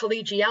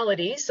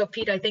collegiality. So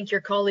Pete, I think your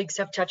colleagues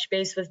have touched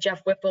base with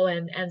Jeff Whipple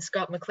and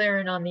Scott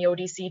McLaren on the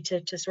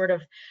ODC to sort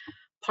of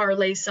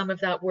parlay some of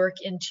that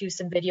work into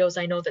some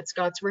videos I know that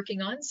Scott's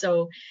working on.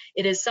 So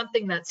it is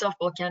something that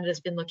Softball Canada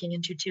has been looking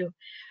into too.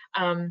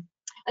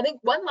 I think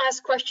one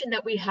last question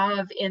that we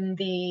have in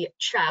the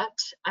chat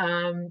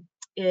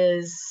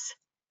is,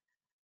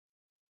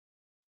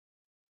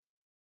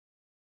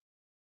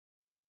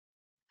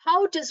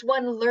 how does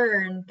one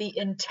learn the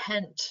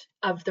intent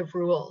of the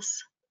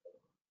rules?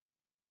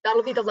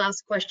 That'll be the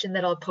last question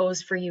that I'll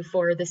pose for you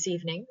for this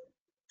evening.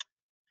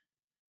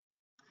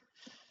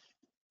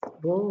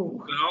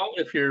 Whoa. Well,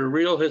 if you're a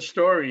real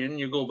historian,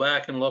 you go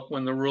back and look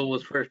when the rule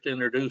was first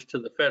introduced to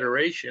the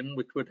Federation,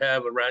 which would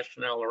have a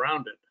rationale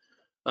around it.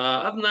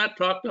 Other than that,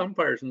 talk to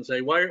umpires and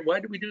say, why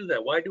do we do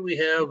that? Why do we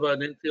have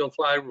an infield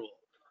fly rule?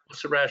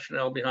 What's the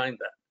rationale behind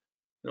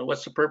that?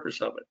 What's the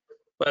purpose of it?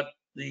 But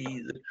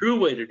the true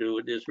way to do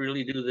it is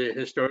really do the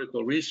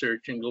historical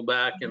research and go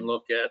back and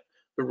look at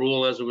the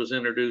rule as it was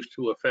introduced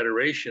to a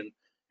federation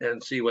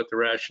and see what the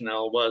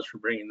rationale was for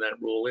bringing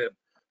that rule in.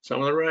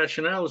 Some of the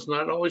rationale is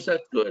not always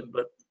that good,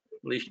 but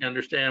at least you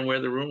understand where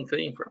the rule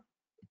came from.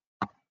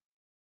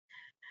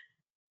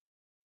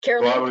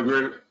 Carolyn?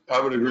 Well, I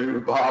would agree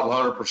with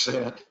Bob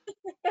 100%.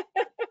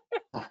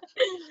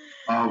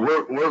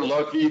 We're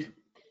lucky,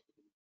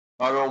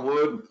 knock on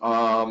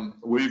wood.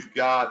 We've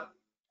got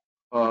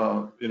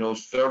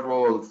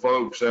several of the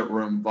folks that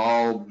were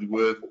involved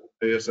with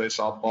ASA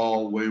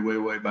softball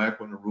way back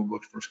when the rule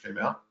books first came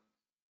out.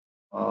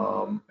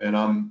 And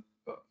I'm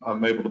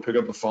able to pick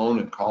up the phone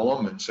and call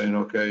them and saying,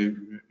 okay,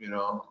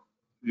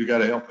 you got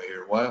to help me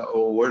here.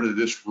 Where did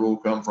this rule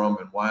come from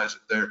and why is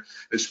it there?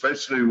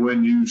 Especially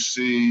when you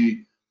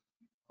see,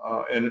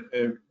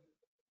 and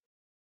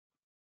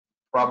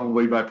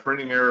probably by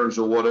printing errors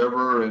or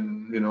whatever,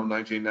 in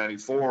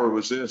 1994 it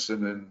was this,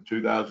 and then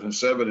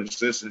 2007 it's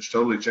this. It's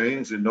totally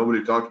changed, and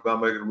nobody talked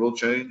about making a rule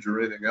change or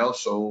anything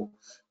else. So,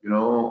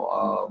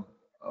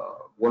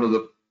 one of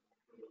the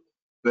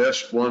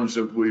best ones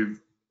that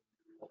we've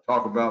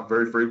talked about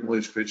very frequently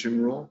is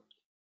pitching rule.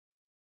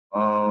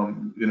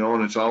 And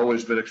it's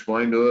always been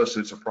explained to us.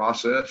 It's a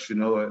process.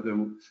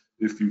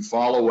 If you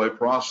follow a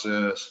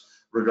process,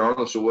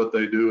 regardless of what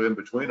they do in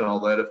between all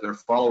that, if they're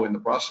following the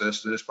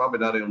process, then it's probably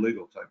not an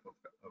illegal type of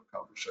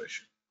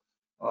conversation.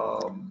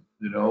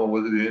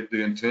 With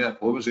the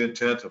intent, what was the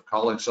intent of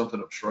calling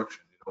something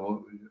obstruction?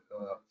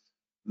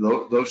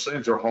 Those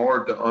things are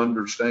hard to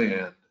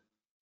understand.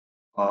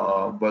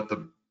 But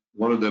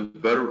one of the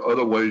better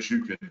other ways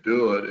you can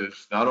do it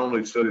is not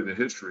only study the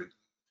history,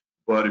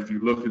 but if you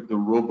look at the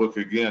rule book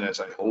again as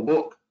a whole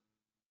book,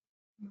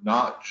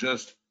 not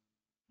just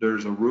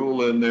there's a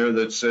rule in there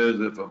that says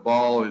if a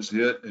ball is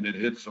hit and it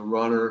hits a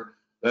runner,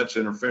 that's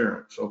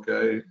interference,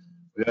 okay?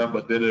 Yeah,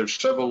 but then there's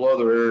several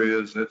other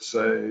areas that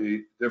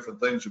say different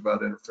things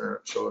about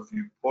interference. So if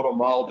you put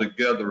them all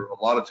together,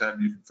 a lot of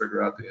times you can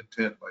figure out the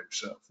intent by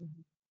yourself.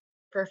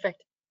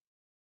 Perfect.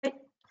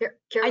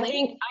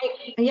 Caroline?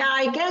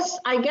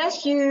 I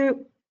guess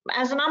you,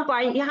 as an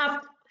umpire, you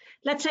have,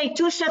 let's say,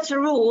 two sets of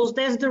rules.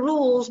 There's the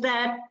rules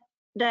that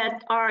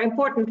are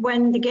important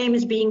when the game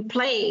is being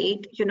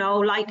played,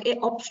 like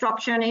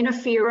obstruction,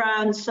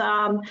 interference,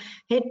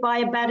 hit by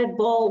a batted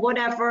ball,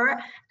 whatever.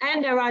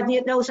 And there are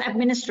those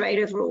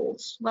administrative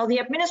rules. Well, the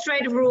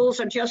administrative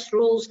rules are just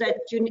rules that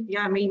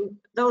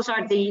those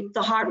are the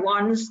hard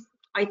ones,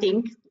 I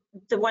think,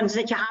 the ones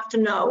that you have to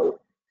know,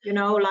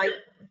 like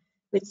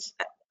with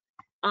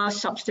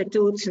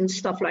substitutes and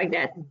stuff like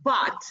that.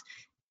 But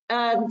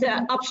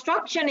the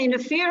obstruction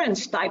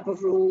interference type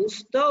of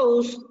rules,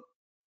 those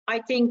I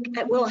think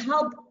will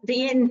help.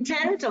 The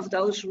intent of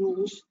those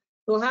rules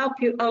will help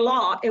you a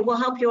lot. It will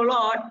help you a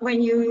lot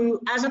when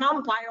you, as an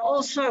umpire,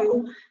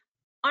 also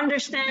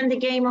understand the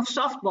game of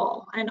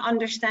softball and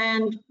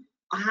understand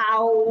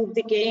how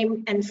the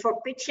game, and for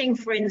pitching,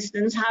 for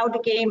instance, how the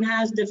game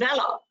has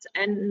developed.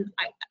 And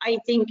I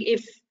think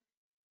if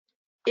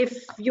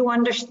you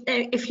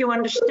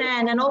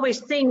understand and always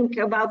think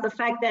about the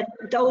fact that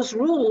those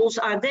rules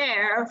are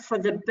there for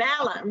the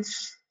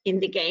balance in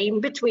the game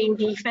between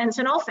defense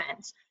and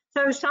offense.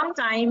 So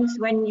sometimes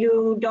when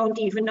you don't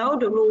even know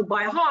the rule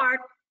by heart,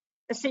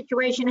 a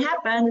situation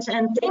happens,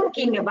 and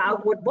thinking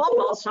about what Bob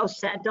also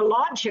said, the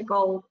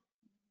logical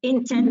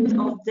intent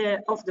of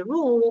the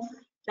rule,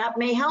 that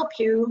may help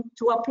you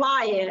to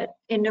apply it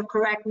in the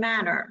correct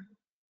manner.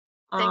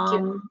 Thank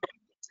you.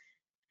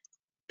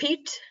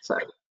 Pete?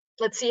 Sorry.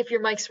 Let's see if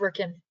your mic's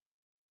working.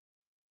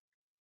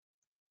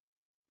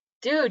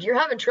 Dude, you're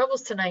having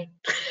troubles tonight.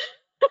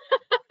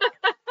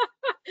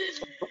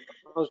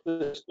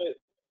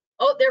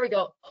 Oh, there we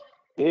go.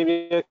 Can you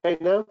hear me okay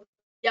now?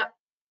 Yeah.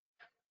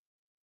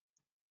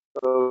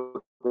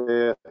 Oh,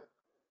 yeah.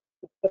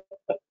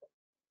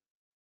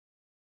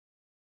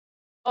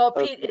 Oh,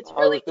 Pete, it's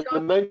really I was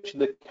going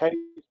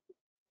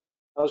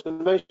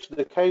to mention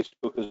the case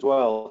book as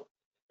well.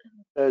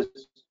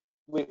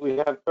 We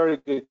have very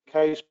good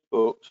case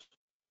books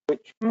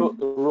which put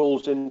the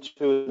rules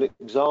into an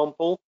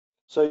example,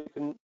 so you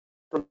can,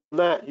 from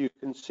that you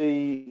can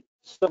see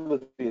some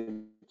of the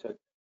intent.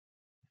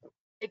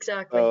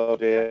 Exactly. Oh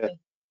dear.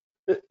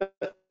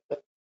 Exactly.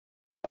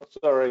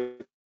 Sorry.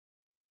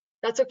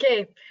 That's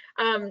okay.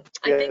 I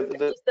think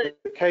the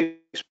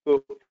case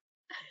book.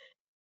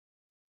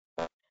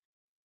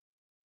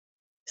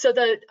 So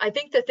I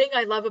think the thing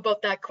I love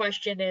about that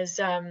question is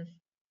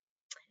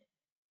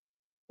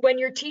when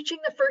you're teaching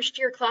the first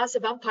year class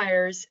of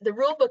umpires, the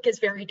rule book is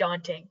very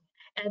daunting.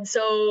 And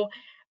so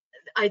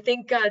I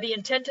think the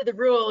intent of the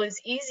rule is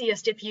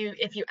easiest if you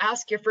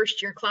ask your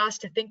first year class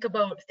to think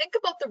about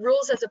the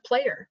rules as a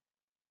player.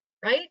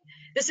 right?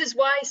 This is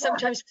why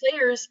sometimes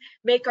players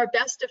make our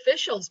best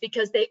officials,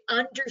 because they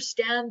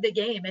understand the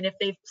game. And if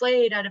they've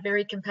played at a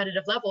very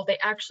competitive level, they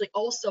actually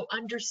also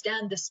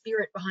understand the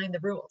spirit behind the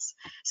rules.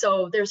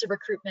 So there's a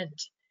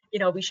recruitment,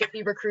 we should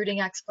be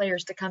recruiting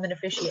ex-players to come and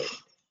officiate.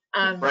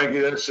 Frankie,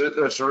 that's it.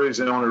 That's the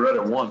reason I only read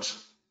it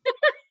once.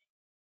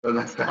 But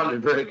I found it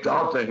very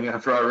daunting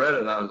after I read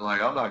it. I was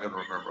like, I'm not going to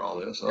remember all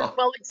this. So.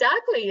 Well,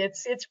 exactly.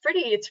 It's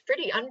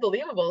pretty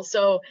unbelievable.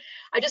 So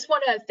I just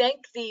want to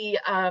thank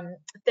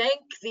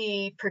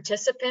the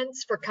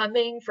participants for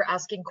coming, for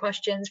asking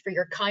questions, for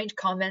your kind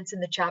comments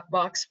in the chat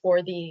box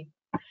for the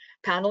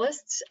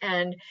panelists,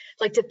 and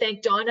I'd like to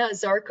thank Donna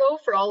Zarco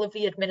for all of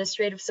the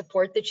administrative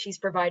support that she's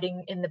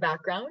providing in the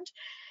background,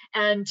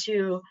 and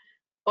to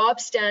Bob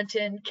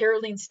Stanton,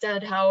 Caroline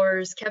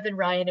Stadhauers, Kevin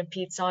Ryan, and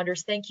Pete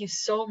Saunders. Thank you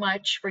so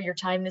much for your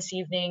time this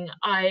evening.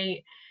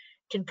 I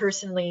can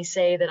personally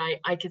say that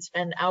I could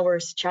spend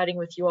hours chatting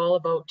with you all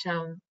about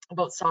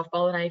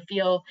softball, and I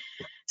feel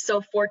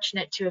so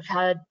fortunate to have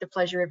had the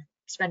pleasure of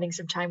spending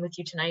some time with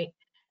you tonight.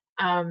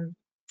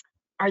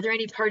 Are there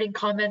any parting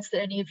comments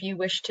that any of you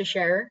wish to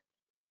share?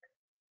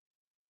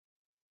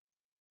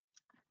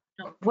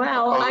 No.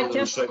 Well, I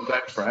just say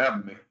thanks for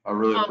having me. I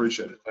really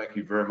appreciate it. Thank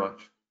you very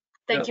much.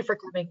 Thank you for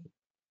coming.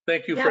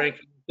 Thank you, Yeah.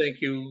 Frankie.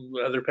 Thank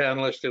you, other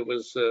panelists. It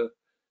was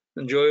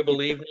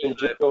enjoyable evening.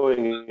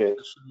 Enjoying it.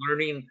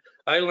 Learning.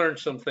 I learned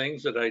some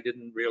things that I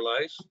didn't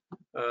realize.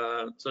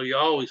 So you're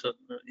always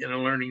in a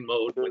learning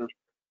mode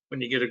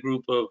when you get a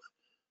group of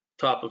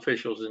top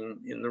officials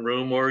in the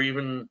room, or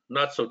even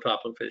not so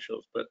top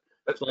officials. But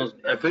as long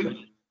as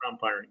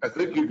umpiring. I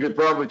think you could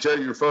probably tell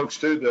your folks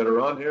too that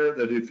are on here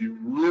that if you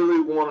really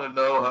want to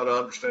know how to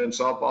understand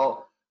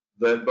softball,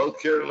 that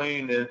both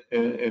Caroline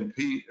and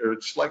Pete, or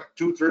it's like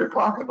 2, 3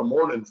 o'clock in the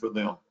morning for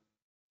them,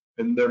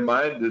 and their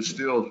mind is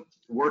still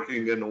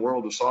working in the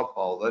world of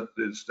softball.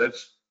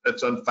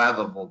 That's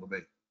unfathomable to me.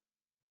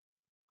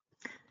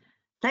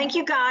 thank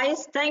you,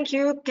 guys. Thank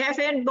you,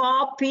 Kevin,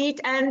 Bob,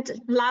 Pete, and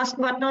last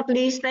but not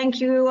least,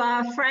 thank you,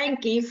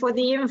 Frankie, for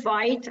the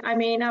invite. I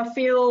mean,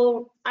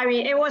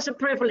 it was a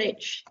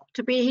privilege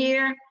to be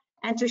here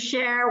and to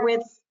share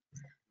with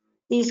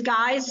these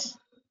guys.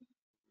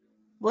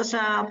 Was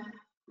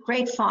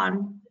great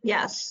fun,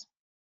 yes.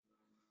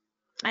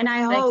 And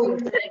I hope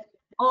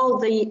all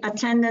the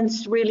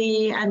attendants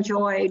really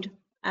enjoyed.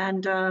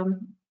 And oh,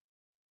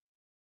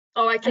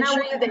 I can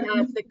assure you they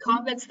have. The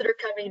comments that are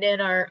coming in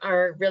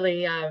are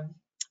really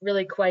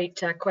really quite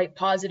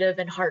positive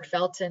and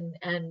heartfelt,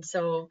 and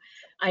so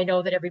I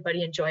know that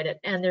everybody enjoyed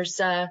it. And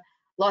there's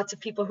lots of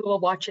people who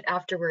will watch it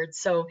afterwards.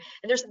 So,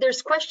 and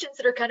there's questions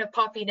that are kind of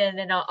popping in,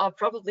 and I'll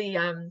probably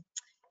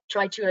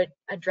try to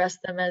address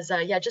them as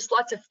yeah, just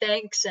lots of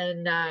thanks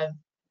and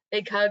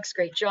big hugs,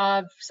 great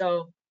job.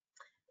 So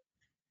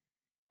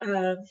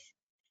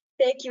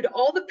thank you to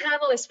all the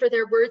panelists for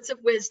their words of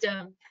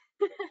wisdom.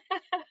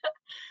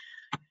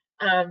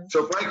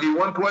 So Frankie,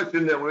 one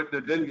question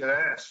that didn't get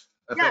asked,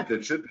 I think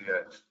that should be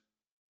asked.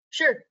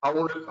 Sure.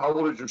 How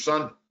old is your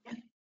son?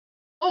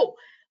 Oh,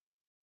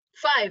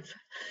 5.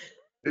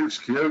 He's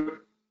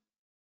cute.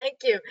 Thank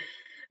you.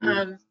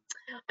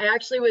 I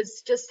actually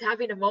was just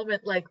having a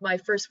moment, like my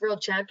first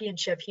world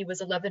championship, he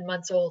was 11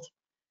 months old,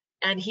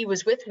 and he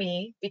was with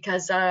me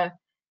because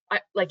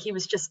he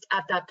was just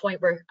at that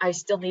point where I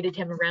still needed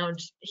him around.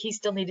 He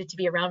still needed to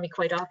be around me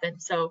quite often.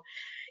 So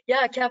yeah,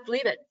 I can't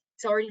believe it.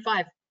 It's already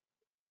 5.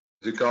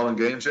 Is he calling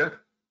games yet?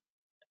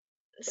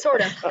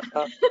 Sort of.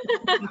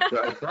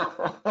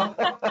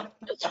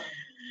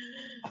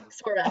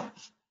 Sort of.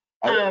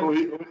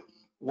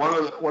 One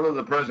of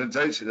the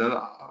presentations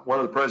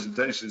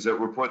that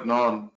we're putting on